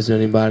surprise to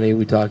anybody.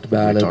 We talked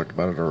about We it. talked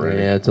about it already.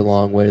 Yeah, it's a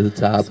long way to the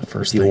top. It's the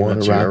first if you thing want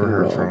that to you rock ever and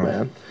heard roll, from 'em.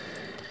 man.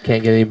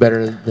 Can't get any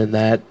better than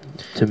that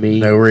to me.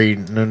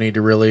 No need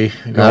to really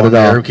Not go at on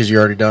there all. because you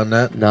already done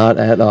that. Not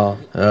at all.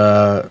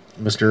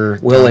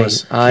 Mr. Willie,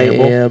 Thomas I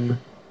Campbell. am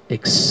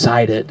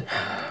excited.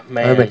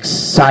 Man. I'm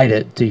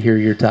excited to hear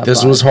your top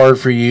This 5. was hard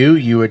for you.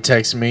 You would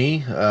text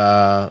me,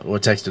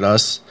 texted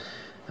us.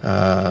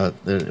 That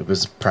it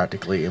was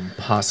practically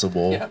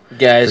impossible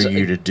Guys, for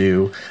you to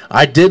do.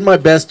 I did my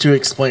best to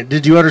explain.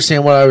 Did you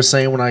understand what I was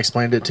saying when I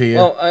explained it to you?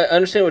 Well, I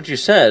understand what you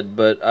said,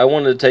 but I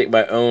wanted to take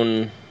my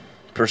own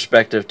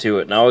perspective to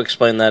it, and I'll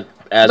explain that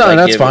as No, I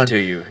that's give fine. it to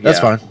you. That's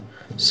Yeah. fine.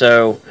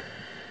 So,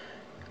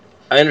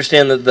 I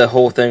understand that the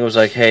whole thing was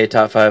like, hey,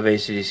 top 5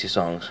 AC/DC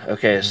songs.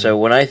 Okay, Mm-hmm. so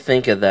when I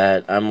think of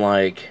that, I'm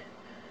like,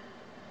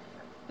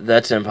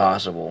 that's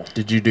impossible.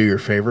 Did you do your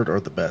favorite or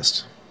the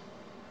best?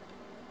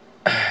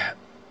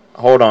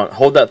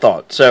 Hold that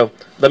thought. So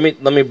let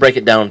me break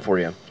it down for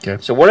you. Okay.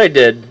 So what I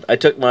did, I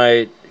took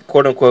my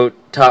quote unquote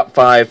top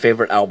 5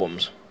 favorite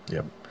albums.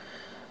 Yep.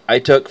 I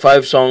took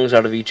 5 songs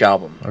out of each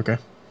album. Okay.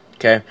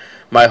 Okay.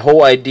 My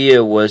whole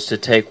idea was to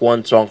take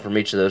one song from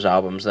each of those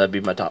albums. That'd be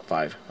my top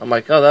 5. I'm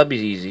like, oh, that'd be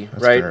easy,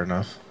 That's right? fair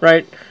enough.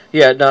 Right?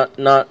 Yeah,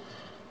 not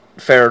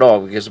fair at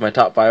all, because my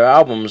top 5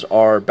 albums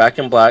are Back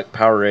in Black,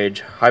 Power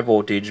Rage, High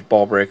Voltage,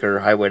 Ball Breaker,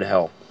 Highway to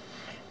Hell.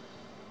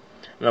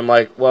 And I'm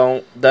like,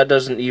 well, that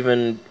doesn't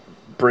even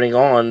bring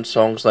on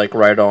songs like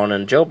Ride On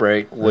and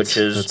Jailbreak, which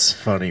That's is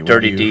funny.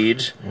 Dirty when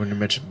Deeds. When you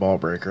mentioned Ball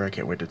Breaker, I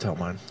can't wait to tell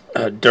mine.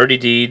 Dirty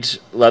Deeds,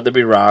 Let There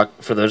Be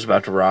Rock, For Those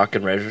About to Rock,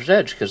 and Razor's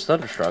Edge, because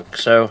Thunderstruck.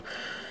 So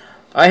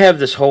I have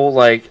this whole,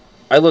 like,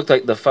 I look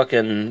like the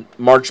fucking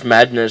March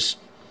Madness,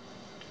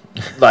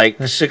 like,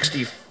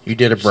 60... You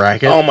did a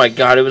bracket. Oh my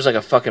god, it was like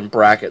a fucking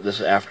bracket this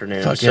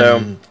afternoon. Fucking,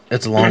 So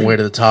it's a long way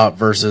to the top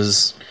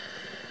versus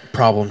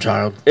Problem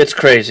Child. it's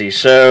crazy.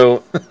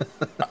 So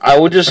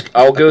I'll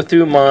go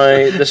through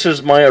this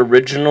is my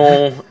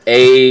original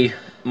A,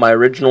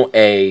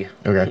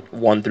 Okay.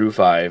 1 through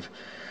 5.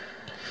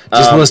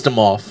 Just list them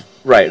off.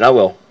 Right, and I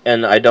will.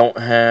 And I don't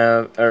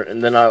have,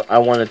 and then I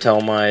want to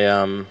tell my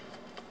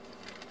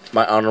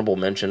my honorable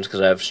mentions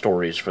because I have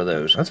stories for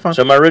those. That's fine.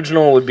 So my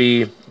original would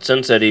be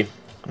Sin City,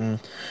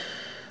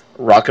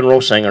 Rock and Roll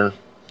Singer,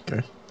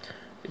 Okay.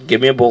 Give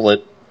Me a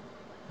Bullet,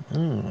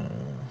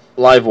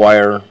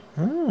 Livewire,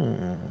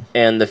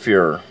 and The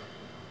Fuhrer.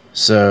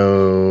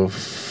 So,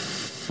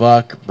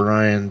 fuck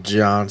Brian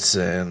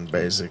Johnson,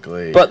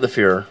 basically. But The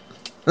Fuhrer.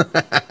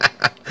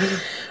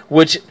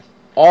 Which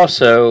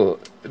also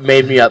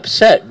made me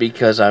upset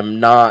because I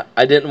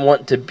didn't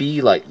want to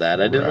be like that.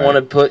 I didn't Right. want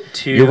to put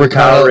 2 you were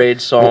Power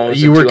Rage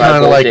songs. You and were 2 High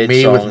kind of like Voltage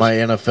me with songs. my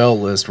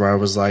NFL list, where I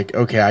was like,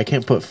 okay, I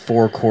can't put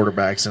 4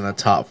 quarterbacks in a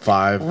top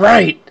 5.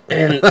 Right.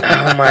 And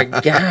oh my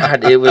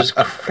god, it was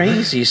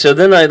crazy. So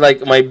then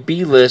my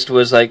B list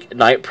was like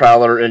Night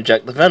Prowler,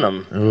 Inject the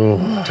Venom.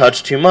 Ooh.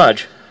 Touch Too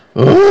Much.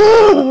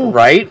 Ooh.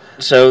 Right?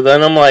 So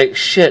then I'm like,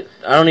 shit,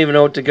 I don't even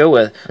know what to go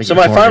with. So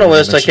my you've final already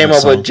list, I mentioned came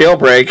that up with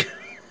Jailbreak,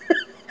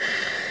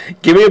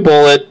 Give Me a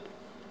Bullet,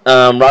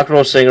 Rock and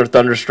Roll Singer,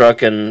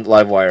 Thunderstruck, and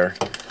Livewire.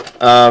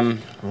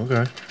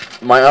 Okay.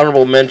 My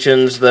honorable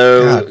mentions,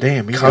 though, God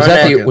damn, he's Was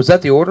got, that was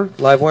that the order?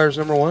 Livewire's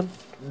number 1?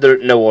 there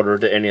no order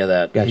to any of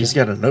that. Gotcha. he's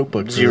got a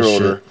notebook for Zero this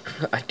shit. order.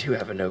 I do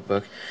have a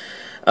notebook.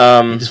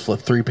 He just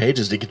flipped 3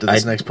 pages to get to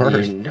this next part.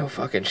 No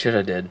fucking shit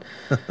I did.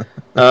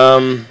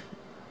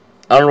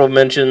 Honorable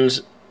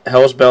mentions,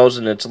 Hell's Bells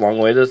and It's a Long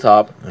Way to the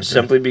Top, Okay.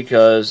 simply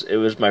because it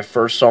was my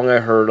first song I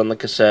heard on the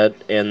cassette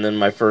and then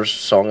my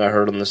first song I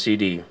heard on the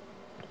CD.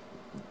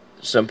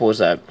 Simple as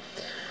that.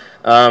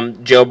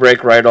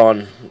 Jailbreak, Right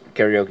On,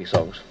 karaoke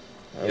songs.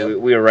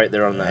 We were right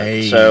there on that.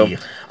 Hey. So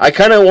I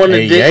kind of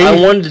wanted to Hey. I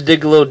wanted to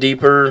dig a little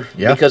deeper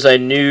Yeah. because I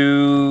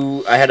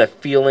knew I had a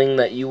feeling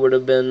that you would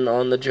have been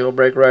on the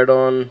Jailbreak, Right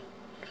On,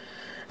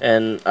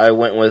 and I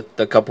went with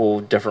a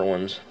couple different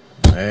ones.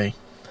 Hey,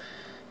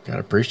 gotta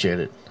appreciate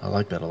it. I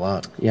like that a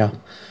lot. Yeah.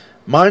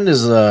 Mine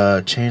is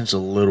changed a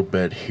little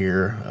bit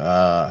here.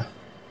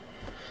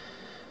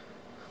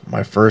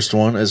 My first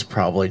one is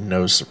probably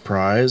no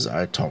surprise.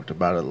 I talked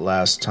about it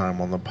last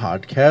time on the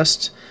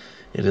podcast.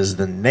 It is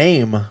the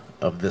name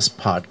of this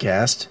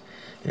podcast.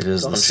 It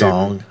is Gone the Shootin'.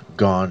 song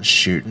Gone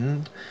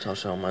Shootin'. It's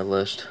also on my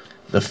list.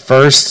 The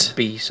first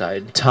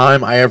B-side.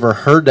 time I ever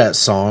heard that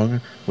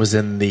song was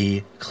in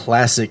the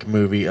classic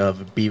movie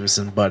of Beavis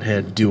and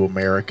Butthead Do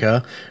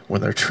America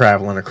when they're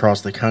traveling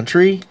across the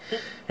country.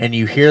 And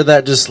you hear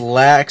that just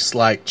lax,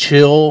 like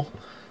chill,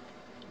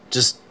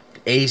 just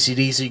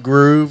AC/DC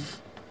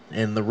groove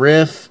in the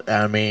riff.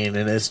 I mean,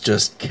 and it's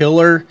just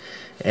killer.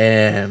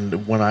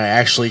 And when I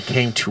actually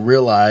came to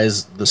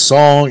realize the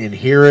song and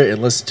hear it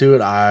and listen to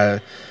it,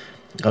 I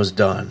was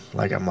done.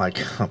 Like, I'm like,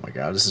 oh my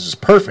God, this is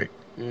just perfect.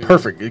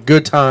 Perfect. A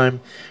good time,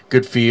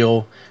 good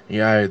feel.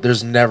 Yeah,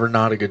 there's never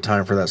not a good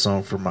time for that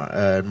song, for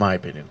in my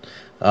opinion.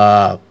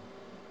 I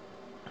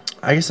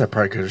guess I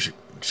probably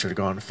should have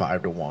gone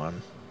 5-1.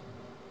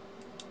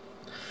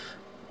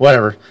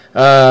 Whatever.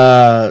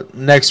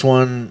 Next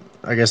one,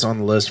 I guess on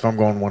the list, if I'm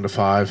going 1 to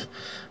 5.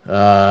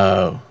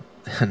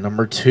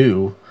 Number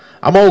 2.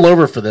 I'm all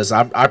over for this.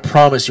 I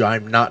promise you,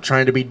 I'm not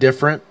trying to be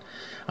different.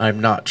 I'm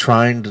not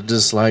trying to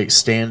just like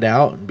stand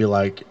out and be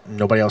like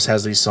nobody else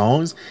has these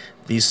songs.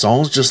 These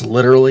songs just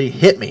literally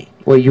hit me.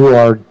 Well, you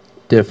are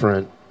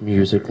different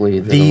musically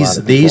than a lot of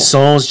people. These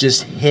songs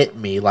just hit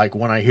me like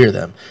when I hear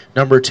them.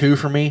 Number 2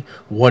 for me,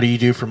 What Do You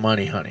Do for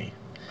Money, Honey?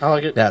 I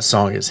like it. That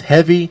song is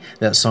heavy.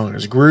 That song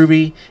is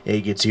groovy.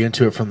 It gets you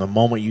into it from the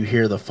moment you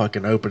hear the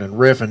fucking opening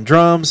riff and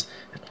drums.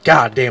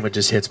 God damn, it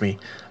just hits me.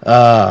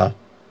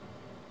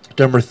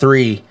 Number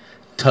 3,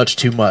 Touch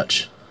Too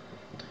Much.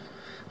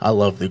 I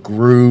love the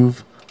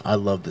groove. I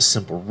love the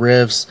simple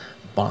riffs.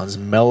 Bond's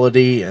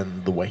melody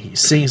and the way he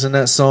sings in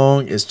that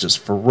song is just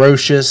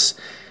ferocious.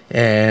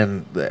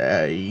 And,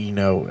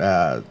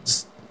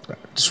 just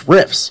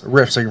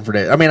riffs I can for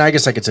days. I mean, I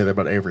guess I could say that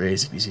about every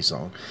AC/DC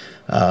song.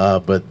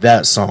 But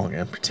that song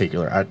in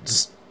particular,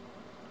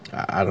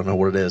 I don't know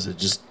what it is. It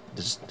just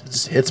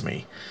hits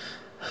me.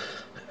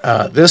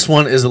 This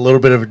one is a little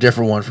bit of a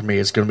different one for me.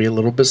 It's going to be a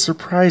little bit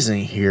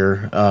surprising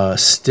here.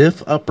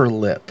 Stiff Upper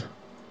Lip.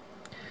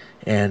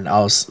 And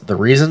the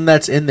reason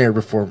that's in there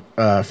before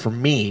for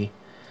me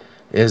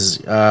is,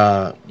 you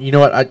know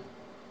what?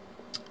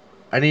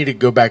 I need to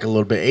go back a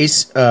little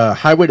bit.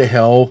 Highway to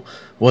Hell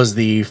was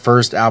the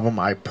first album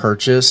I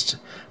purchased,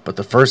 but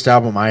the first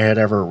album I had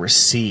ever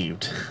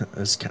received,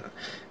 it's kind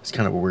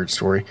of a weird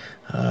story.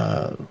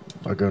 I'll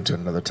go into it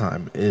another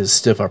time. Is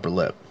Stiff Upper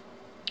Lip.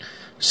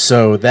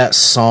 So that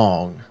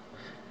song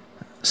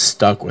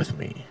stuck with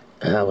me.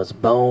 I was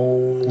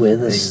born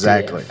with a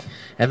Exactly.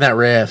 And that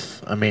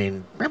riff, I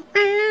mean,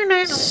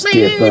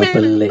 stiff upper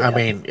lip. I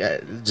mean,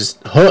 just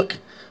hook.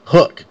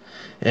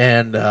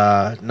 And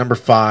number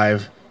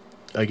 5,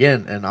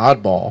 again, an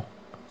oddball.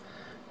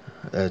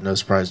 No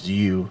surprise to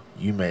you.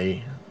 You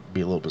may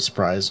be a little bit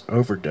surprised.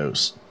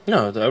 Overdose.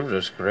 No, the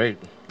Overdose is great.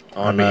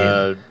 On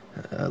Let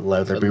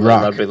There Be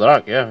Rock. Let There Be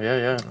Rock,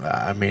 yeah.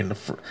 I mean, a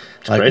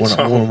like great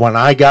song. when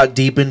I got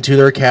deep into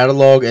their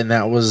catalog, and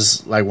that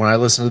was like when I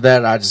listened to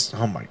that, I just,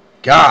 oh my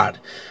God.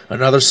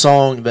 Another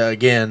song that,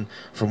 again,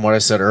 from what I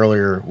said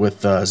earlier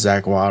with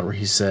Zakk Wylde, where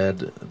he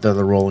said they're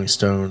the Rolling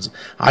Stones.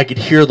 I could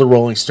hear the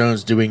Rolling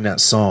Stones doing that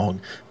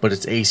song, but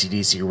it's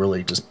AC/DC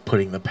really just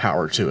putting the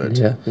power to it.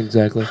 Yeah,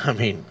 exactly. I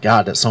mean,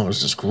 God, that song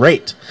was just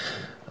great.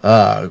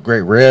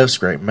 Great riffs,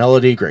 great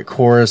melody, great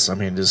chorus. I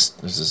mean, just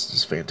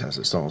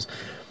fantastic songs.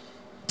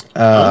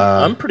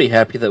 I'm pretty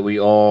happy that we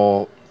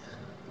all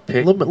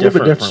picked little bit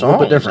different different, a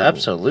little bit songs. different.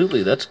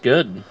 Absolutely, that's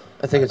good.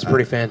 I think it's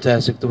pretty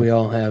fantastic that we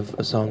all have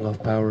a song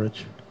off Power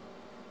Ridge.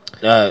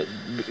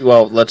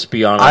 Well, let's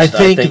be honest. I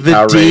think the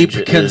Power deep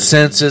Rage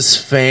consensus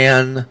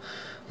fan,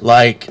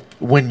 like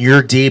when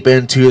you're deep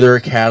into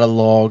their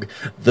catalog,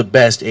 the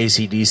best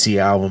AC/DC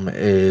album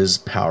is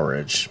Power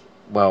Ridge.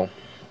 Well,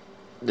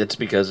 it's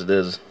because it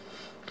is.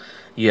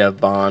 You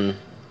have Bond,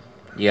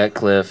 you got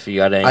Cliff, you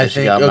got Angus,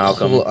 you got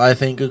Malcolm. I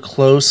think a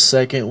close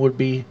second would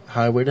be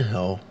Highway to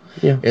Hell.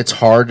 Yeah. It's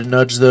hard to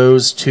nudge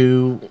those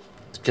two,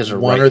 Because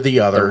one or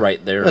the other. They're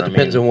right there. That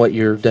depends on what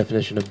your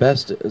definition of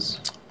best is.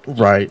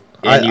 right?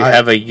 And you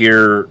have a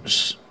year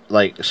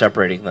like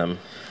separating them.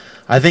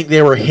 I think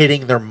they were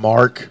hitting their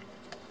mark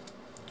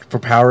for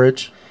Power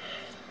Ridge,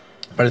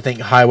 but I think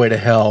Highway to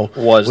Hell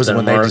was their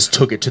when mark. they just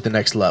took it to the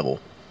next level.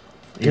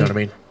 You know what I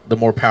mean? The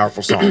more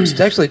powerful songs.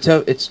 It's actually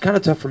tough. It's kind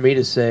of tough for me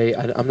to say.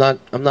 I'm not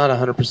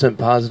 100%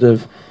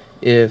 positive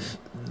if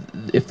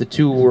if the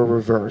two were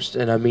reversed,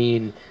 and I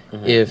mean,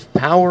 if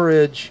Power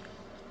Ridge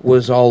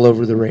was all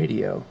over the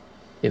radio,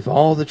 if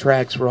all the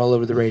tracks were all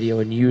over the radio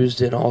and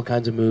used in all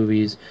kinds of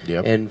movies,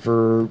 Yep. and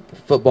for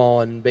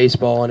football and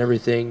baseball and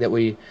everything that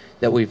we've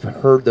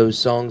heard those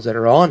songs that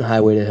are on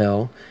Highway to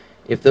Hell,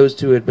 if those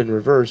two had been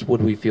reversed,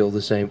 would we feel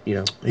the same? You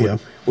know, Yeah.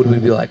 would we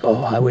be like, oh,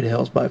 Highway to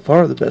Hell is by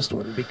far the best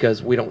one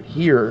because we don't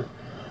hear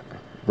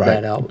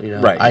that album? You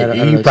know, Right. I don't know,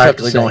 You it's tough to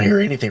practically don't say. hear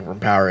anything from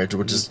Power Edge,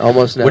 which is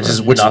Almost never. which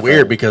is Nothing.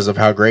 weird because of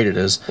how great it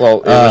is.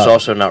 Well, it was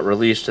also not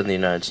released in the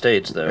United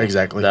States, though.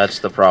 Exactly. That's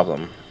the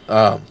problem.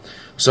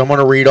 So I'm going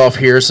to read off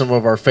here some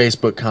of our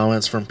Facebook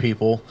comments from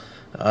people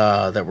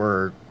that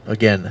were,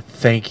 again,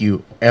 thank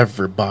you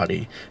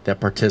everybody that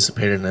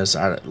participated in this.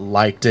 I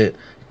liked it,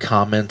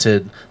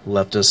 commented,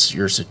 left us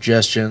your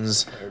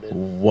suggestions,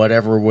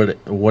 whatever it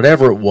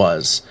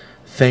was.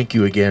 Thank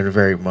you again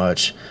very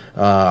much.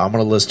 I'm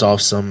going to list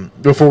off some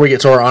before we get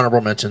to our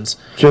honorable mentions.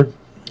 Sure.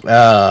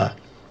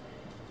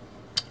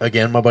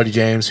 Again, my buddy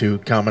James, who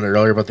commented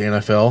earlier about the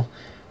NFL,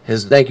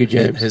 Thank you,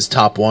 James. His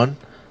top one,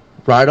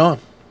 Ride On.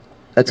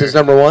 That's his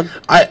number one?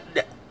 I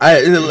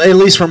at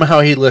least from how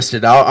he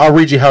listed. I'll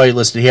read you how he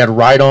listed. He had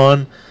Ride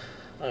On.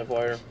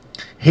 Livewire.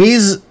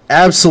 He's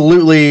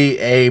absolutely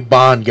a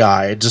Bond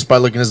guy just by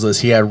looking at his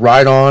list. He had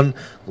Ride On,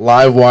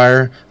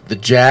 Livewire, The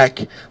Jack,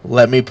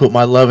 Let Me Put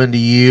My Love Into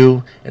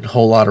You, and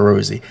Whole Lotta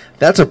Rosie.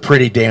 That's a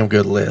pretty damn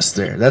good list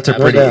there. That's a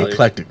pretty Absolutely.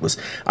 eclectic list.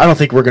 I don't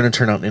think we're going to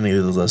turn out any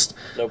of the list.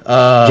 Nope.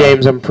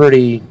 James, I'm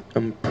pretty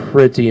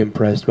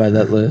impressed by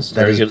that list.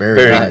 That is good, very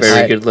very, nice.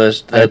 very good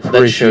list. I That shows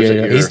appreciate that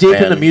it. you're He's a deep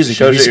fan. into music.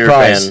 Shows You'd be that you're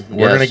a surprised. fan.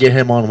 We're Yes. going to get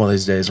him on one of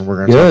these days, and we're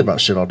going to talk Good. about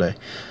shit all day.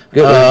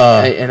 Good.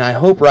 And I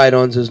hope Ride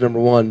On's his number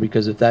one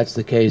because if that's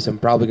the case, I'm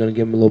probably going to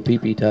give him a little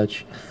pee-pee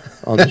touch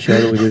on the show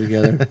that we do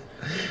together.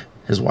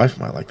 His wife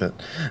might like that.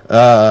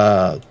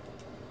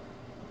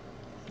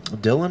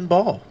 Dylan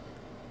Ball.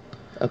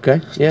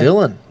 Okay. Yeah.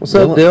 Dylan. What's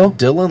up, Dill?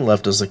 Dylan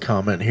left us a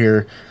comment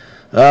here.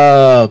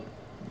 I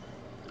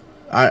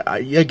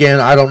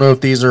don't know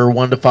if these are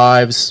 1 to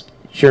 5s,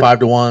 Sure. 5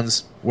 to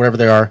 1s, whatever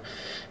they are.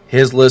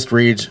 His list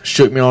reads: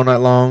 Shook Me All Night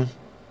Long,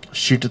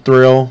 Shoot to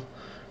Thrill,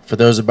 For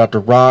Those About to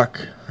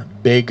Rock,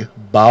 Big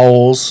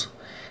Bowels,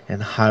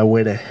 and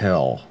Highway to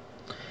Hell.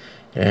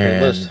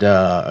 list.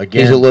 And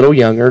again, He's a little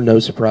younger. No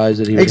surprise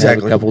that he would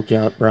Exactly. have a couple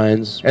John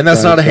Brian's. and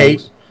that's not a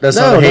hate. That's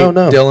No, not a hate,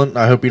 no. Dylan.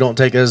 I hope you don't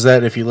take it as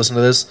that if you listen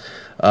to this.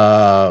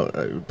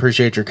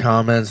 Appreciate your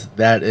comments.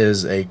 That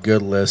is a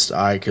good list.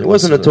 I could. It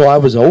wasn't listen to. until I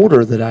was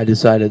older that I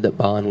decided that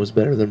Bond was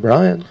better than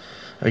Brian.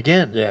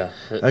 Again, Yeah.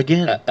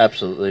 Again.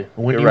 Absolutely.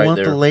 when You're you right want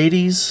there. the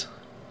ladies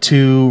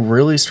to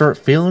really start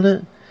feeling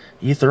it,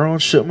 you throw on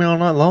 "Shook Me All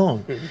Night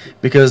Long"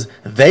 because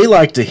they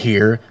like to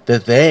hear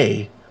that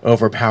they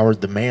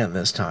overpowered the man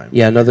this time.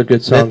 Yeah, another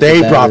good song. That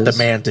they for brought is-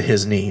 the man to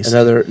his knees.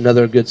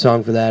 Another good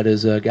song for that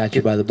is "Got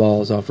You by the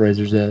Balls" off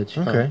Razor's Edge.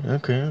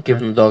 Okay. Give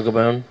them dog a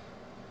bone.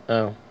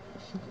 Oh.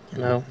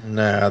 No.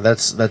 Nah,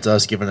 that's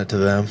us giving it to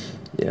them.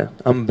 Yeah,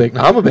 I'm a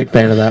big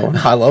fan of that one.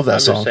 I love that I'm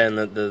song. just saying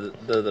that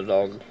the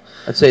dog.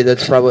 I'd say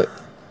that's probably.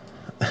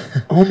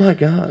 Oh my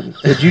God!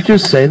 Did you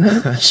just say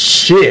that?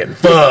 Shit,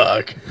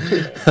 fuck.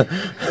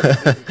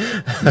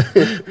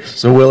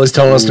 So Willie's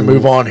telling us to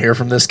move on here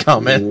from this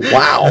comment.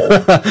 Wow.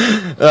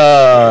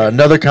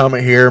 Another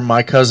comment here.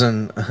 My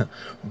cousin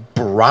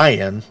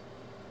Brian,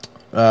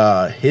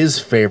 his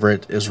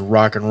favorite is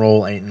 "Rock and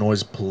Roll Ain't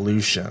Noise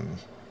Pollution."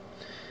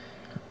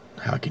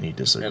 How can you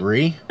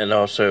disagree? And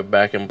also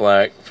Back in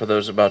Black, For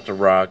Those About to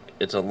Rock,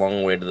 It's a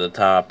Long Way to the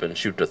Top, and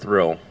Shoot to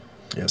Thrill.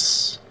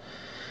 Yes.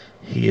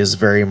 He is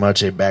very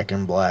much a Back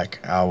in Black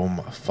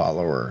album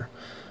follower.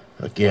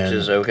 Again, Which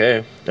is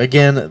okay.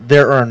 Again,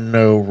 there are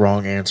no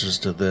wrong answers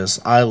to this.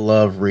 I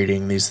love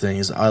reading these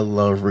things. I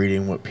love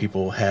reading what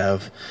people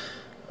have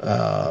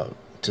to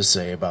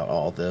say about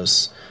all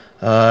this.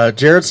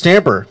 Jared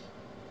Stamper,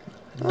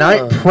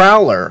 Night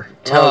Prowler,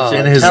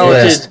 in his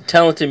list.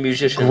 Talented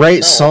musician.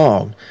 Great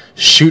song.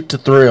 Shoot to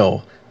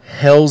Thrill,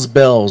 Hell's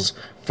Bells,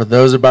 For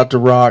Those About to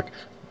Rock,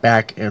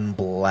 Back in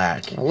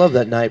Black. I love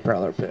that Night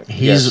Prowler pick.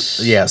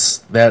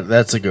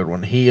 That's a good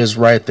one. He is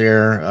right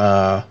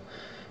there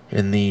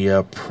in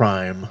the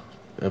prime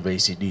of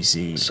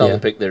AC/DC. Solid Yeah.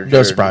 pick there, No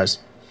Jared. surprise.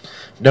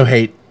 No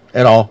hate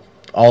at all.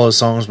 All those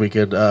songs we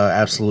could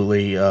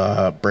absolutely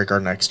break our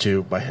necks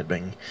to by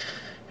headbanging.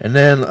 And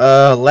then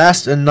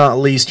last and not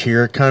least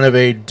here, kind of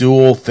a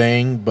dual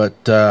thing,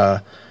 but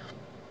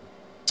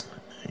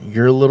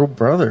your little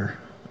brother,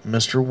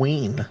 Mr.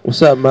 Ween,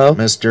 What's up, Mo?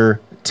 Mr.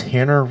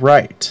 Tanner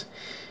Wright.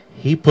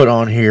 He put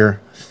on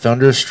here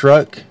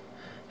Thunderstruck,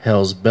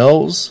 Hell's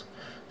Bells,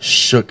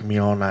 Shook Me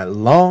All Night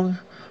Long,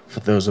 For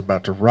Those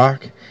About to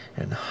Rock,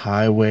 and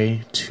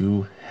Highway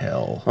to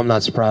Hell. I'm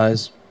not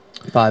surprised.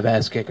 5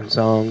 ass-kicking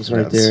songs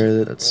right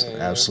there. That's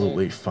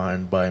absolutely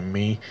fine by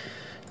me.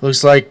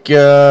 Looks like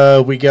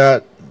we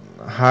got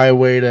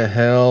Highway to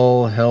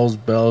Hell, Hell's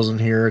Bells in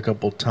here a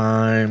couple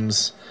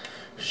times.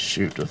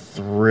 Shoot to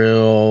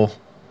Thrill.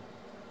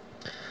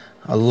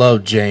 I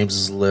love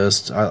James's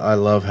list. I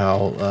love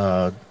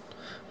how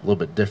little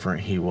bit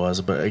different he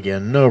was. But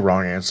again, no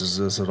wrong answers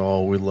to this at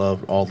all. We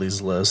love all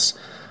these lists.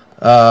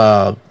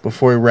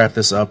 Before we wrap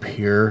this up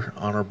here,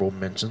 honorable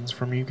mentions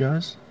from you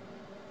guys.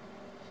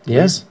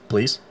 Yes,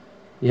 Please.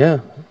 yeah.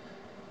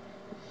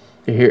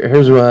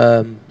 Here's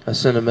a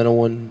sentimental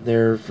one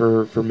there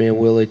for me and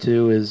Willie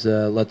too is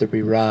 "Let There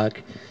Be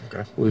Rock."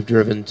 Okay. We've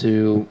driven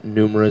to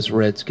numerous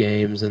Reds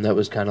games, and that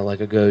was kind of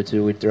like a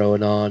go-to. We'd throw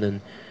it on,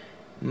 and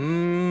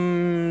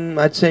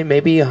I'd say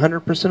maybe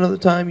 100% of the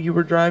time you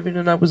were driving,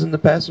 and I was in the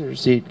passenger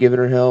seat giving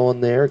her hell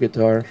on the air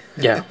guitar.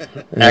 Yeah,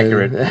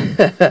 accurate,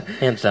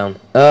 hands down.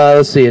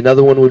 Let's see.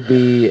 Another one would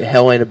be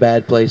 "Hell Ain't a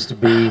Bad Place to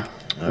Be."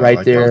 Right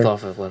like there,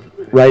 Both off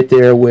of right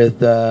there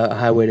with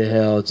 "Highway to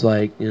Hell." It's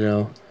like,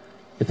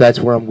 if that's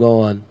where I'm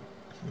going,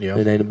 Yeah.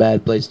 it ain't a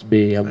bad place to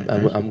be. I'm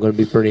going to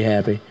be pretty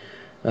happy.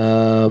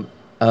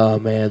 Oh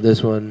man,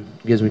 this one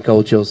gives me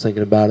cold chills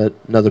thinking about it.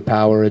 Another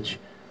Powerage,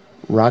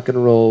 "Rock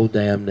and Roll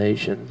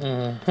Damnation."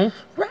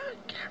 Mm-hmm.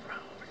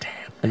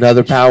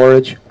 Another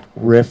Powerage,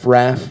 "Riff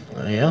Raff."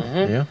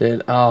 Yeah.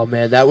 And, oh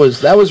man, that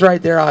was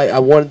right there. I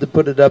wanted to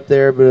put it up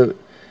there, but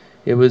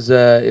it was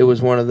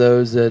one of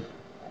those that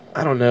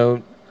I don't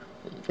know.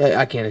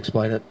 I can't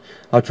explain it.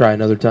 I'll try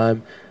another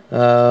time.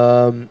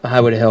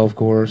 "Highway to Hell," of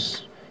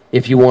course.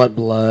 "If You Want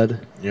Blood."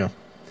 Yeah.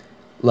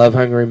 "Love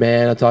Hungry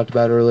Man," I talked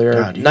about earlier.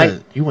 God,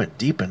 you went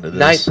deep into this.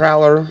 Night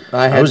Prowler.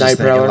 I had I was Night just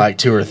thinking Prowler. like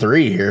 2 or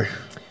 3 here.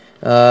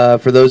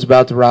 For Those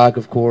About to Rock,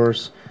 of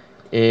course.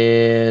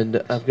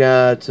 And I've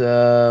got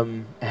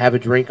 "Have a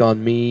Drink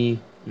on Me,"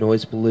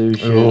 Noise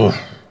Pollution, Ooh.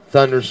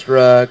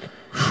 "Thunderstruck."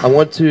 I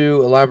want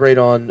to elaborate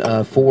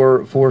on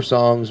four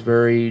songs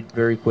very,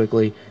 very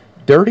quickly.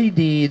 "Dirty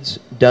Deeds,"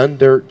 "Done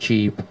Dirt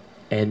Cheap,"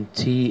 and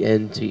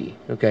 "TNT."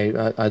 Okay,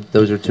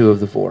 those are 2 of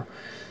the 4.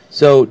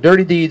 So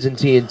 "Dirty Deeds" and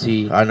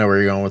 "TNT." I know where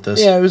you're going with this.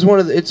 Yeah, it was one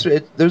of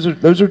the.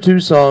 Those are 2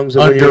 songs.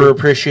 That when you're-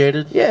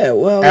 Underappreciated. Yeah,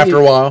 well, After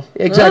a while.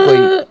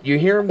 exactly. You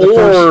hear them the or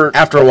first.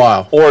 After a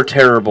while. or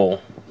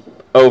terrible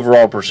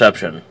overall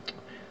perception.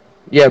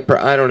 Yeah,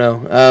 I don't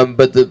know.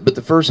 But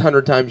the first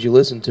 100 times you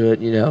listen to it,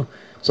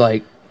 it's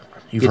like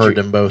You've heard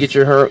them both. Get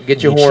your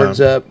each horns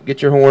time. up.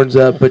 Get your horns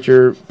up. Put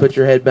your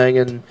head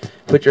banging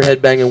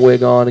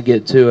wig on and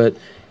get to it.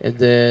 And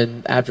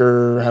then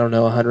after I don't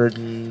know 100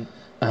 and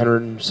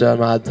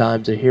some odd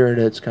times of hearing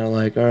it, it's kind of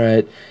like, all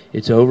right,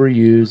 it's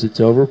overused, it's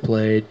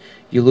overplayed.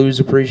 You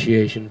lose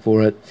appreciation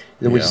for it. And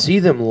then we Yeah. see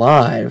them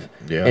live,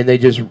 Yeah. and they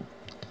just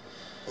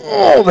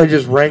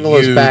wrangle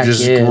us back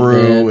just in.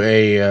 grew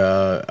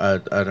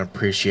man. an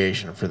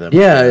appreciation for them.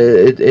 Yeah,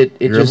 it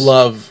Your just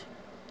love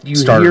you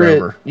started hear it.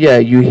 over. Yeah,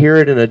 you hear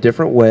it in a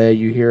different way.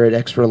 You hear it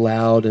extra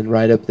loud and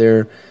right up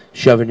there,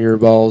 shoving your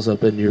balls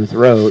up in your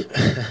throat,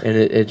 and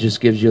it just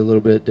gives you a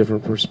little bit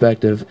different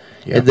perspective.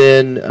 Yeah. And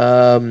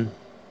then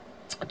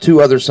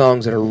 2 other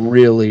songs that are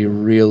really,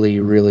 really,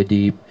 really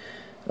deep.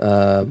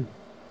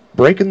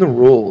 "Breaking the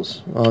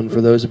Rules" on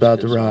 "For Those About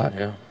to Rock."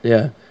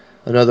 Yeah.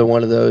 Another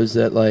one of those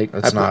that like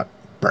That's not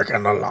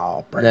breaking the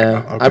law. Breaking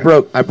No, the law.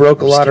 I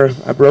broke a lot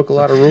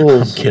of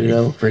rules. I'm kidding. You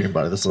know? For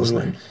anybody that's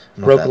listening.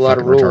 I'm not Broke that a lot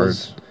of fucking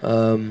rules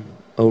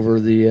over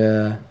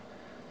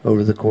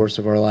the course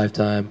of our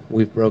lifetime.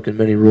 We've broken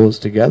many rules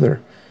together,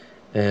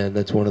 and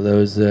that's one of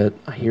those that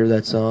I hear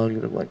that song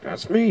and I'm like,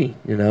 that's me,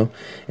 And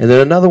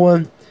then another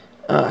one,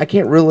 I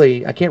can't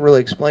really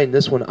explain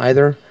this one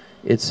either.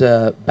 It's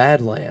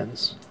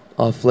 "Badlands"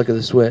 off Flick of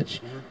the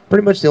Switch.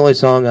 Pretty much the only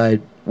song I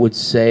would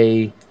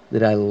say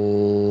that I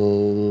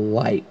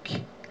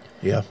like.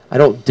 Yeah. I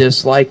don't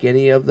dislike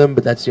any of them,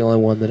 but that's the only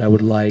one that I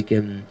would like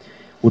and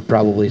would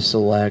probably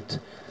select.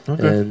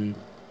 Okay. And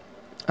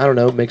I don't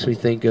know, it makes me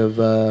think of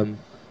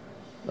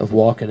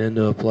walking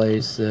into a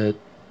place that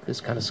is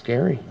kind of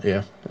scary.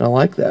 Yeah. And I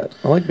like that.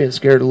 I like being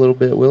scared a little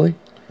bit, Willie.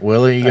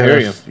 Willie, you I got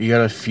hear you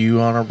got a few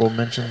honorable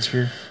mentions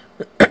here?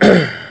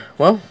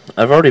 Well,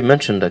 I've already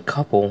mentioned a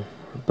couple,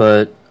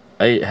 but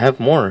I have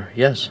more.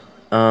 Yes.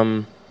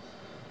 For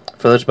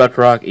Those About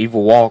to Rock,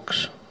 "Evil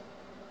Walks."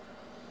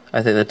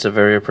 I think that's a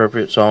very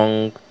appropriate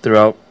song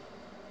throughout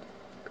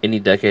any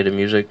decade of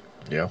music.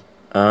 Yeah.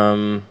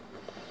 I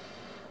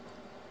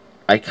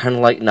kind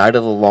of like "Night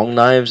of the Long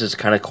Knives." It's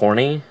kind of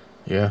corny,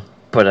 Yeah.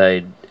 but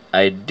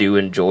I do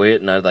enjoy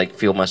it, and I like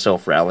feel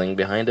myself rallying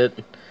behind it.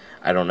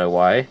 I don't know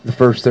why. The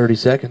first 30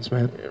 seconds,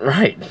 man.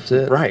 Right. That's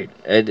it. Right.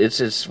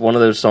 It's one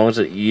of those songs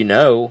that you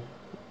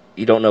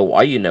don't know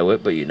why you know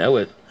it, but you know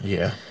it.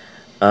 Yeah.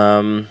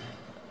 Boogeyman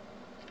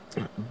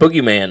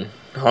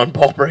on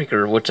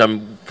Ballbreaker, which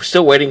I'm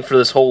still waiting for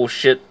this whole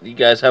shit you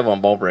guys have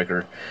on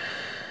Ballbreaker.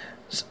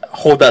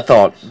 Hold that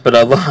thought, but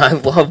I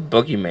love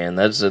Boogeyman.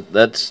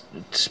 That's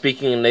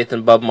speaking of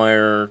Nathan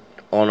Bubmeyer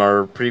on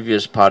our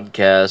previous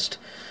podcast.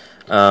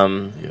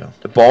 Yeah.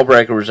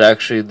 Ballbreaker was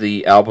actually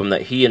the album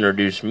that he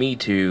introduced me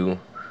to,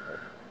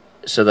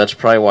 so that's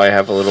probably why I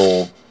have a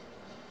little,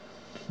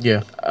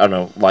 Yeah. I don't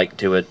know, like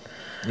to it.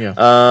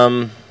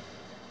 Yeah.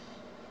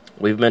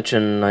 We've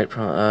mentioned "If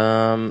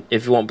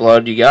You Want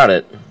Blood, You Got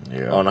It"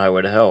 Yeah. on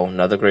 "Highway to Hell."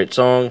 Another great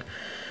song.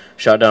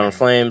 "Shot Down in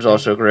Flames,"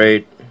 also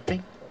great.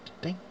 Ding,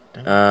 ding,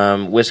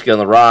 ding. "Whiskey on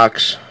the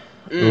Rocks."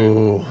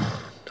 Ooh.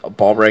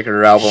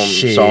 Ballbreaker album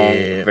song,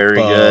 very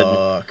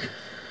good.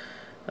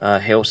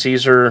 Hail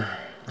Caesar.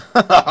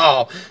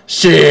 Oh,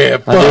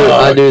 shit,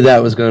 I knew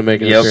that was going to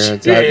make an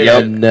appearance.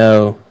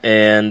 No.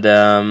 And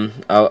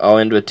I'll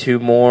end with two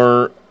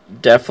more.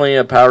 Definitely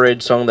a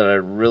Powerade song that I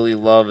really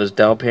love is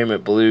Down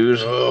Payment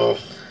Blues. Oh.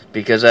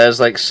 Because that is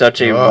like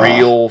such a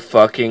real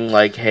fucking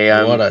like, hey,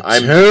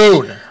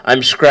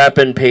 I'm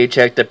scrapping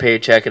paycheck to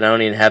paycheck and I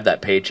don't even have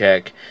that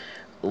paycheck.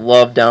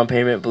 Love Down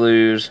Payment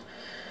Blues.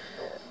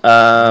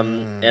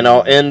 And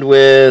I'll end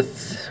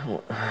with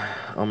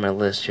on my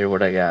list here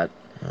what I got.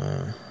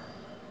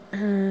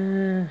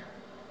 You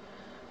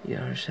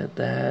already said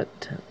that.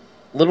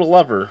 Little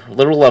Lover.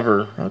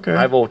 Okay.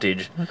 High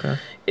Voltage. Okay.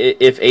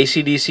 If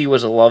AC/DC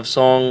was a love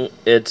song,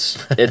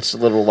 it's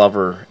Little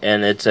Lover,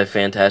 and it's a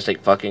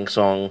fantastic fucking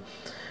song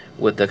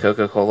with the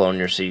Coca-Cola on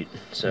your seat.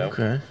 So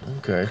Okay.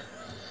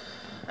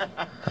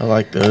 I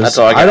like those. That's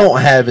all I got. I don't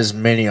have as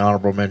many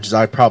honorable mentions.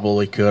 I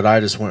probably could.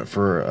 I just went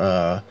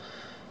for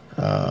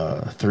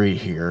 3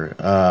 here.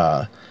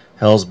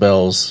 Hell's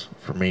Bells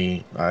for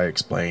me. I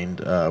explained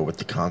with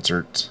the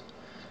concert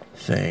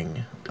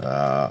thing.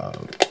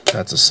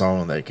 That's a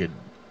song that could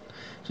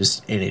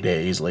just any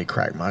day easily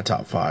crack my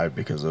top 5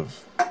 because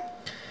of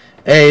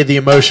the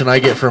emotion I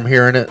get from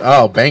hearing it.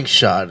 Oh, bank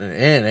shot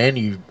and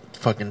you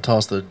fucking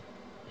toss the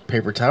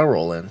paper towel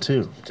roll in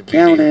too.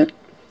 Count it.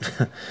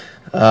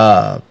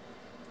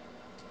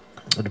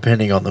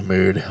 Depending on the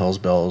mood, Hell's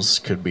Bells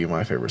could be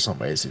my favorite song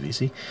by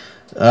AC/DC.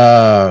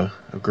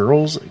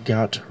 Girls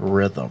Got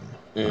Rhythm.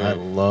 I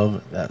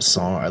love that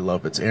song. I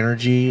love its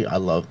energy. I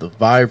love the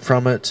vibe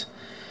from it.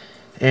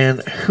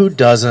 And who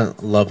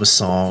doesn't love a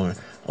song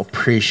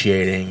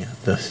appreciating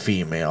the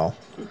female?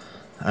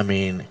 I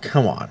mean,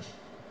 come on.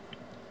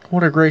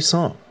 What a great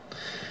song.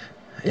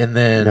 And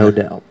then no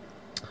doubt.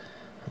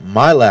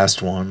 My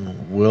last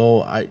one,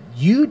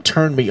 you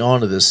turned me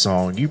on to this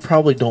song. You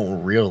probably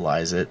don't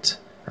realize it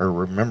or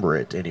remember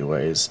it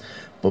anyways.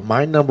 But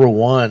my number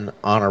 1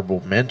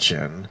 honorable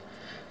mention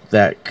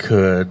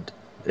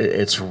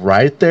it's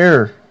right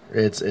there.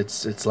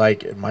 It's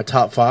like in my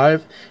top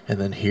 5,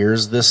 and then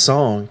here's this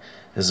song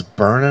is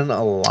Burning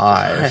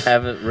Alive. I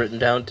have it written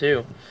down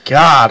too.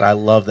 God, I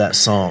love that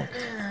song.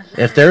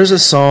 If there's a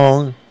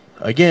song,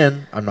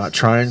 again, I'm not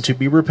trying to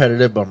be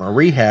repetitive, but I'm going to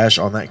rehash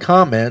on that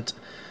comment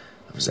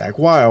of Zakk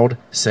Wylde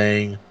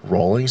saying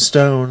Rolling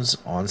Stones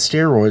on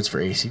steroids for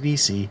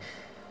AC/DC.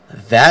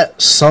 That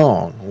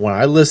song, when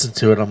I listen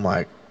to it, I'm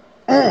like,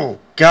 oh,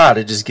 God,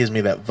 it just gives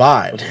me that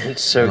vibe.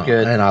 It's so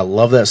good. And I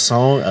love that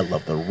song. I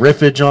love the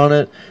riffage on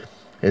it.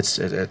 It's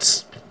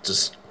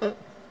just...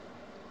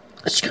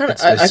 It's kind of.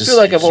 I feel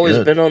like I've always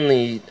been on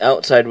the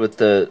outside with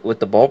the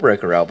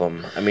Ballbreaker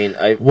album. I mean,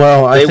 I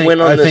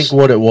think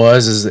what it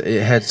was is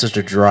it had such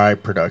a dry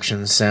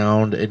production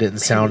sound. It didn't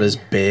sound as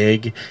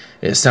big.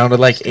 It sounded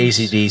like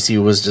AC/DC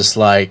was just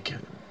like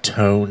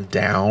toned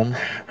down.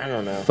 I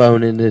don't know.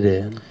 Phoning it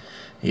in.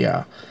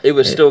 Yeah, it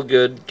was still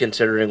good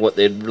considering what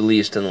they'd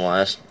released in the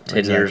last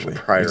 10 years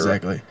prior.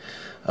 Exactly.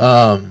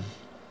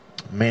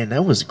 Man,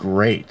 that was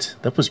great.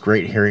 That was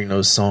great hearing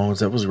those songs.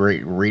 That was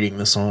great reading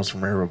the songs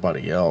from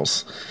everybody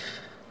else.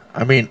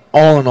 I mean,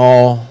 all in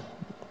all,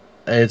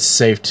 it's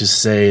safe to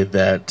say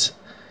that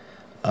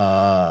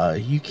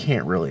you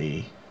can't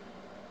really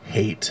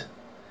hate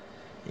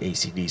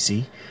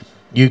AC/DC.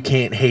 You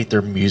can't hate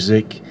their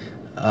music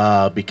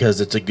because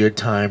it's a good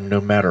time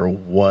no matter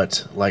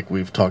what, like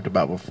we've talked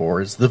about before.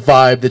 It's the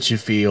vibe that you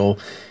feel.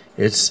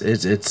 It's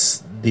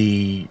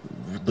the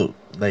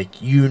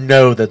like, you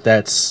know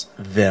that's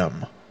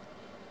them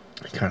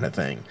kind of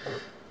thing.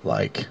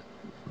 Like,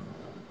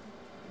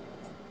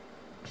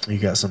 you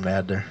got something to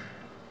add there?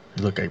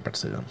 You look like you're about to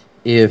say them.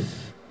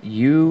 If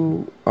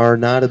you are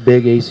not a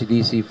big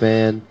AC/DC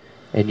fan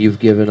and you've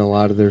given a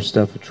lot of their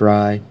stuff a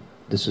try,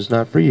 this is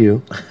not for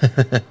you.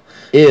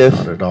 If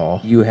not at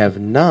all. You have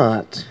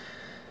not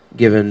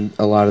given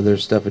a lot of their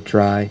stuff a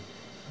try,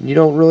 and you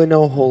don't really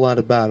know a whole lot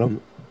about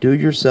them, do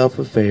yourself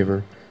a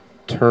favor.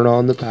 Turn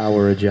on the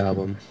Powerage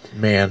album.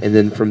 Man. And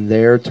then from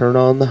there, turn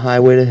on the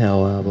Highway to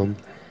Hell album.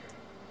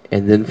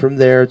 And then from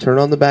there, turn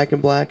on the Back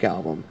in Black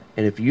album.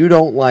 And if you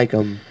don't like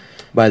them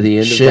by the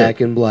end of Back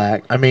in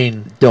Black, I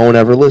mean, don't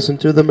ever listen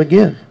to them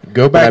again.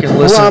 Go back and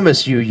listen. I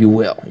promise you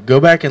will.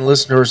 Go back and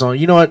listen to her song.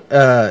 You know what?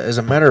 As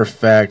a matter of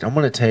fact, I'm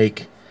going to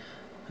take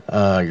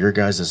your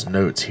guys'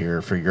 notes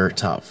here for your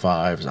top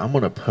 5s. I'm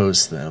going to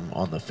post them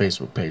on the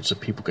Facebook page so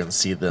people can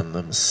see them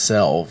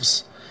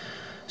themselves.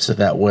 So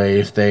that way,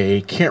 if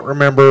they can't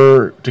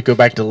remember to go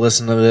back to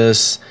listen to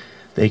this,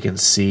 they can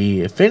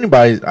see. If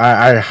anybody,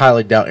 I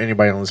highly doubt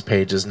anybody on this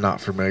page is not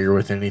familiar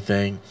with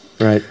anything.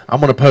 Right. I'm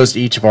going to post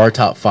each of our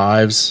top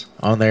 5s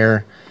on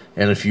there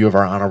and a few of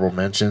our honorable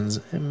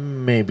mentions.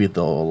 And maybe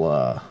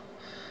they'll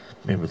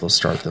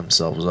start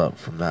themselves up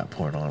from that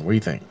point on. What do you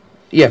think?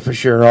 Yeah, for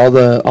sure. All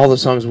the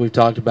songs we've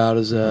talked about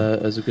as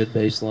a good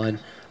baseline.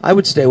 I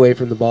would stay away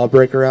from the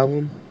Ballbreaker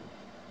album.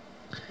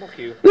 Fuck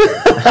you.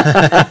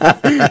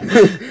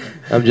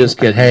 I'm just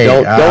kidding. Hey,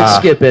 don't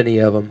skip any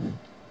of them.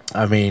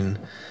 I mean,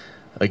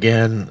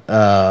 again,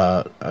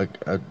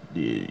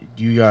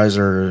 you guys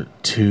are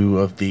two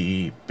of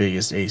the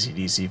biggest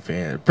AC/DC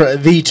fans,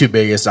 the two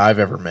biggest I've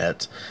ever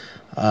met.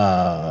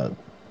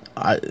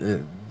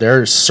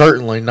 They're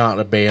certainly not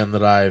a band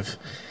that I've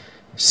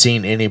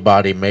seen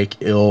anybody make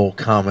ill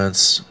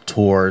comments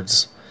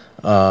towards.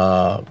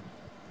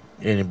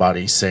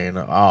 Anybody saying,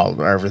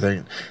 "Oh,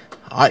 everything."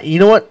 You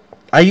know what?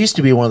 I used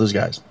to be one of those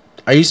guys.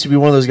 I used to be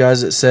one of those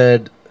guys that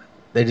said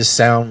they just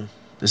sound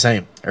the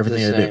same.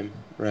 Everything they do,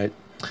 right?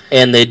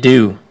 And they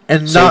do.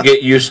 And so not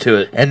get used to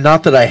it. And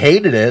not that I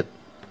hated it.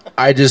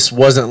 I just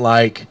wasn't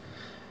like.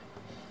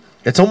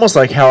 It's almost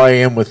like how I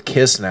am with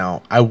Kiss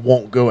now. I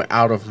won't go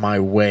out of my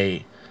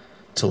way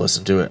to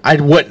listen to it. I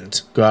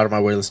wouldn't go out of my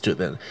way to listen to it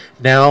then.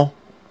 Now,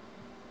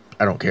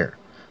 I don't care.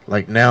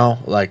 Like now,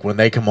 like when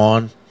they come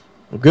on,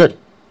 I'm good.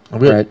 I'm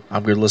good. Right.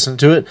 I'm good listening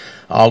to it.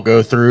 I'll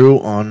go through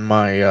on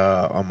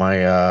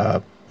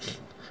my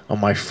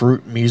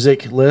fruit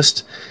music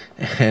list,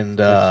 and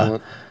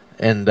I'll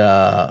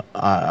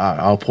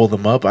pull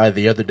them up.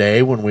 The other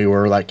day when we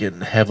were like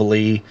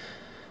heavily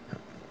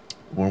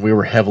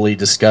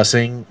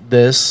discussing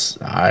this,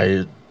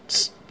 I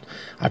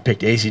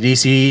picked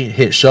AC/DC,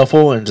 hit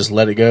shuffle, and just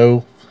let it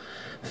go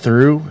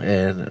through.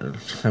 And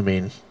I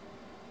mean,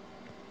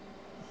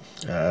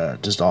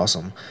 just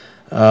awesome.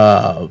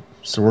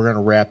 So we're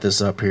gonna wrap this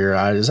up here.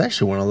 This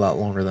actually went a lot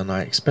longer than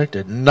I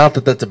expected. Not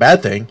that that's a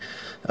bad thing.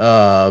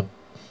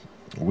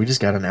 We just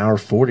got an hour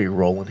 40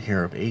 rolling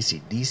here of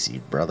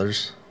AC/DC,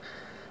 brothers.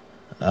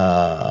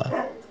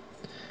 I'm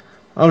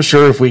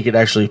sure if we could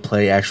actually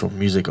play actual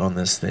music on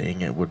this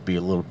thing, it would be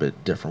a little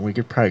bit different. We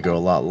could probably go a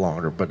lot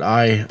longer, but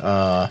I've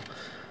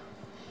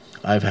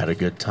had a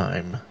good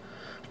time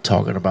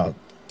talking about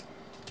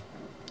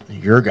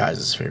your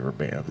guys' favorite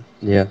band.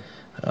 Yeah.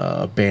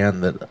 A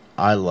band that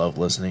I love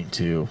listening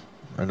to.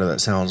 I know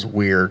that sounds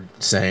weird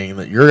saying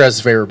that your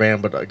guys' favorite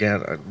band, but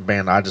again, a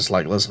band I just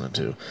like listening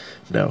to.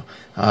 No,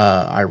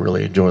 I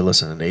really enjoy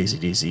listening to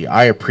AC/DC.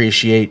 I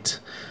appreciate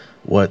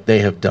what they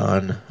have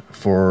done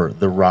for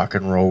the rock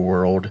and roll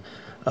world.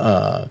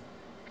 I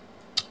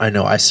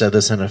know I said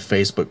this in a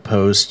Facebook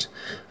post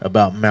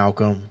about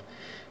Malcolm.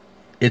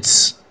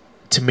 It's,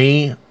 to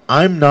me,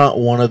 I'm not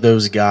one of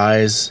those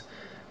guys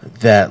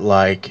that,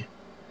 like,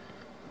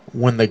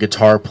 when the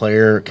guitar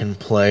player can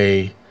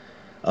play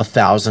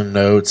 1,000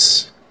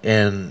 notes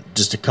in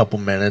just a couple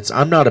minutes.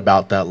 I'm not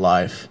about that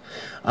life.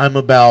 I'm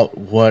about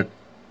what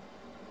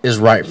is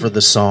right for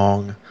the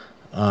song.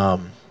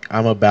 I'm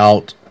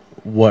about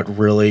what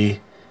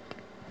really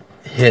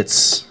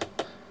hits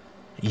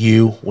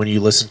you when you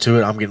listen to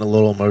it. I'm getting a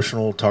little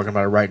emotional talking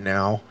about it right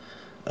now.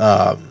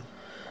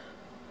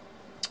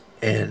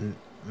 And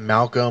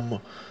Malcolm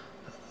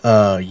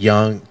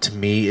Young, to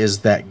me, is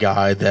that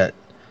guy that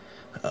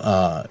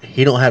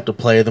he don't have to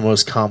play the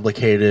most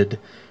complicated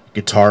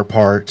guitar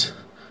part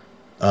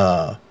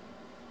that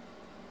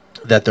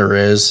there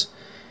is.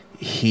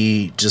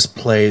 He just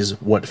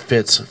plays what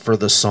fits for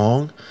the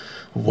song,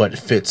 what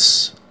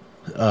fits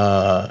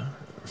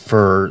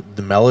for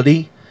the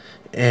melody,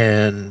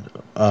 and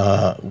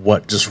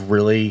what just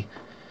really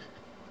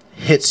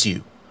hits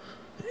you.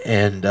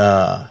 And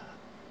I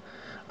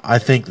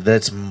think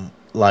that's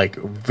like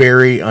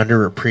very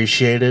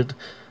underappreciated.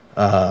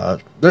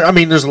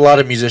 There's a lot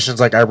of musicians,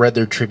 like I read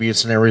their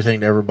tributes and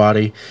everything to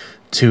everybody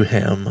to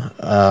him.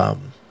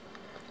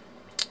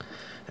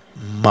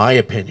 My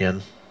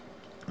opinion,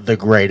 the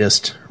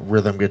greatest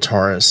rhythm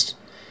guitarist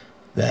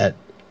that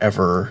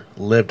ever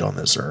lived on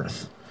this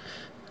earth.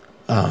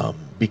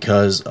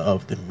 Because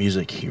of the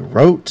music he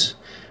wrote,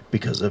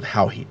 because of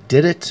how he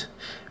did it,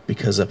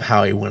 because of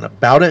how he went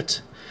about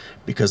it,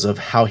 because of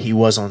how he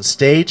was on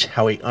stage,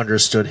 how he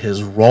understood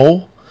his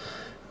role.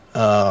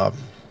 I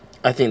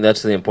think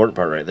that's the important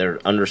part right there,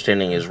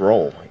 understanding his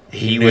role.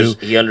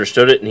 He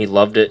understood it, and he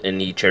loved it, and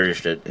he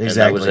cherished it. Exactly. And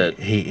that was it.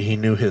 He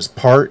knew his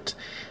part,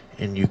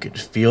 and you could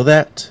feel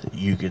that.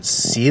 You could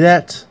see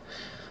that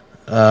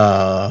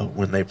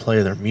when they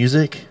play their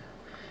music.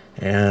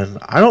 And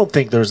I don't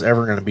think there's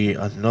ever going to be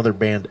another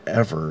band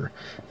ever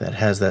that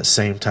has that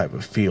same type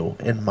of feel,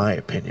 in my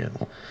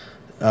opinion.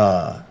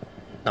 Not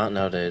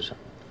nowadays.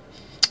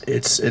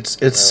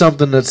 It's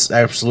something that's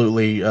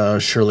absolutely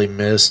surely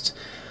missed.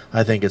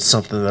 I think it's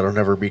something that'll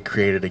never be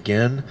created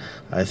again.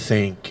 I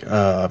think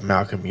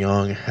Malcolm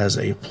Young has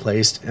a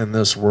place in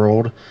this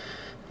world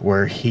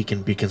where he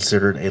can be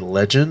considered a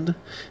legend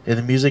in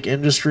the music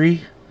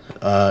industry,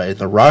 in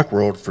the rock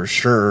world for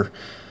sure.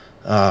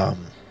 Scott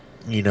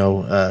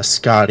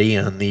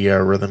Ian, the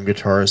rhythm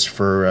guitarist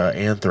for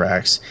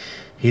Anthrax,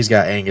 he's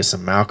got Angus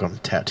and Malcolm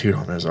tattooed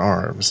on his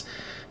arms.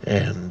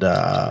 And,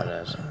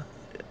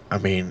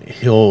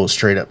 he'll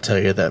straight up tell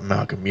you that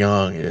Malcolm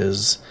Young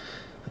is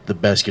the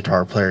best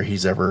guitar player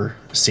he's ever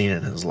seen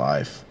in his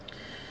life.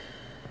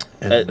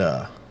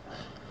 And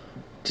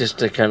just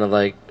to kind of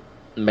like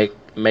make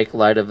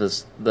light of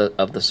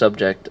the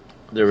subject,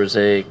 there was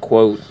a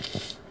quote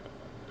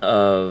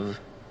of,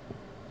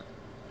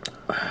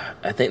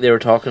 I think they were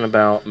talking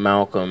about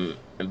Malcolm,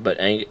 but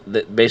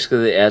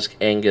basically they asked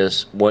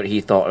Angus what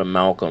he thought of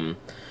Malcolm,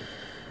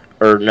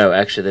 or no,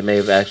 actually, they may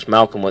have asked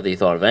Malcolm what he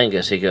thought of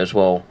Angus. He goes,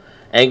 well,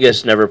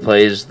 Angus never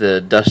plays the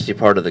dusty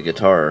part of the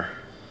guitar.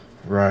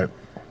 Right.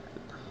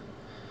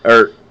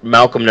 Or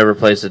Malcolm never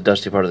plays the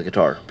dusty part of the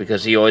guitar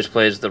because he always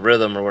plays the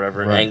rhythm or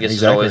whatever, and Right, Angus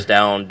exactly. is always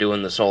down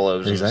doing the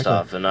solos Exactly. and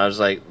stuff. And I was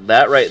like,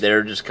 that right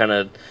there just kind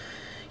of,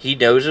 he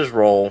knows his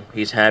role.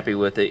 He's happy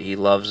with it. He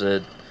loves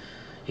it.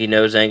 He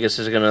knows Angus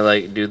is going to,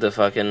 like, do the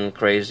fucking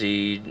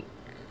crazy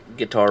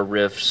guitar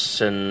riffs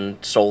and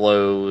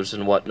solos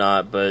and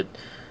whatnot, but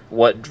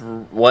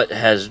what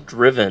has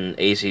driven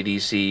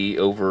AC/DC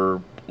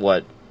over,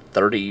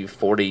 30,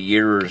 40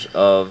 years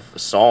of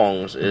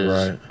songs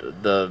is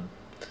Right. the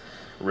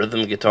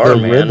rhythm guitar, The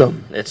man.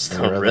 rhythm. It's The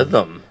the rhythm.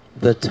 rhythm.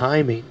 The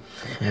timing.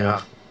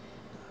 Yeah.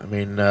 I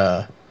mean,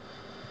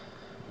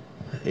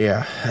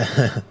 yeah.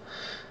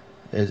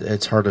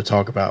 It's hard to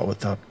talk about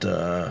without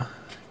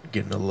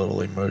getting a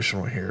little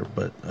emotional here,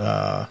 but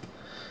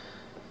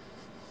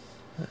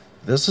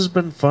this has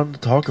been fun to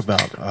talk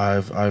about.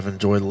 I've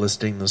enjoyed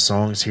listing the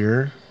songs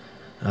here.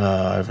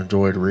 I've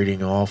enjoyed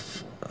reading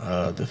off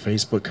the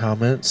Facebook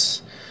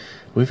comments.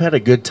 We've had a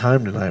good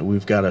time tonight.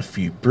 We've got a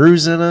few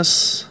brews in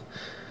us.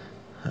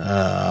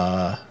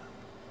 And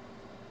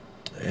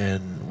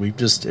we've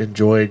just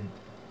enjoyed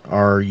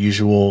our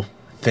usual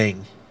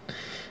thing,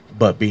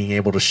 but being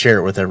able to share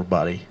it with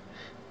everybody.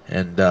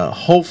 And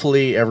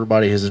hopefully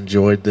everybody has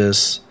enjoyed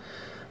this.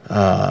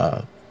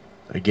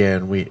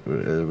 Again, it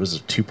was a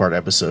 2-part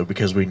episode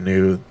because we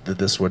knew that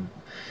this would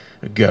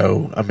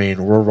go. I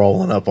mean, we're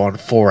rolling up on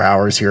 4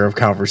 hours here of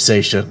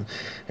conversation,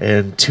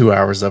 and 2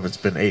 hours of it's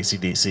been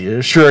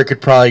AC/DC. Sure, it could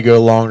probably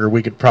go longer.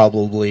 We could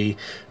probably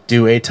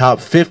do a top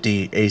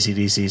 50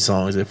 AC/DC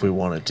songs if we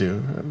wanted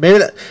to.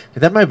 Maybe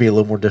that might be a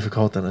little more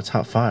difficult than a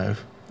top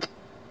 5.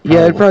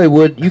 Yeah, it probably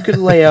would. You could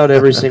lay out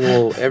every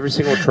single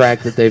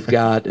track that they've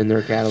got in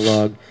their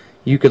catalog.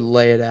 You could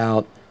lay it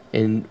out,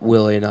 and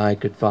Willie and I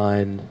could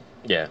find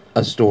Yeah.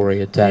 a story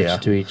attached Yeah.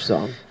 to each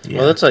song. Yeah.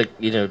 Well, that's like,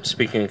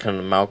 speaking of kind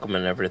of Malcolm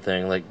and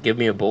everything, like, Give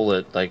Me a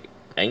Bullet, like,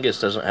 Angus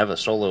doesn't have a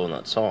solo in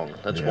that song.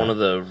 That's Yeah. one of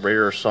the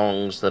rare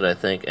songs that I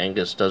think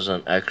Angus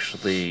doesn't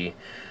actually,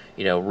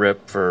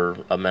 rip for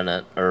a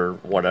minute or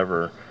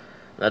whatever.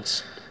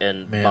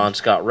 And Man. Bon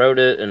Scott wrote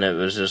it, and it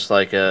was just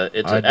like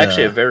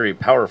actually a very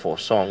powerful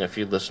song if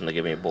you listen to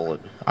Give Me a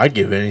Bullet. I'd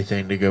give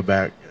anything to go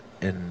back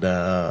and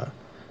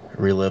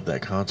relive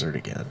that concert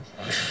again.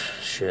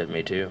 Shit,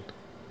 me too.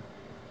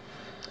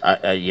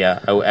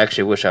 I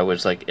actually wish I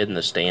was, like, in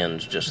the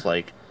stands, just,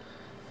 like,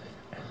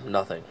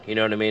 nothing. You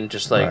know what I mean?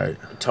 Just, like, Right.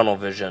 tunnel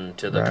vision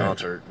to the Right.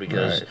 concert,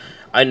 because Right.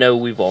 I know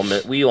we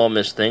all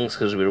missed things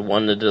because we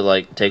wanted to,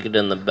 like, take it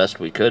in the best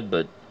we could,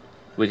 but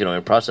we can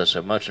only process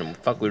so much, and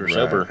fuck, we were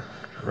sober.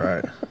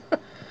 Right.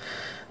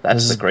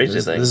 That's the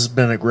crazy thing. This has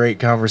been a great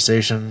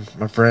conversation,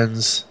 my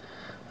friends.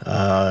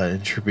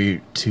 In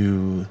tribute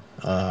to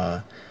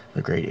the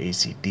great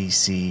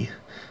AC/DC.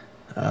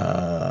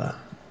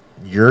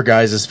 Your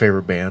guys'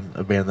 favorite band,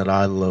 a band that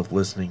I love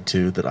listening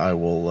to, that I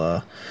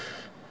will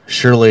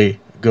surely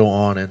go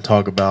on and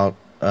talk about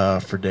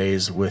for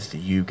days with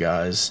you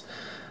guys.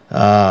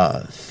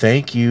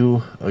 Thank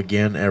you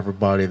again,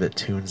 everybody that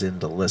tunes in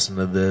to listen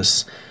to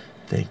this.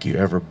 Thank you,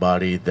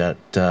 everybody that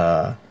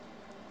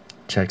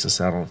checks us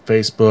out on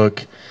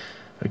Facebook.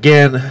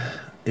 Again,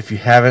 if you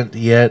haven't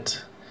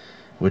yet,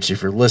 which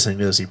if you're listening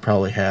to this, you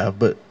probably have,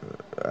 but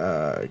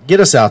get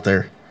us out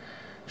there.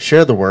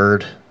 Share the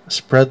word.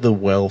 Spread the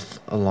wealth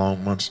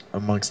amongst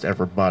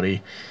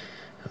everybody.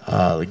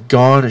 The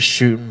Gone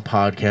Shooting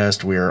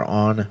Podcast. We are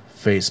on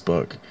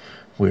Facebook.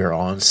 We are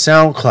on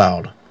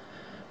SoundCloud.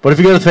 But if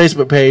you go to the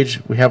Facebook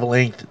page, we have a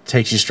link that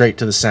takes you straight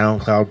to the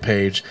SoundCloud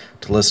page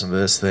to listen to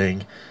this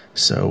thing.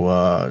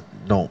 So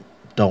don't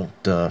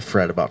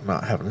fret about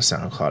not having a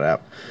SoundCloud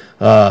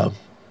app.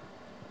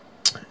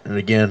 And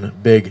again,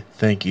 big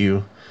thank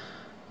you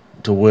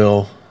to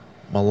Will,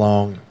 my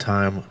long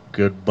time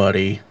good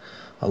buddy.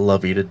 I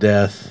love you to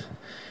death.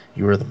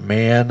 You are the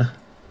man.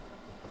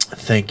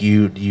 Thank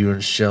you to you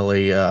and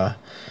Shelly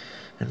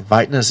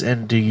inviting us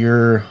into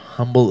your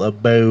humble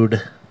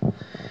abode,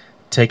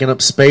 taking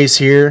up space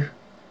here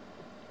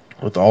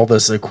with all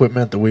this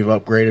equipment that we've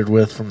upgraded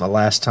with from the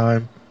last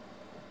time.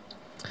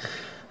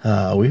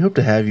 We hope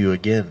to have you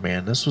again,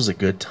 man. This was a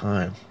good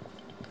time.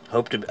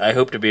 I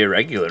hope to be a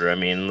regular. I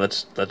mean,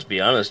 let's be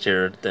honest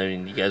here. I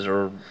mean, you guys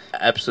are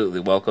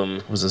absolutely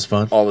welcome Was this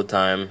fun? all the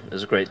time. It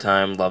was a great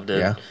time. Loved it.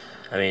 Yeah.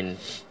 I mean,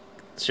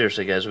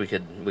 seriously, guys, we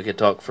could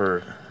talk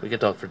for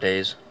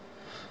days.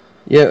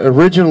 Yeah,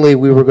 originally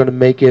we were going to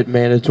make it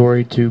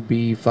mandatory to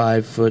be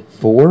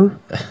 5'4".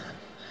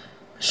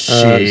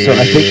 So I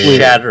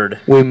think Shattered.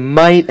 we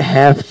might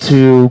have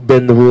to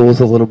bend the rules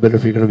a little bit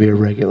if you're going to be a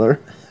regular.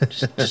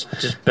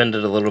 just bend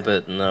it a little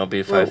bit, and I'll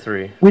be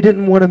 5'3". We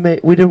didn't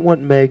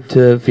want Meg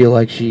to feel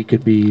like she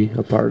could be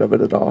a part of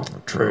it at all.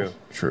 True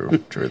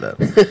that.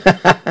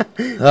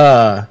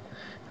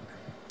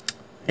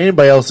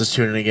 Anybody else that's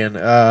tuning in,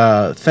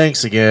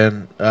 thanks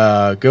again.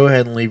 Go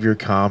ahead and leave your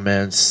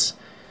comments,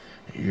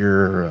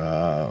 your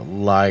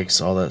likes,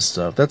 all that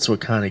stuff. That's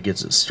what kind of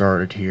gets it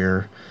started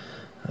here.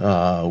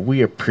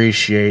 We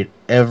appreciate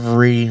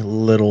every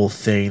little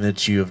thing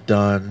that you have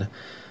done.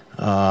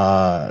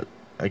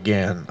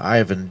 Again, I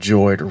have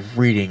enjoyed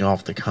reading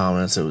off the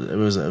comments. It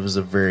was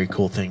a very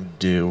cool thing to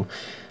do.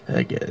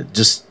 Again,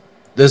 this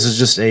is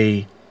just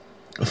a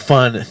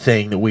fun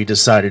thing that we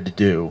decided to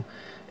do,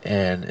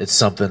 and it's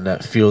something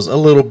that feels a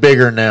little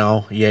bigger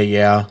now.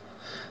 Yeah.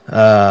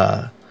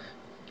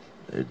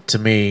 To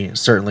me,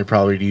 certainly,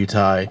 probably to you,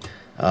 Ty.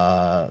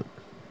 And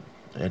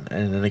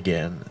then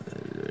again,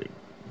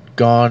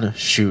 Gone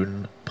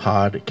Shooting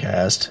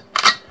Podcast.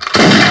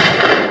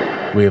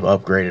 We have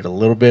upgraded a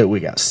little bit. We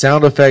got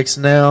sound effects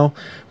now.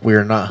 We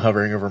are not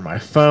hovering over my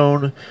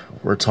phone.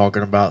 We're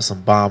talking about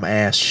some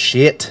bomb-ass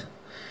shit.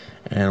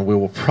 And we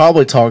will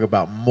probably talk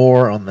about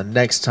more on the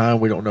next time.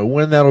 We don't know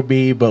when that'll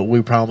be, but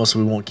we promise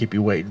we won't keep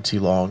you waiting too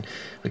long.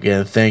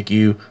 Again, thank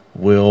you,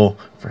 Will,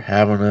 for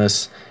having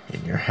us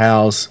in your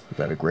house. We've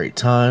had a great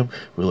time.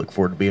 We look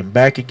forward to being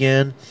back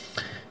again.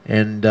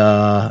 And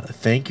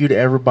thank you to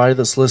everybody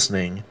that's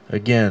listening.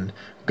 Again,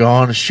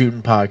 Gone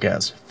Shooting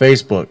Podcast,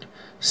 Facebook,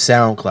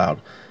 SoundCloud.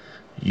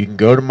 You can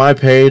go to my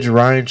page,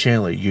 Ryan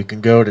Chandler. You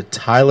can go to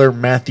Tyler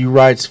Matthew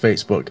Wright's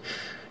Facebook.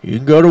 You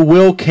can go to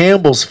Will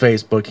Campbell's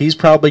Facebook. He's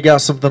probably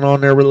got something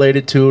on there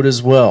related to it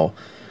as well.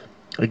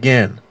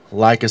 Again,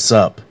 like us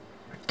up,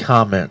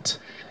 comment,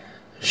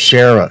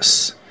 share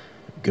us,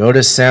 go to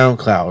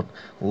SoundCloud,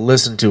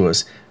 listen to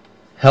us.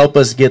 Help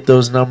us get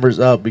those numbers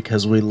up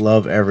because we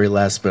love every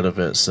last bit of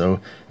it. So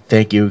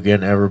thank you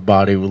again,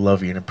 everybody. We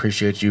love you and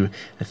appreciate you.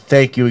 And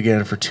thank you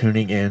again for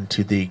tuning in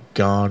to the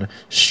Gone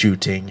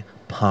Shooting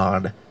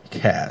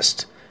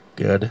Podcast.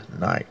 Good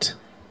night.